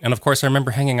 Oh, and of course, I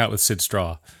remember hanging out with Sid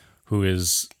Straw, who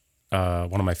is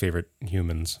one of my favorite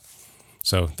humans.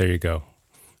 So there you go.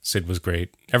 Sid was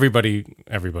great. Everybody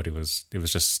was. It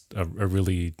was just a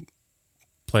really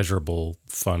pleasurable,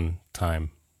 fun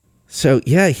time. So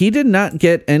yeah, he did not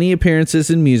get any appearances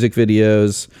in music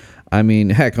videos. I mean,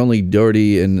 heck, only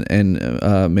Doherty and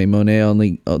May Monet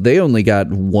only got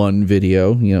one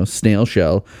video, Snail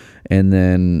Shell, and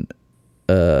then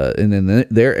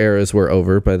their eras were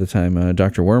over by the time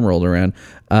Dr. Worm rolled around.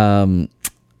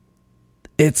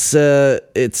 It's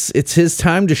his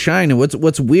time to shine, and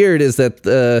what's weird is that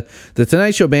the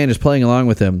Tonight Show band is playing along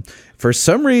with him. For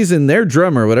some reason, their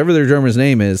drummer, whatever their drummer's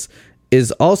name is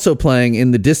also playing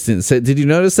in the distance. Did you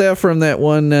notice that from that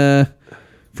one?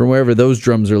 From wherever those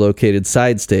drums are located,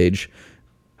 side stage,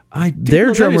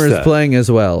 their drummer is playing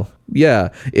as well. Yeah,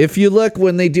 if you look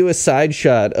when they do a side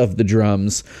shot of the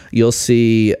drums, you'll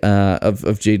see of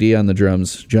JD on the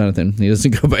drums. Jonathan, he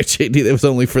doesn't go by JD. That was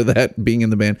only for that being in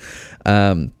the band.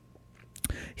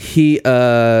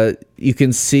 You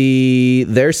can see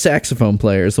their saxophone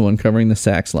player is the one covering the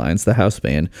sax lines, the house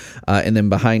band, and then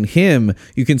behind him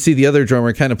you can see the other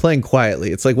drummer kind of playing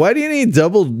quietly. It's like, why do you need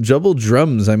double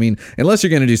drums? I mean, unless you're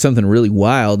going to do something really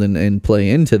wild and play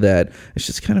into that, it's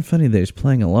just kind of funny that he's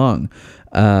playing along.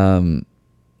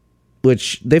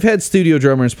 Which they've had studio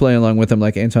drummers play along with them,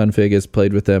 like Anton Fig has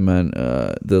played with them on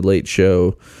the Late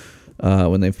Show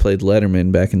when they've played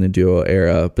Letterman back in the duo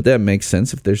era. But that makes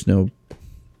sense if there's no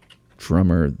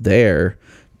drummer there.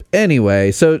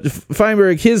 Anyway, so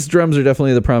Feinberg, his drums are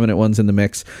definitely the prominent ones in the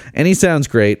mix, and he sounds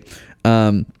great.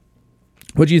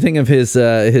 What do you think of his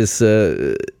stories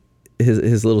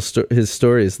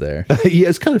there? Yeah,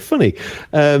 it's kind of funny.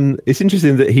 It's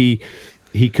interesting that he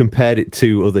compared it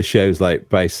to other shows, like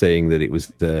by saying that it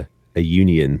was a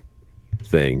union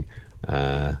thing.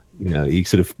 He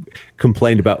sort of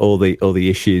complained about all the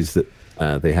issues that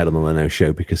they had on the Leno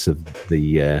show because of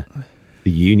the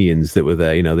unions that were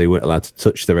there. They weren't allowed to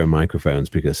touch their own microphones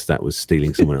because that was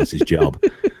stealing someone else's job.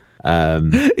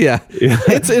 Yeah,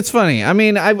 it's funny. I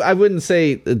mean, I wouldn't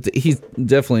say he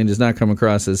definitely does not come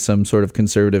across as some sort of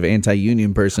conservative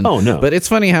anti-union person. Oh no, but it's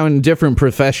funny how in different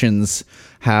professions,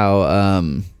 hell,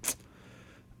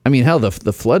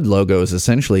 the Flood logo is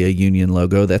essentially a union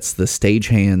logo. That's the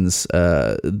Stagehands.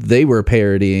 They were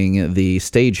parodying the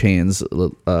Stagehands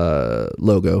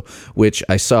logo, which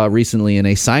I saw recently in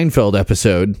a Seinfeld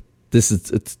episode.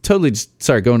 It's totally just,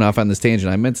 sorry, going off on this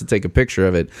tangent. I meant to take a picture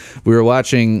of it. We were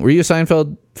watching. Were you a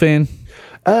Seinfeld fan?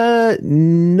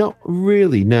 Not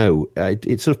really. No,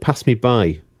 it sort of passed me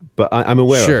by. But I'm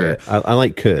aware of it. I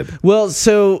like Curb. Well,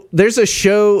 so there's a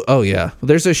show. Oh yeah,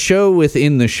 there's a show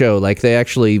within the show. Like they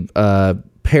actually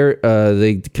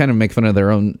they kind of make fun of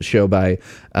their own show by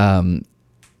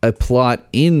a plot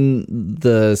in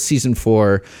the season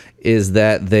 4 is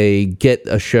that they get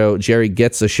a show. Jerry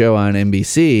gets a show on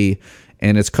NBC,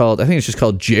 and it's called. I think it's just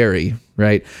called Jerry,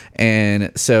 right?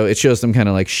 And so it shows them kind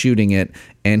of like shooting it.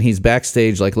 And he's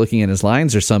backstage, like looking at his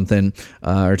lines or something,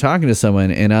 or talking to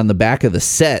someone. And on the back of the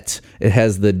set, it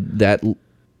has that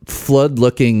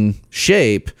flood-looking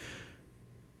shape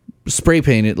spray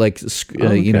painted, like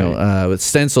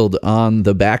stenciled on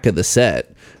the back of the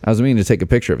set. I was meaning to take a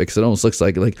picture of it because it almost looks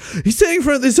like he's standing in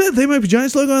front of the set. They might be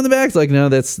Giants logo on the back. It's like, no,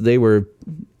 they were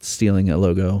stealing a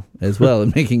logo as well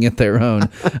and making it their own,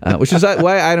 which is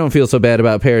why I don't feel so bad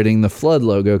about parodying the Flood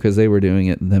logo because they were doing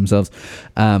it themselves.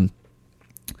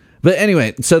 But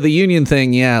anyway, so the union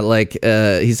thing, yeah,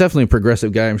 he's definitely a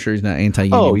progressive guy. I'm sure he's not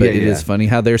anti-union, but it is funny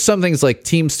how there's some things like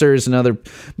Teamsters and other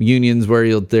unions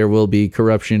where there will be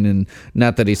corruption, and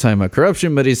not that he's talking about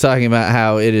corruption, but he's talking about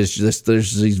how it is just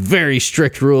there's these very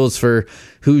strict rules for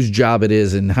whose job it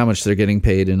is and how much they're getting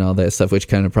paid and all that stuff, which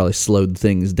kind of probably slowed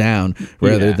things down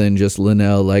rather than just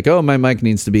Linnell my mic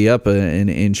needs to be up an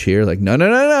inch here. Like,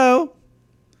 no.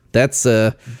 That's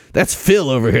Phil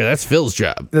over here. That's Phil's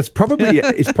job. That's probably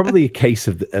it's probably a case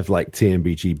of like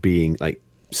TMBG being like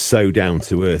so down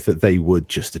to earth that they would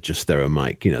just adjust their own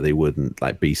mic. They wouldn't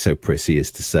like be so prissy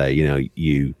as to say,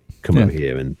 you come over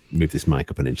here and move this mic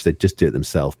up an inch. They'd just do it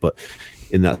themselves. But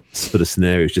in that sort of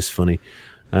scenario, it's just funny.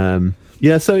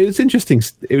 So it's interesting.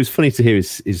 It was funny to hear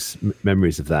his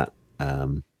memories of that.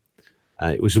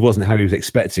 It wasn't how he was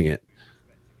expecting it.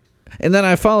 And then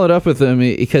I followed up with him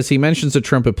because he mentions a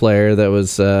trumpet player that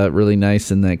was really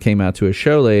nice and that came out to a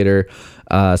show later.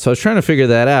 So I was trying to figure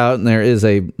that out, and there is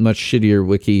a much shittier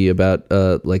wiki about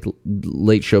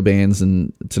late show bands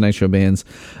and Tonight Show bands.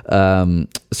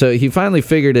 So he finally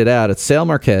figured it out. It's Sal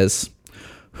Marquez,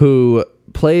 who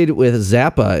played with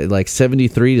Zappa like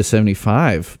 73 to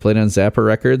 75. Played on Zappa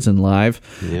Records and live.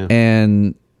 Yeah.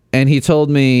 And he told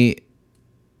me,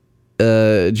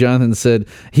 Jonathan said,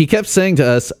 he kept saying to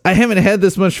us, I haven't had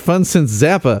this much fun since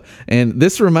Zappa, and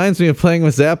this reminds me of playing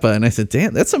with Zappa. And I said,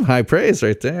 damn, that's some high praise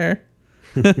right there.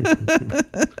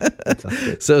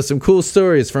 So some cool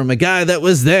stories from a guy that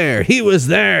was there. He was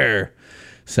there.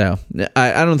 So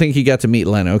I don't think he got to meet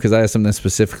Leno, because I asked him this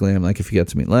specifically. I'm like, if you got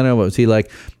to meet Leno, what was he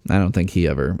like? I don't think he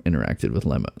ever interacted with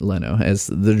Leno as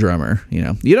the drummer.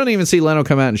 You don't even see Leno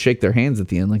come out and shake their hands at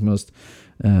the end like most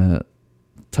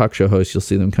talk show hosts. You'll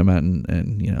see them come out and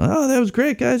oh, that was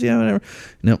great, guys. Yeah, whatever.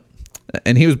 No.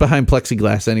 And he was behind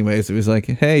plexiglass anyways. It was like,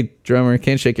 hey, drummer,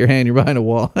 can't shake your hand. You're behind a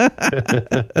wall.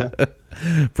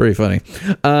 Pretty funny.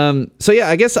 So yeah,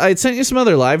 I guess I sent you some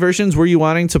other live versions. Were you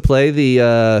wanting to play the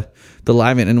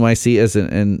live at NYC as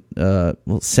an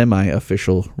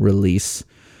semi-official release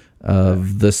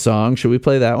of the song? Should we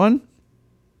play that one?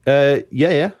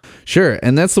 Yeah. Sure.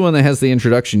 And that's the one that has the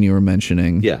introduction you were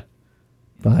mentioning. Yeah.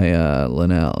 By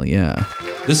Linnell, yeah.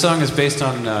 This song is based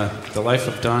on the life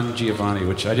of Don Giovanni,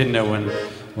 which I didn't know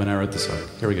when I wrote the song.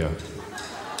 Here we go.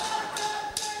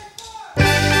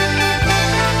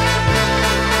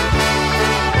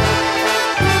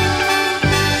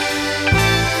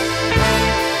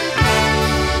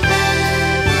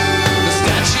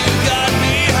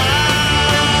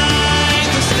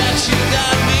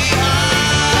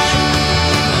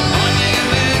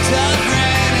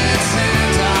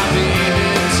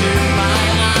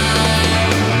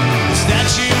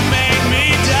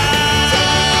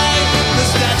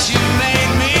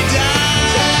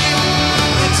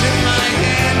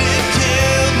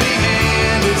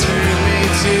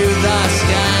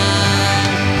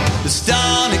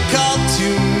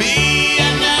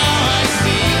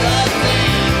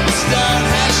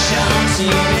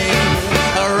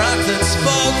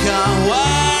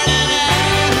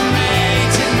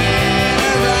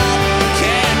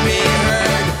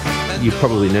 You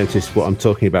probably noticed what I'm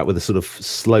talking about with the sort of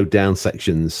slowed down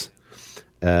sections.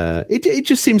 It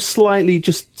just seems slightly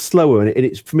just slower, and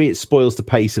it's for me it spoils the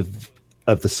pace of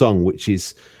the song, which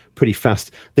is pretty fast.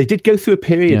 They did go through a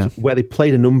period where they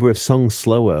played a number of songs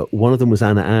slower. One of them was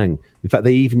Anna Ang. In fact,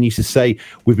 they even used to say,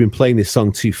 we've been playing this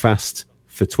song too fast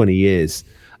for 20 years.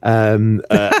 I don't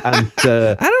know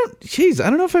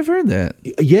if I've heard that.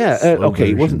 Yeah.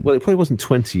 Okay. It probably wasn't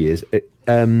 20 years.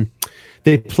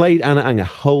 They played Anna Ang a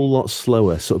whole lot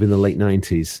slower, sort of in the late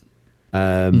 90s.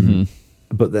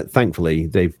 But thankfully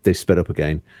they've sped up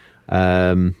again.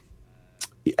 There's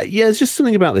just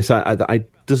something about this I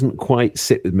doesn't quite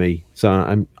sit with me. So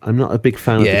I'm not a big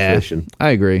fan of this version.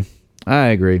 I agree.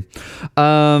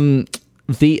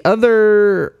 The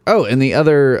other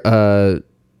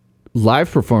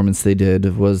live performance they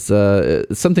did was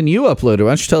something you uploaded.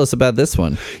 Why don't you tell us about this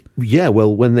one? Yeah,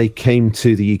 well, when they came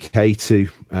to the UK to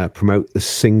promote the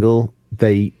single,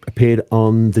 they appeared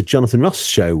on the Jonathan Ross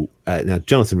show. Now,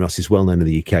 Jonathan Ross is well known in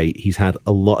the UK. He's had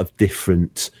a lot of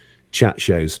different chat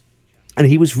shows, and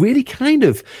he was really kind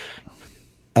of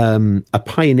a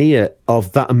pioneer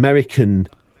of that American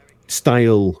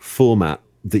style format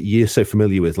that you're so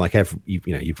familiar with, like you've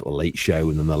got a late show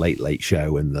and then the late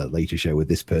show and the later show with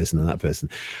this person and that person.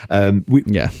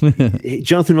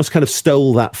 Jonathan Ross kind of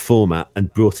stole that format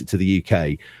and brought it to the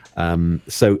UK.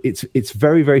 So it's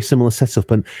very, very similar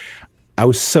setup. And I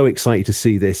was so excited to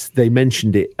see this. They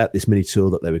mentioned it at this mini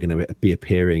tour that they were going to be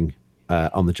appearing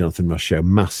on the Jonathan Ross show.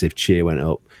 Massive cheer went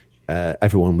up.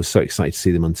 Everyone was so excited to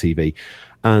see them on TV.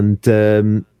 And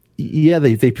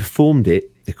they performed it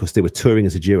because they were touring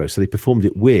as a duo. So they performed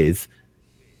it with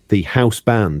the house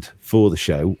band for the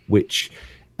show, which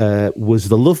was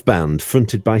the Love Band,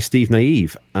 fronted by Steve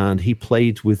Naive. And he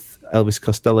played with Elvis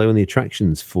Costello and the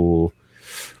Attractions for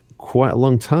quite a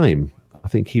long time. I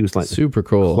think he was like super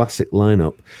cool classic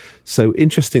lineup. So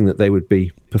interesting that they would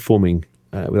be performing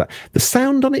with that. The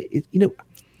sound on it,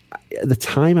 at the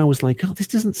time I was like, oh, this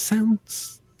doesn't sound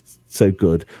so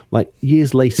good. Like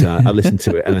years later, I listened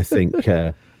to it and I think,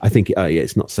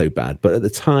 it's not so bad. But at the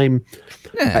time,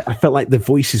 I felt like the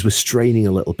voices were straining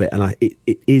a little bit, and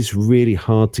it is really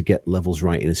hard to get levels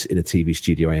right in a TV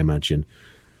studio, I imagine.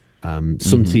 Some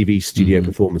TV studio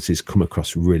performances come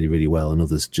across really, really well, and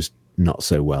others just not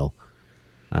so well.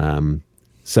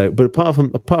 But apart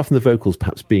from the vocals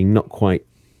perhaps being not quite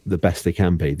the best they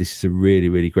can be, this is a really,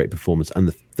 really great performance,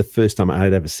 and the first time I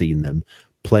had ever seen them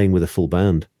playing with a full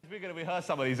band. Speaking of rehearse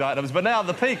some of these items, but now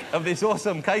the peak of this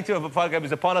awesome K2 of a program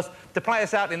is upon us to play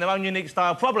us out in their own unique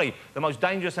style, probably the most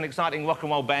dangerous and exciting rock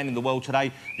and roll band in the world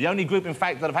today. The only group, in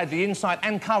fact, that have had the insight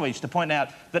and courage to point out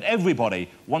that everybody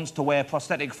wants to wear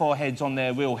prosthetic foreheads on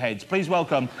their real heads. Please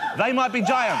welcome They Might Be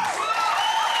Giants.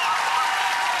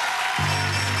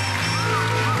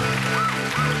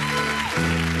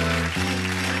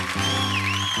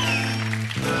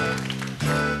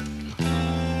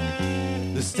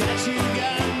 The statue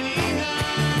got me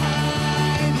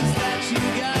high. The statue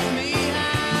got me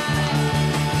high.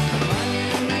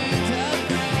 Monument of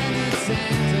granite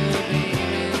Santa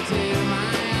beam into my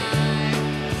eye.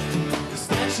 The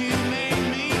statue made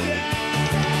me die.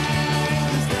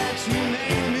 The statue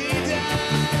made me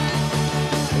die.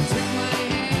 It took my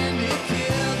hand, it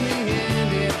killed me,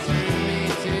 and it threw me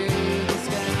to the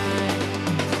sky.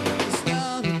 The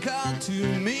skull had called to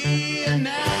me, and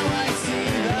now I see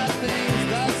the things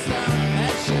the sun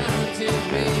has shown to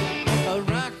me. A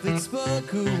rock that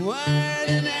spoke a word,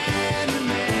 an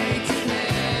animated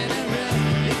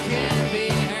mineral. It can't be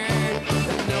heard.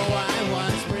 No, I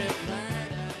once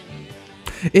preferred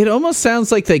a It almost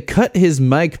sounds like they cut his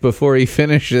mic before he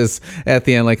finishes at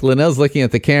the end. Like Linnell's looking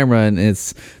at the camera and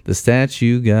it's the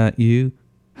statue got you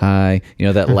high. You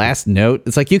know, that last note.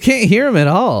 It's like you can't hear him at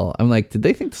all. I'm like, did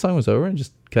they think the song was over and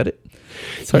just cut it?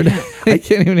 It's hard to, I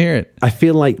can't even hear it. I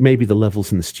feel like maybe the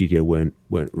levels in the studio weren't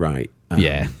right.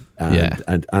 Yeah.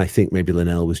 And I think maybe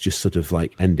Linnell was just sort of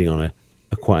like ending on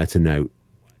a quieter note,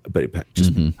 but it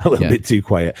just a little bit too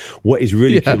quiet. What is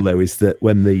really cool though is that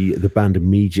when the band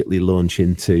immediately launch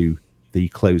into the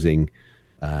closing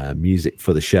music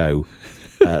for the show,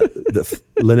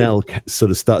 Linnell sort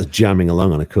of starts jamming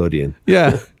along on accordion.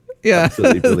 Yeah. Yeah.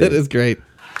 Absolutely brilliant. That is great.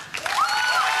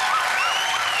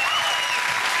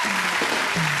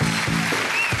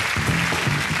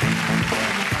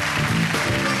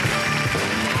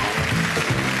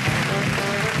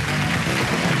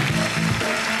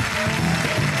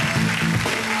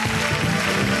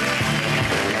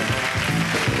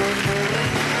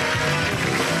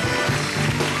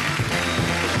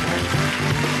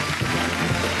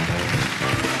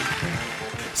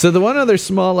 So the one other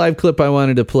small live clip I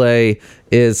wanted to play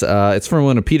is it's from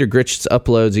one of Peter Gritch's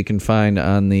uploads you can find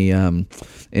on the in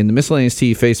the Miscellaneous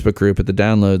Tea Facebook group at the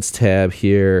Downloads tab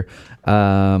here.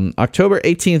 October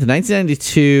 18th,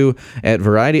 1992 at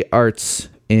Variety Arts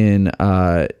in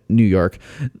New York.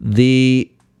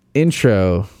 The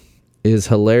intro is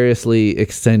hilariously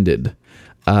extended.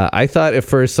 I thought at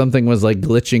first something was like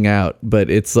glitching out,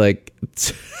 but it's like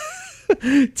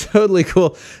totally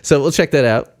cool. So we'll check that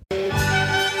out.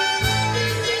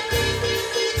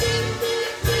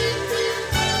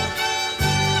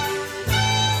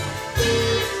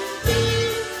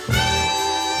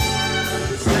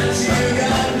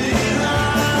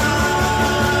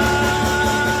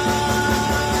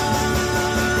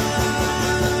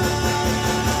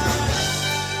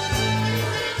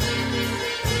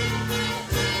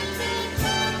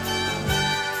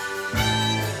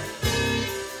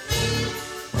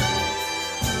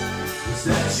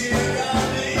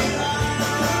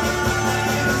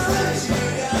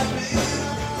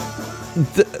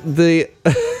 The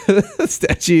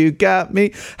statue got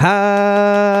me high,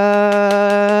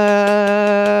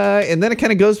 and then it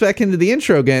kind of goes back into the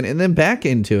intro again, and then back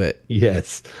into it.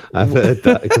 Yes, I've heard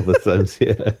that a couple of times.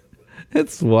 Yeah,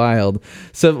 it's wild.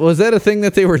 So, was that a thing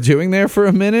that they were doing there for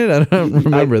a minute? I don't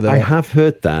remember that. I have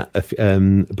heard that,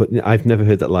 but I've never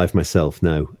heard that live myself.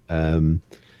 No.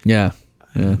 Yeah.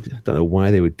 I don't know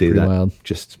why they would do Pretty that. Wild.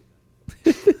 Just.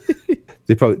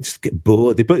 They probably just get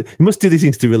bored. They must do these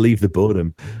things to relieve the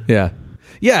boredom. Yeah,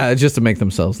 just to make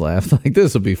themselves laugh. Like,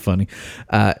 this will be funny.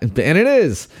 And it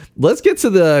is. Let's get to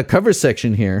the cover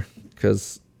section here,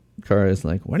 because Cara is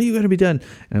like, when are you going to be done?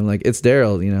 And I'm like, it's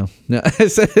Daryl, you know. No,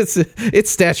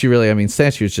 it's Statue, really. I mean,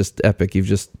 Statue is just epic.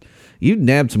 You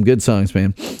nabbed some good songs,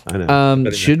 man. I know.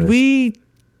 Should we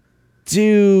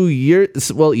do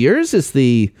yours? Well, yours is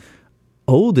the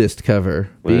oldest cover,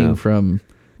 being from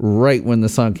right when the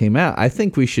song came out. I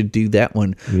think we should do that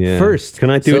one first. Can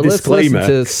I do a disclaimer?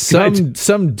 Let's listen to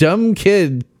some dumb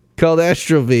kid called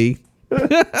Astral V.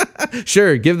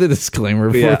 Sure, give the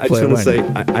disclaimer before I just want to say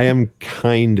I am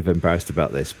kind of embarrassed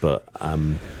about this, but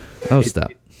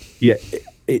stop. Yeah,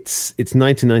 it's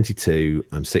 1992.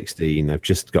 I'm 16. I've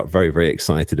just got very, very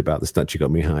excited about The Statue Got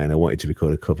Me High, and I wanted to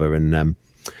record a cover. And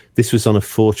this was on a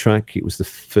 4-track. It was the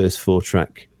first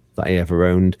 4-track that I ever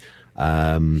owned.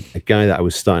 A guy that I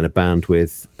was starting a band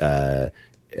with,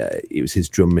 it was his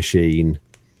drum machine.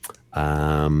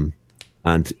 I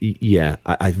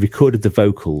recorded the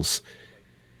vocals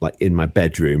like in my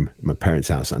bedroom, in my parents'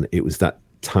 house, and it was that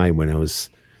time when I was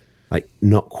like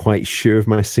not quite sure of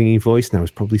my singing voice, and I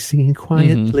was probably singing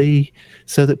quietly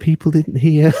so that people didn't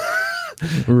hear.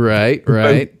 Right.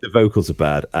 The vocals are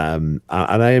bad, and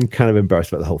I am kind of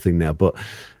embarrassed about the whole thing now. But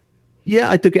yeah,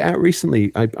 I dug it out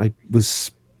recently. I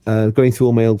was going through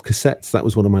all my old cassettes. That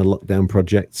was one of my lockdown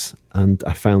projects, and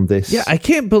I found this. Yeah, I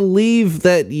can't believe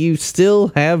that you still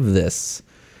have this.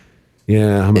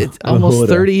 Yeah, it's almost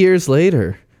 30 years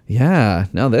later. Yeah,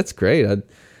 no, that's great.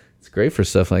 It's great for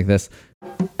stuff like this.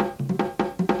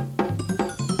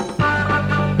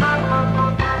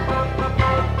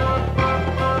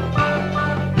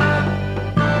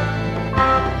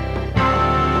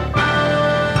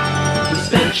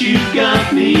 That you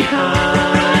got me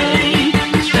high.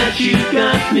 That you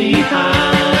got me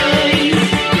high.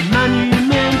 The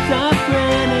monument of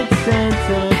granite sent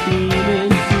a beam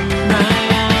into my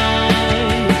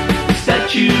eye.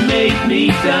 That you made me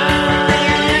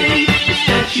die.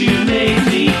 That you made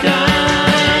me die.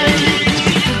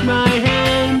 Took my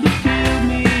hand, it filled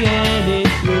me, and it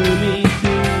flew me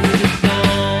to the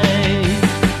sky.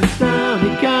 The sound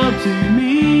it called to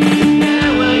me.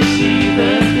 Now I see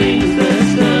the things the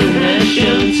sun has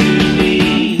shown to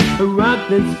me. A rock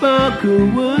that spoke a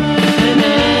word, an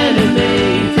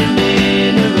animated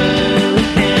mineral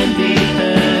can be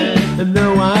heard. And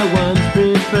though I once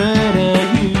preferred a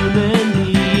human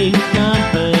being's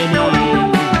company,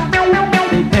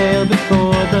 they paled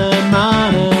before the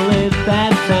monolith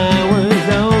that towers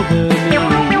over me.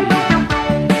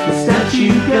 The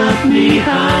statue got me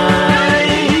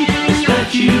high. The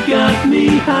statue got me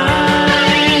high.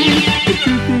 The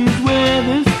truth is where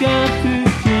the sculptor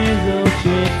chisel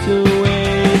chipped away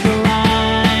the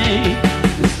light.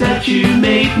 The statue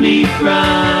made me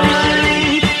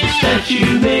cry. The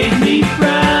statue made me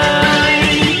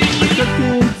cry. The cup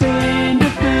contained a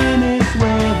finish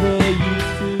where there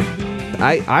used to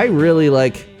be. I really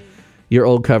like your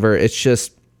old cover. It's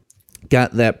just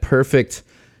got that perfect.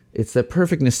 It's that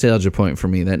perfect nostalgia point for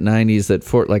me. That 90s,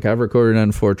 like I've recorded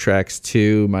on 4 tracks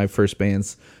too. My first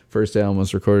band's first album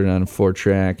was recorded on a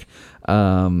 4-track.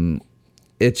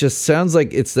 It just sounds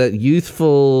like it's that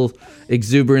youthful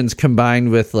exuberance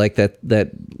combined with like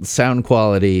that sound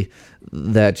quality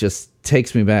that just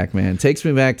takes me back, man. Takes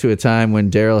me back to a time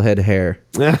when Daryl had hair.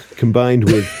 Combined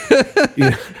with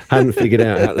hadn't figured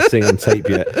out how to sing on tape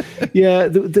yet. Yeah,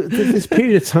 this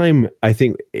period of time, I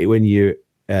think, when you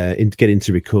get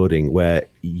into recording where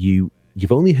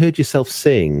you've only heard yourself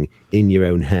sing in your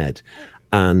own head,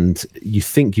 and you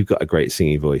think you've got a great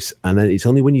singing voice, and then it's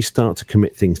only when you start to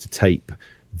commit things to tape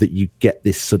that you get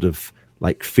this sort of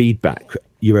like feedback,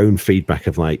 your own feedback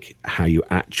of like how you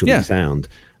actually sound.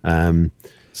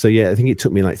 So yeah, I think it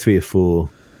took me like 3 or 4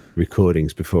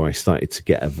 recordings before I started to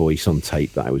get a voice on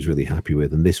tape that I was really happy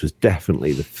with, and this was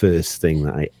definitely the first thing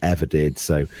that I ever did.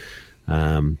 So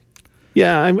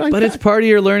yeah, but it's part of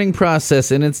your learning process,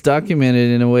 and it's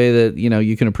documented in a way that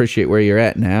you can appreciate where you're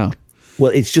at now.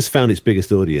 Well, it's just found its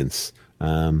biggest audience.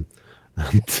 And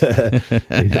your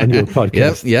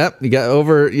podcast. Yep. You got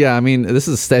over. Yeah, I mean, this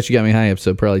is a Statue Got Me High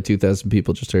episode. Probably 2,000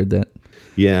 people just heard that.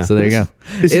 Yeah. So there you go.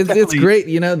 It's great.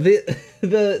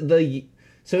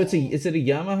 So is it a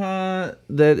Yamaha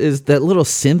that is that little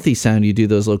synthy sound you do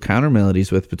those little counter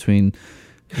melodies with between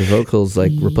the vocals,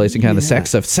 like replacing kind of the sax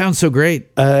stuff? Sounds so great.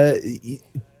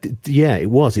 Yeah,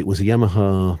 it was a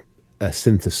Yamaha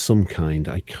synth of some kind.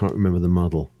 I can't remember the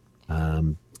model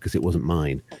because it wasn't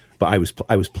mine. But I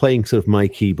was playing sort of my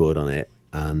keyboard on it,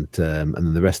 and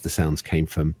then the rest of the sounds came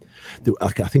from, I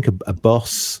think a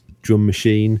Boss drum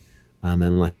machine, and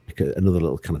then like another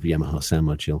little kind of Yamaha sound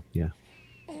module. Yeah.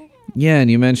 Yeah,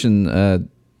 and you mentioned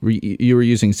you were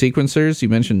using sequencers. You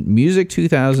mentioned Music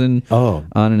 2000 on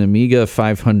an Amiga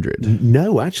 500.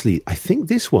 No, actually, I think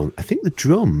the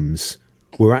drums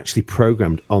were actually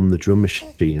programmed on the drum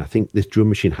machine. I think this drum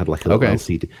machine had like a little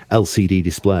LCD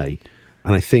display.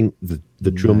 And I think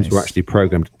the drums were actually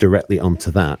programmed directly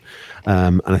onto that.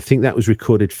 And I think that was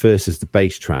recorded first as the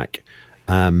bass track.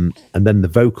 And then the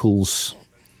vocals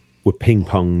were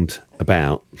ping-ponged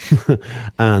about.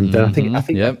 And then I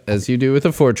think yep, as you do with a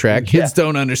 4-track. Kids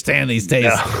don't understand these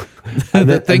days. No.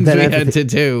 The things we had to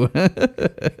do.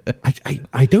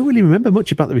 I don't really remember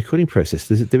much about the recording process.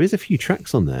 There is a few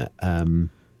tracks on there.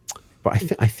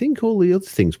 But I think all the other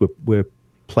things were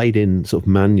played in sort of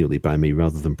manually by me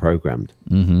rather than programmed.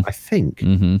 Mm-hmm. I think.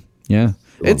 Mm-hmm. Yeah.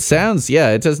 It sounds,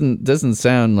 it doesn't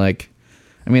sound like,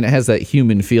 I mean, it has that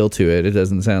human feel to it. It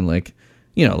doesn't sound like,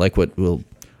 like what will,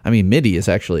 I mean, MIDI is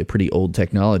actually a pretty old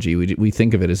technology. We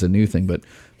think of it as a new thing, but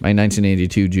my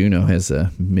 1982 Juno has a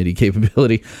MIDI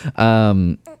capability.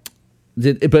 But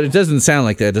it doesn't sound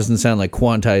like that. It doesn't sound like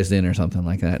quantized in or something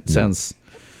like that. It sounds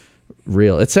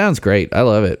real. It sounds great. I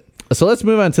love it. So let's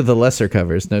move on to the lesser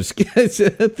covers. No, just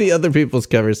the other people's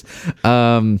covers.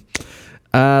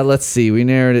 Let's see. We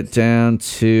narrowed it down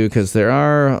to, because there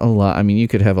are a lot. I mean, you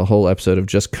could have a whole episode of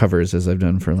just covers, as I've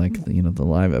done for like the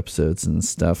live episodes and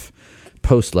stuff,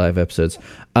 post live episodes.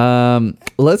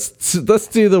 Let's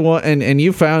do the one. And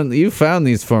you found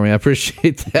these for me. I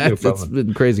appreciate that. No problem. It's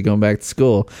been crazy going back to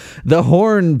school. The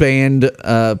Horn Band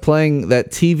playing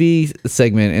that TV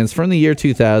segment, and it's from the year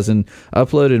 2000,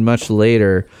 uploaded much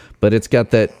later. But it's got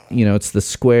that, it's the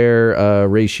square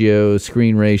ratio,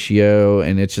 screen ratio,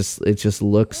 and it just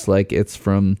looks like it's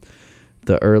from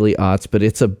the early aughts. But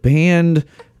it's a band.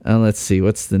 Let's see,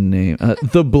 what's the name?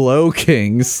 The Blow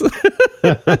Kings.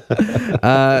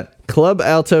 Club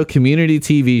Alto community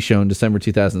TV show in December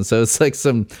 2000. So it's like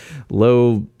some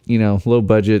low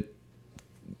budget.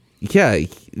 Yeah,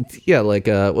 like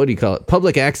what do you call it?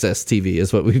 Public access TV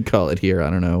is what we'd call it here. I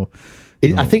don't know.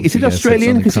 I think is it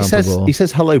Australian, because he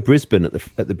says hello Brisbane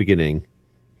at the beginning,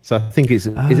 so I think is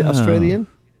it Australian?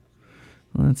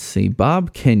 Let's see.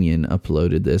 Bob Kenyon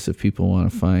uploaded this. If people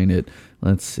want to find it,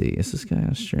 let's see. Is this guy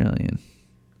Australian?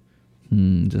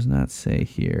 Does not say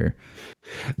here.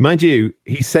 Mind you,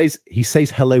 he says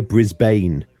hello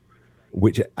Brisbane,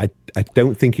 which I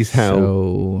don't think is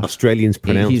how Australians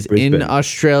pronounce He's Brisbane. in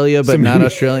Australia, but not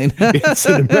Australian. It's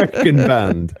an American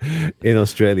band in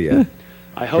Australia.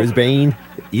 I hope Brisbane,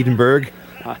 Edinburgh.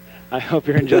 I hope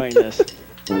you're enjoying this.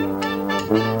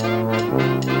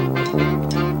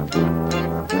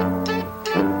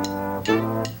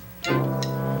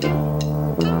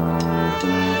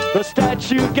 The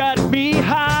statue got me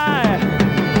high.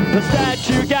 The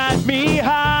statue got me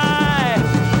high.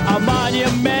 A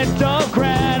monumental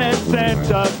granite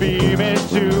center beam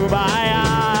into my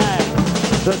eye.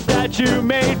 The statue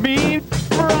made me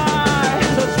fry.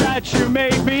 The statue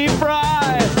made me fry.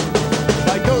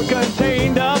 My coat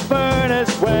contained a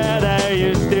furnace where there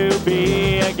used to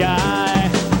be a guy.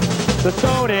 The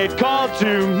stone had called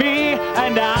to me,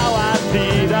 and now I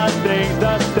see the things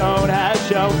the stone has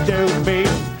shown to me.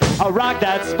 A rock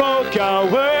that spoke a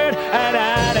word, an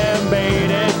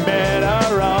animated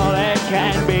mineral that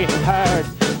can be heard.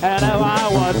 And how I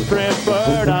once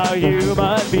preferred a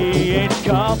human being's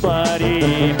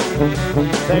company.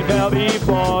 They fell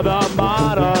before the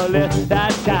monolith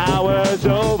that towers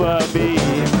over me.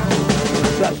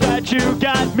 The statue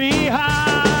got me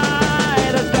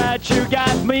high. The statue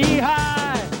got me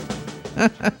high.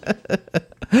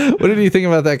 What did you think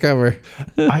about that cover?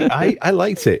 I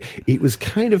liked it. It was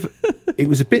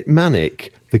a bit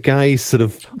manic. The guy's sort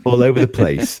of all over the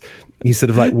place. He's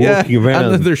sort of like walking around.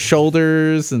 On their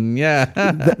shoulders, and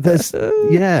I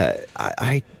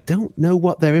don't know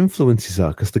what their influences are,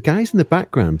 because the guys in the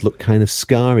background look kind of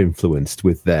Scar influenced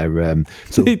with their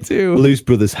sort of Blues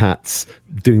Brothers hats,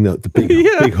 doing the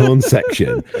big horn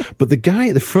section. But the guy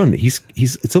at the front, he's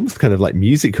it's almost kind of like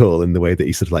music hall in the way that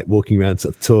he's sort of like walking around,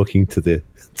 sort of talking to the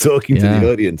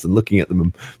audience and looking at them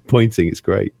and pointing. It's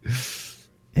great.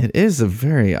 It is a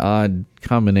very odd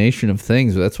combination of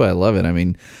things, but that's why I love it. I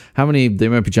mean, how many They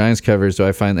Might Be Giants covers do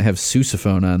I find that have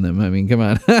sousaphone on them? I mean, come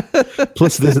on.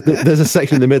 Plus, there's a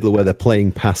section in the middle where they're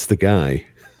playing past the guy.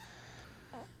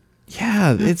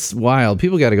 Yeah, it's wild.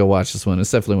 People got to go watch this one.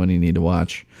 It's definitely one you need to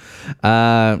watch.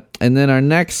 And then our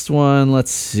next one,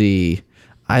 let's see.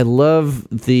 I love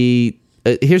the...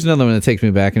 here's another one that takes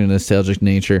me back in a nostalgic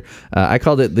nature. I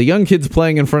called it The Young Kids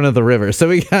Playing in Front of the River. So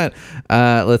we got,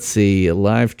 let's see, a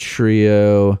live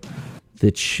trio.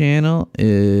 The channel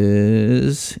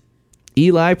is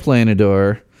Eli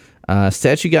Planador.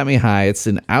 Statue Got Me High. It's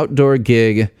an outdoor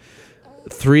gig.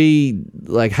 3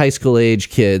 like high school age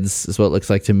kids is what it looks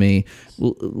like to me.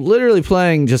 Literally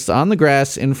playing just on the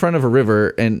grass in front of a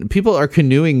river, and people are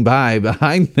canoeing by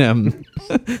behind them.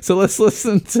 So let's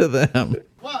listen to them.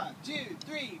 1, 2,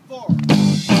 3, 4.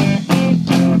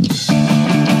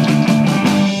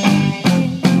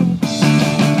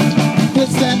 The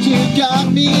statue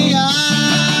got me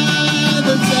high.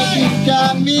 The statue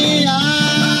got me high.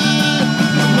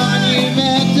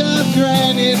 Monument of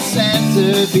granite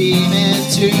center beam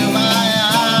into my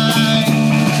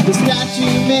eye. The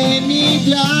statue made me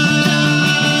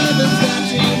die. The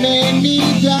statue made me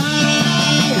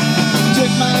die.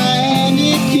 Took my hand,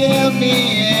 it killed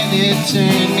me, and it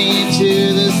turned me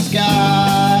to the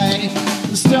sky.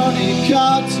 The stone had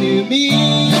called to me,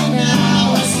 and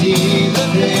now I see the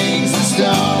things the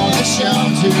stone has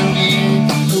shown to me.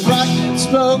 The rock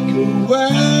spoke a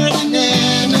word, an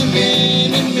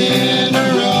animated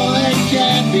mineral that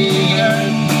can't be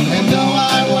heard. And though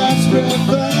I once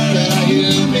preferred a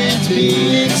human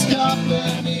being's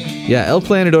company. Yeah, El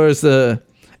Planador is the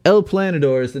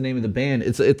name of the band.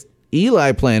 It's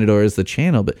Eli Planador is the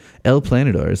channel, but El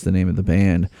Planador is the name of the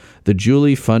band. The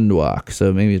Julie Fund Walk,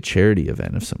 so maybe a charity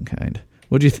event of some kind.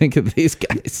 What do you think of these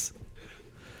guys?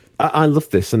 I love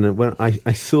this, and when I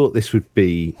thought this would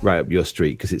be right up your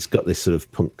street because it's got this sort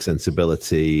of punk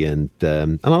sensibility, and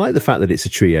I like the fact that it's a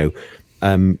trio.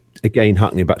 Again,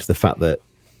 harkening back to the fact that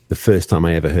the first time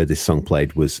I ever heard this song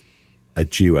played was a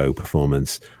duo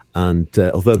performance, and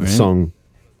although the song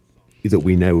that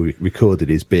we know we recorded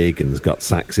is big and has got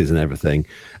saxes and everything,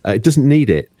 it doesn't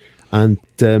need it, and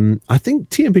I think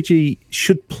TMPG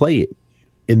should play it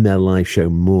in their live show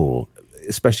more,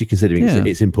 especially considering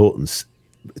its importance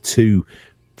to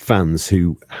fans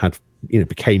who had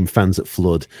became fans at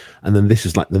Flood, and then this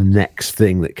is like the next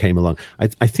thing that came along. I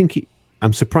think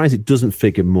I'm surprised it doesn't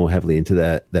figure more heavily into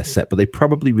their set, but they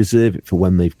probably reserve it for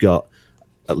when they've got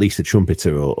at least a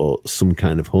trumpeter or some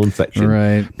kind of horn section.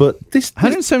 Right. But this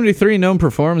 173 known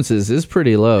performances is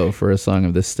pretty low for a song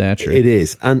of this stature. It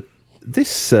is, and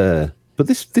this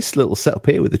this little setup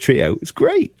here with the trio is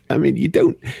great. I mean,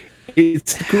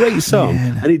 it's a great song,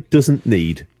 and it doesn't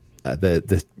need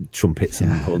the trumpets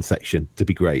and horn section to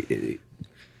be great.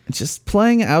 Just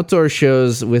playing outdoor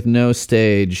shows with no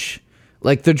stage,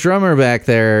 like the drummer back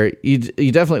there, you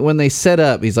definitely, when they set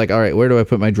up, he's like, all right, where do I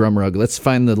put my drum rug? Let's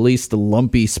find the least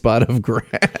lumpy spot of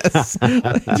grass.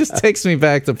 It just takes me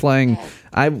back to playing.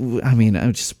 I mean, I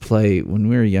would just play, when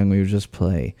we were young, we would just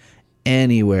play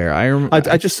anywhere.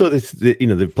 I just saw this,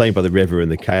 they're playing by the river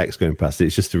and the kayaks going past it.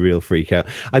 It's just a real freak out.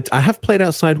 I have played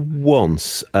outside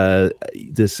once.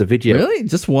 There's a video. Really?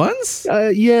 Just once?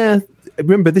 Yeah.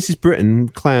 Remember, this is Britain,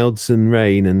 clouds and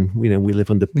rain, and we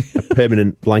live under a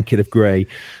permanent blanket of grey.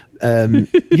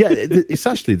 It's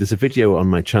actually, there's a video on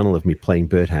my channel of me playing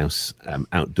Birdhouse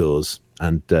outdoors,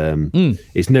 and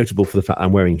it's notable for the fact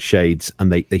I'm wearing shades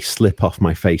and they slip off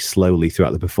my face slowly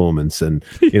throughout the performance, and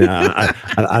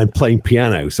I'm playing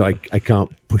piano, so I can't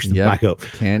push them back up.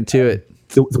 Can't do it.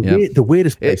 The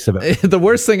weirdest place of it. The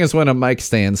worst thing is when a mic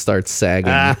stand starts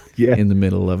sagging in the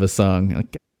middle of a song.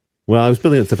 Well, I was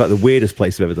building up to the fact the weirdest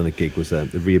place I've ever done a gig was the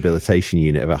rehabilitation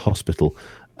unit of a hospital.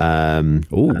 It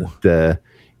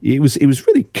was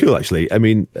really cool, actually. I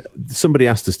mean, somebody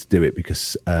asked us to do it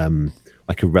because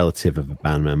like a relative of a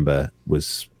band member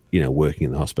was, working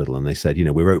in the hospital, and they said,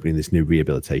 we're opening this new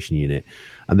rehabilitation unit,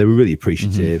 and they were really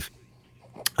appreciative.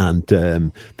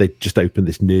 And they just opened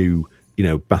this new,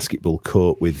 basketball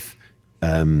court with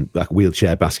like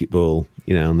wheelchair basketball,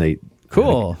 and they.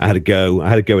 Cool. I had to go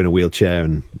in a wheelchair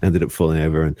and ended up falling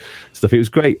over and stuff. It was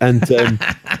great, and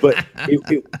but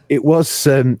it was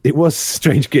a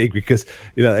strange gig because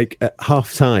like at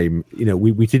half time,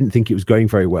 we didn't think it was going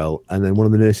very well, and then one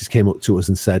of the nurses came up to us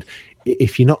and said,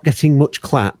 "If you're not getting much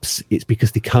claps, it's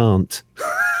because they can't.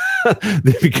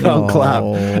 They can't clap."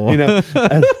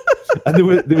 And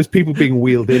there was people being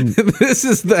wheeled in. This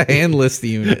is the handless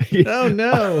unit. Oh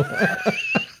no.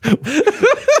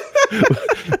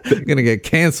 Gonna get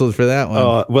canceled for that one.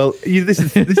 Oh well, this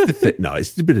is the thing. No,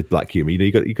 it's a bit of black humor.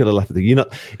 You got to laugh at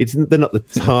it. They're not the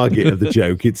target of the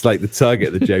joke. It's like the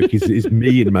target of the joke is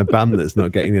me and my band that's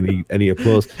not getting any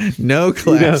applause. No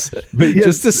claps. But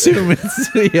just assume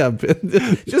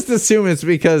it's just assume it's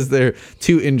because they're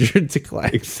too injured to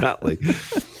clap. Exactly.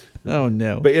 Oh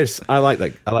no. But yes, I like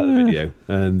that. I like the video,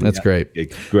 and that's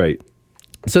great. Great.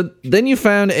 So then you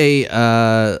found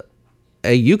a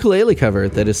ukulele cover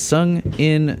that is sung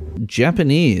in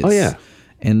Japanese. Oh, yeah.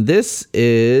 And this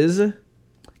is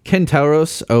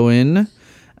Kentauros Owen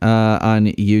on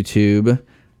YouTube.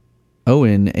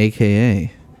 Owen,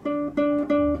 a.k.a.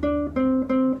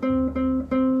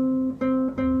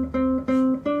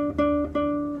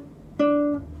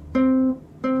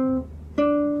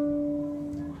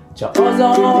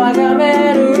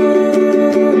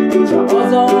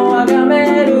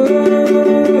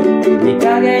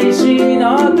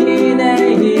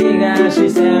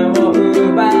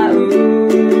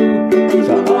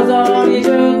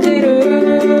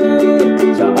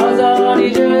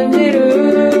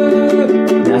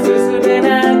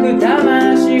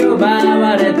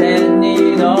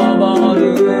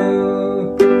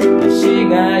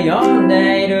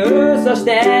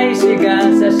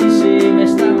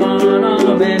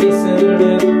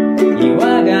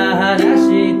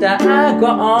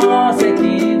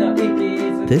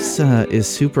 This is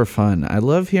super fun. I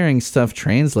love hearing stuff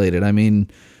translated. I mean,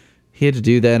 he had to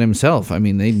do that himself. I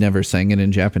mean, they never sang it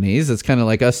in Japanese. It's kind of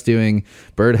like us doing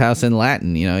Birdhouse in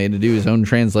Latin. He had to do his own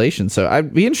translation. So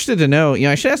I'd be interested to know.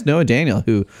 I should ask Noah Daniel,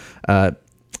 who, our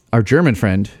German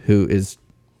friend, who is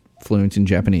fluent in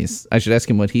Japanese. I should ask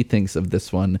him what he thinks of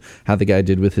this one, how the guy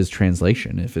did with his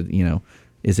translation. If it,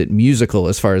 is it musical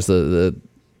as far as the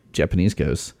Japanese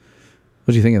goes?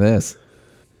 What do you think of this?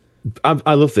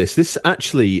 I love this. This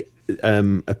actually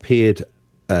appeared.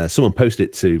 Someone posted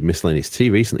it to Miscellaneous Tea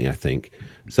recently, I think.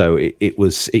 So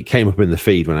it came up in the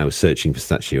feed when I was searching for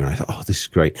Statue, and I thought, oh, this is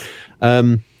great.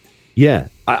 I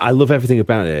love everything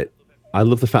about it. I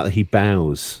love the fact that he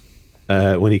bows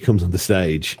when he comes on the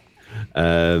stage.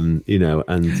 And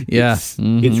it's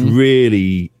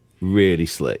really, really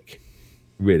slick,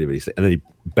 really, really slick. And then he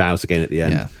bows again at the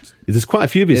end. Yeah. There's quite a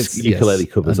few of his ukulele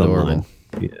covers online.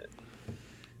 Yeah.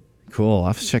 Cool. I'll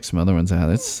have to check some other ones out.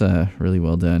 It's really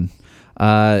well done.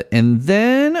 And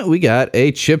then we got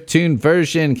a chiptune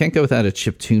version. Can't go without a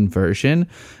chiptune version.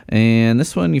 And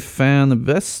this one, you found the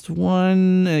best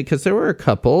one because there were a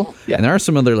couple. Yeah. And there are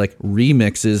some other like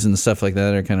remixes and stuff like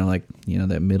that are kind of like,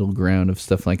 that middle ground of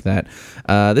stuff like that.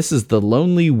 This is The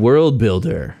Lonely World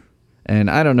Builder. And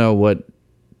I don't know what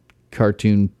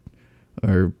cartoon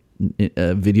or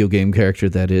video game character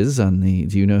that is on the.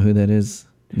 Do you know who that is?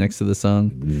 Next to the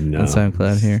song on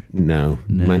SoundCloud here? No.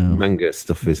 Manga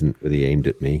stuff isn't really aimed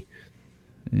at me.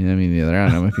 Yeah, I mean, I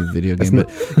don't know. It might be a video game. But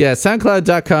yeah,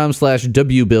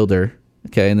 soundcloud.com/wbuilder.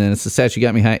 Okay, and then it's the Statue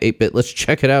Got Me High 8-bit. Let's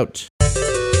check it out.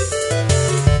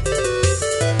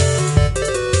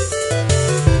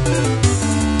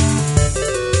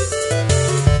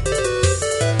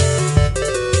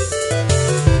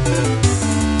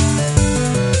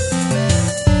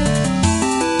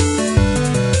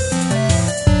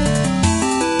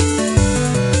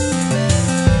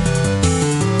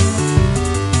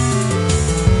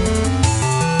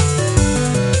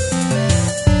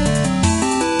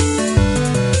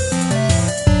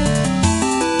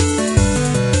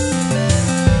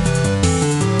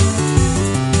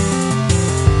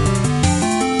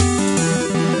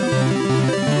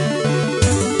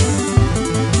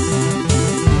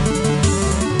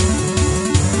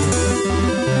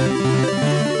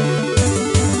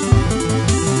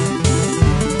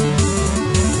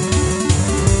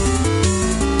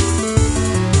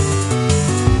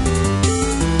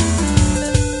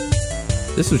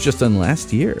 This was just done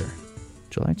last year,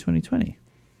 July 2020.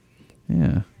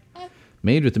 Yeah.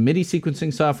 Made with the MIDI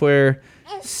sequencing software,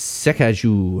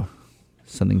 Sekaju.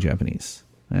 Something Japanese.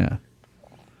 Yeah.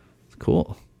 It's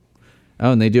cool.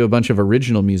 Oh, and they do a bunch of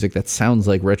original music that sounds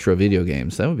like retro video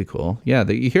games. That would be cool. Yeah,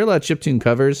 you hear a lot of chiptune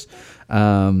covers,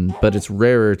 but it's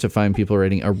rarer to find people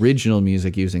writing original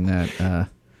music using that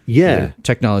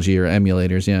technology or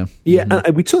emulators. Yeah,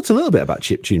 and we talked a little bit about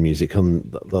chiptune music on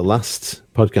the last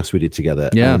podcast we did together.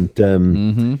 Yeah. And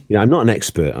I'm not an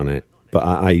expert on it, but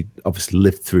I obviously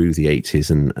lived through the 80s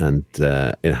and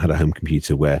had a home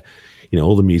computer where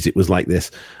all the music was like this.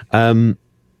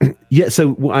 So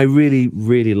what I really,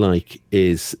 really like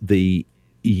is the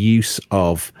use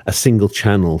of a single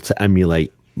channel to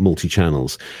emulate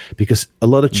multi-channels, because a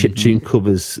lot of chiptune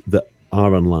covers that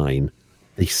are online,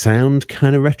 they sound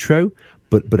kind of retro,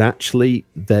 but actually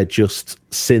they're just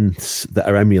synths that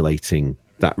are emulating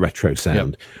that retro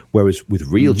sound. Yep. Whereas with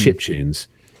real chiptunes,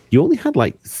 you only had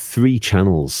like 3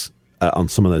 channels on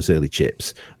some of those early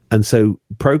chips. And so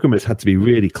programmers had to be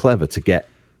really clever to get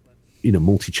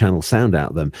multi-channel sound out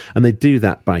of them, and they do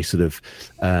that by sort of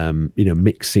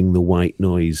mixing the white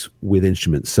noise with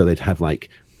instruments, so they'd have like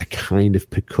a kind of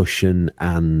percussion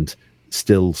and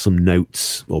still some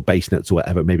notes or bass notes or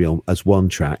whatever, maybe as one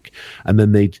track, and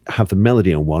then they'd have the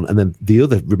melody on one, and then the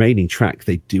other remaining track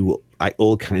they do like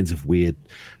all kinds of weird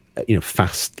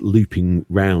fast looping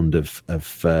round of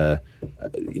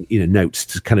notes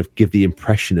to kind of give the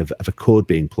impression of a chord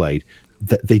being played.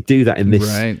 They do that in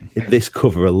this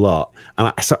cover a lot,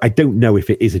 and so I don't know if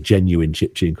it is a genuine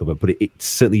chiptune cover, but it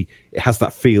certainly has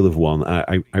that feel of one.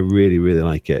 I really, really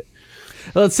like it.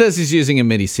 Well, it says he's using a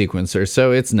MIDI sequencer,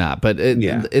 so it's not, but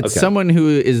it's someone who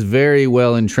is very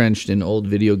well entrenched in old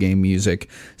video game music,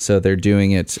 so they're doing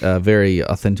it very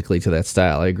authentically to that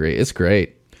style. I agree. It's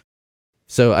great.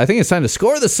 So I think it's time to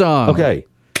score the song. Okay.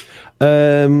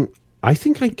 I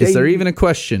think I gave... Is there even a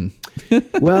question?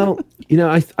 Well,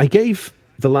 I gave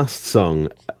the last song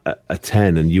a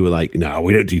 10, and you were like, no,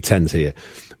 we don't do 10s here.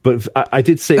 But I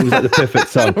did say it was like the perfect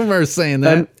song. I remember saying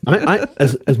that.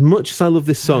 As much as I love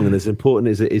this song and as important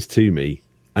as it is to me,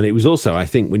 and it was also, I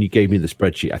think, when you gave me the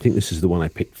spreadsheet, I think this is the one I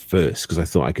picked first because I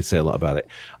thought I could say a lot about it.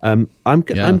 I'm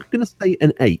going to say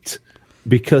an 8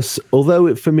 because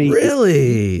although for me...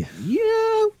 Really?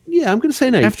 Yeah, I'm going to say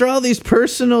an 8. After all these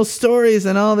personal stories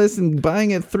and all this and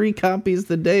buying it 3 copies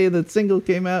the day the single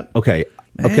came out. Okay.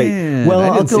 Man, well,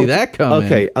 I didn't see that coming.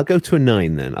 Okay, I'll go to a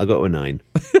 9 then. I'll go to a 9.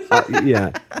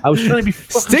 Yeah, I was trying to be.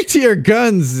 Stick to your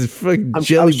guns, fucking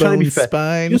jelly bone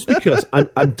spine. Just because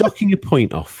I'm docking a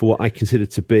point off for what I consider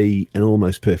to be an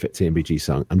almost perfect TMBG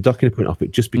song. I'm docking a point off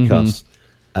it just because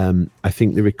I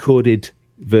think the recorded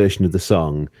version of the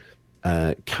song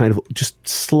kind of just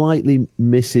slightly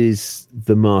misses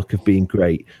the mark of being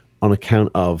great on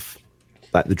account of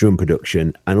like the drum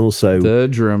production and also the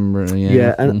drum.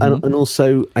 And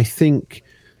also I think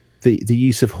the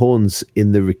use of horns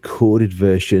in the recorded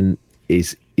version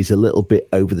is a little bit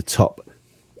over the top,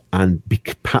 and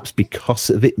perhaps because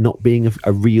of it not being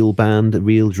a real band,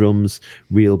 real drums,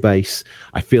 real bass,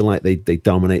 I feel like they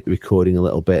dominate the recording a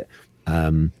little bit.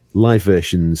 Live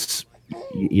versions,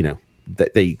 you know,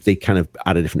 they kind of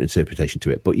add a different interpretation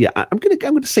to it. But yeah, I'm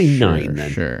gonna say 9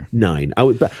 then. Sure. 9. I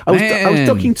was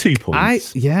docking 2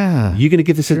 points. You're gonna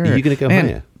give this you're gonna go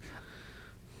higher.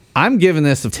 I'm giving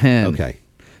this a 10. Okay.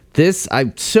 This,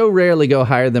 I so rarely go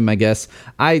higher than my guess.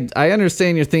 I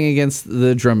understand your thing against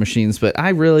the drum machines, but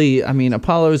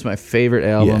Apollo is my favorite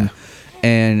album. Yeah.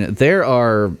 And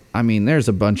there's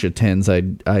a bunch of 10s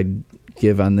I'd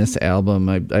give on this album.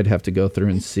 I'd have to go through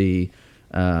and see,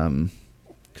 because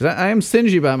I am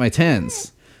stingy about my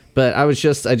 10s. But I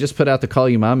just put out the Call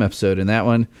You Mom episode, and that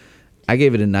one, I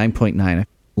gave it a 9.9. I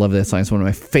love that song. It's one of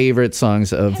my favorite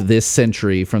songs of this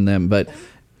century from them, but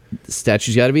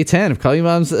Statue's got to be a 10. If Call You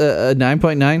Mom's a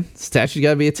 9.9, Statue's got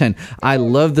to be a 10. I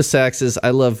love the saxes. I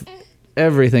love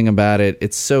everything about it.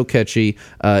 It's so catchy.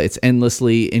 It's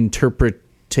endlessly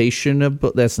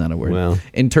interpretationable. That's not a word. Well,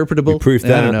 interpretable. Proof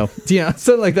that. I don't know. Yeah,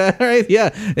 something like that. Right? Yeah,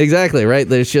 exactly. Right.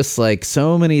 There's just like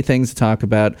so many things to talk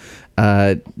about.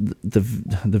 The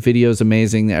video's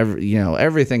amazing.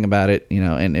 Everything about it.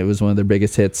 And it was one of their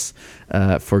biggest hits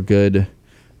for good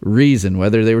reason,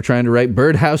 whether they were trying to write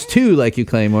Birdhouse 2 like you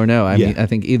claim or no. I mean, I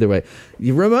think either way.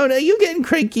 Ramona, you getting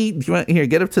cranky? Here,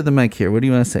 get up to the mic here. What do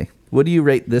you want to say? What do you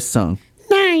rate this song?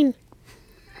 9.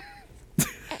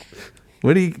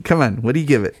 Come on, what do you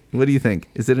give it? What do you think?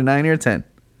 Is it a 9 or a 10?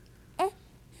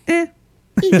 It's a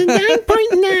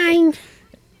 9.9.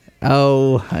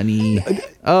 Oh, honey.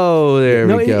 Oh, there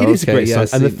we go. It is a great song.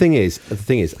 Yes. And the thing is,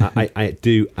 I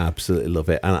do absolutely love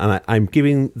it. And I'm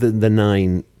giving the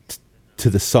 9 to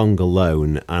the song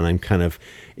alone, and I'm kind of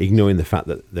ignoring the fact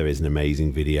that there is an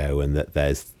amazing video and that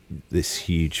there's this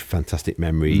huge fantastic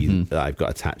memory that I've got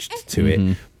attached to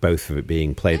it, both of it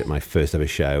being played at my first ever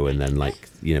show and then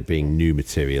being new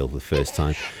material for the first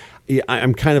time.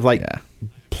 I'm kind of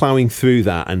plowing through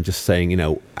that and just saying,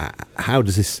 how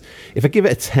does this, if I give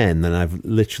it a 10, then I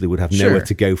literally would have nowhere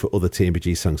to go for other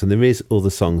TMBG songs, and there is other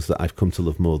songs that I've come to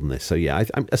love more than this. So yeah,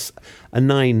 I'm a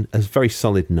 9, a very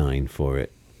solid 9 for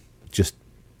it. Just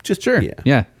sure.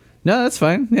 Yeah. No, that's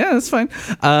fine. Yeah, that's fine.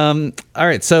 All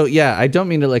right. So yeah, I don't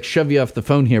mean to shove you off the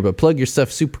phone here, but plug your stuff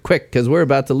super quick because we're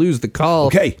about to lose the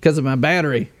call because of my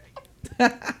battery.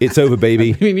 It's over,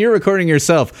 baby. I mean, you're recording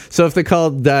yourself, so if the call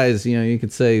dies, you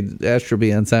could say Astro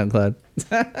B on SoundCloud.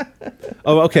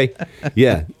 Oh, okay.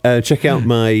 Yeah. Check out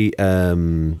my.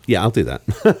 I'll do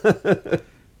that.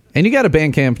 And you got a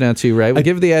Bandcamp now too, right? We'll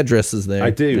give the addresses there. I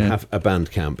do have a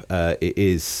Bandcamp. It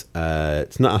is.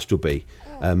 It's not Astral B.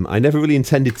 I never really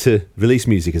intended to release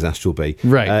music as Astral B.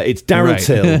 Right. It's Darrell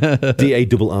Till,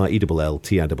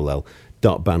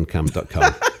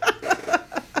 DARRELL.bandcamp.com.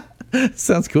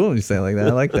 Sounds cool when you say it like that.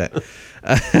 I like that.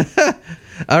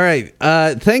 All right.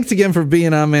 Thanks again for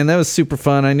being on, man. That was super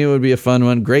fun. I knew it would be a fun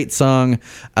one. Great song.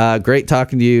 Great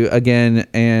talking to you again.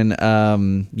 And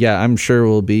I'm sure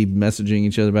we'll be messaging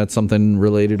each other about something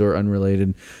related or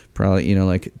unrelated. Probably,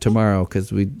 like tomorrow, because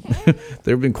there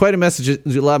have been quite a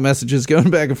lot of messages going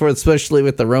back and forth, especially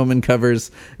with the Roman covers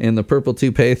and the purple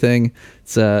toupee thing.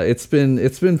 It's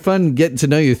been fun getting to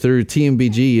know you through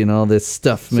TMBG and all this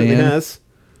stuff, man. It has.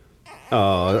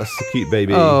 Oh, that's so cute,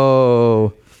 baby.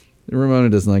 Oh, Ramona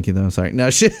doesn't like you though. Sorry. No,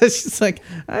 she's like,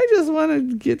 I just want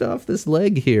to get off this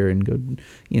leg here and go.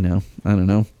 I don't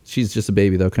know. She's just a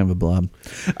baby though, kind of a blob.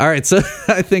 All right, so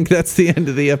I think that's the end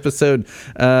of the episode.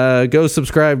 Go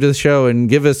subscribe to the show and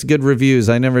give us good reviews.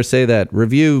 I never say that.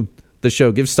 Review the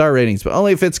show. Give star ratings, but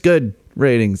only if it's good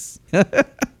ratings. Bye-bye.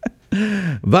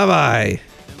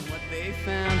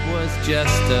 Was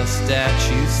just a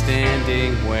statue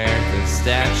standing where the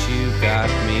statue got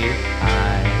me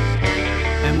high.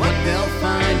 And what they'll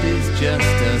find is just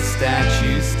a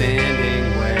statue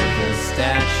standing where the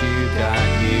statue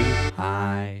got you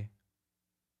high.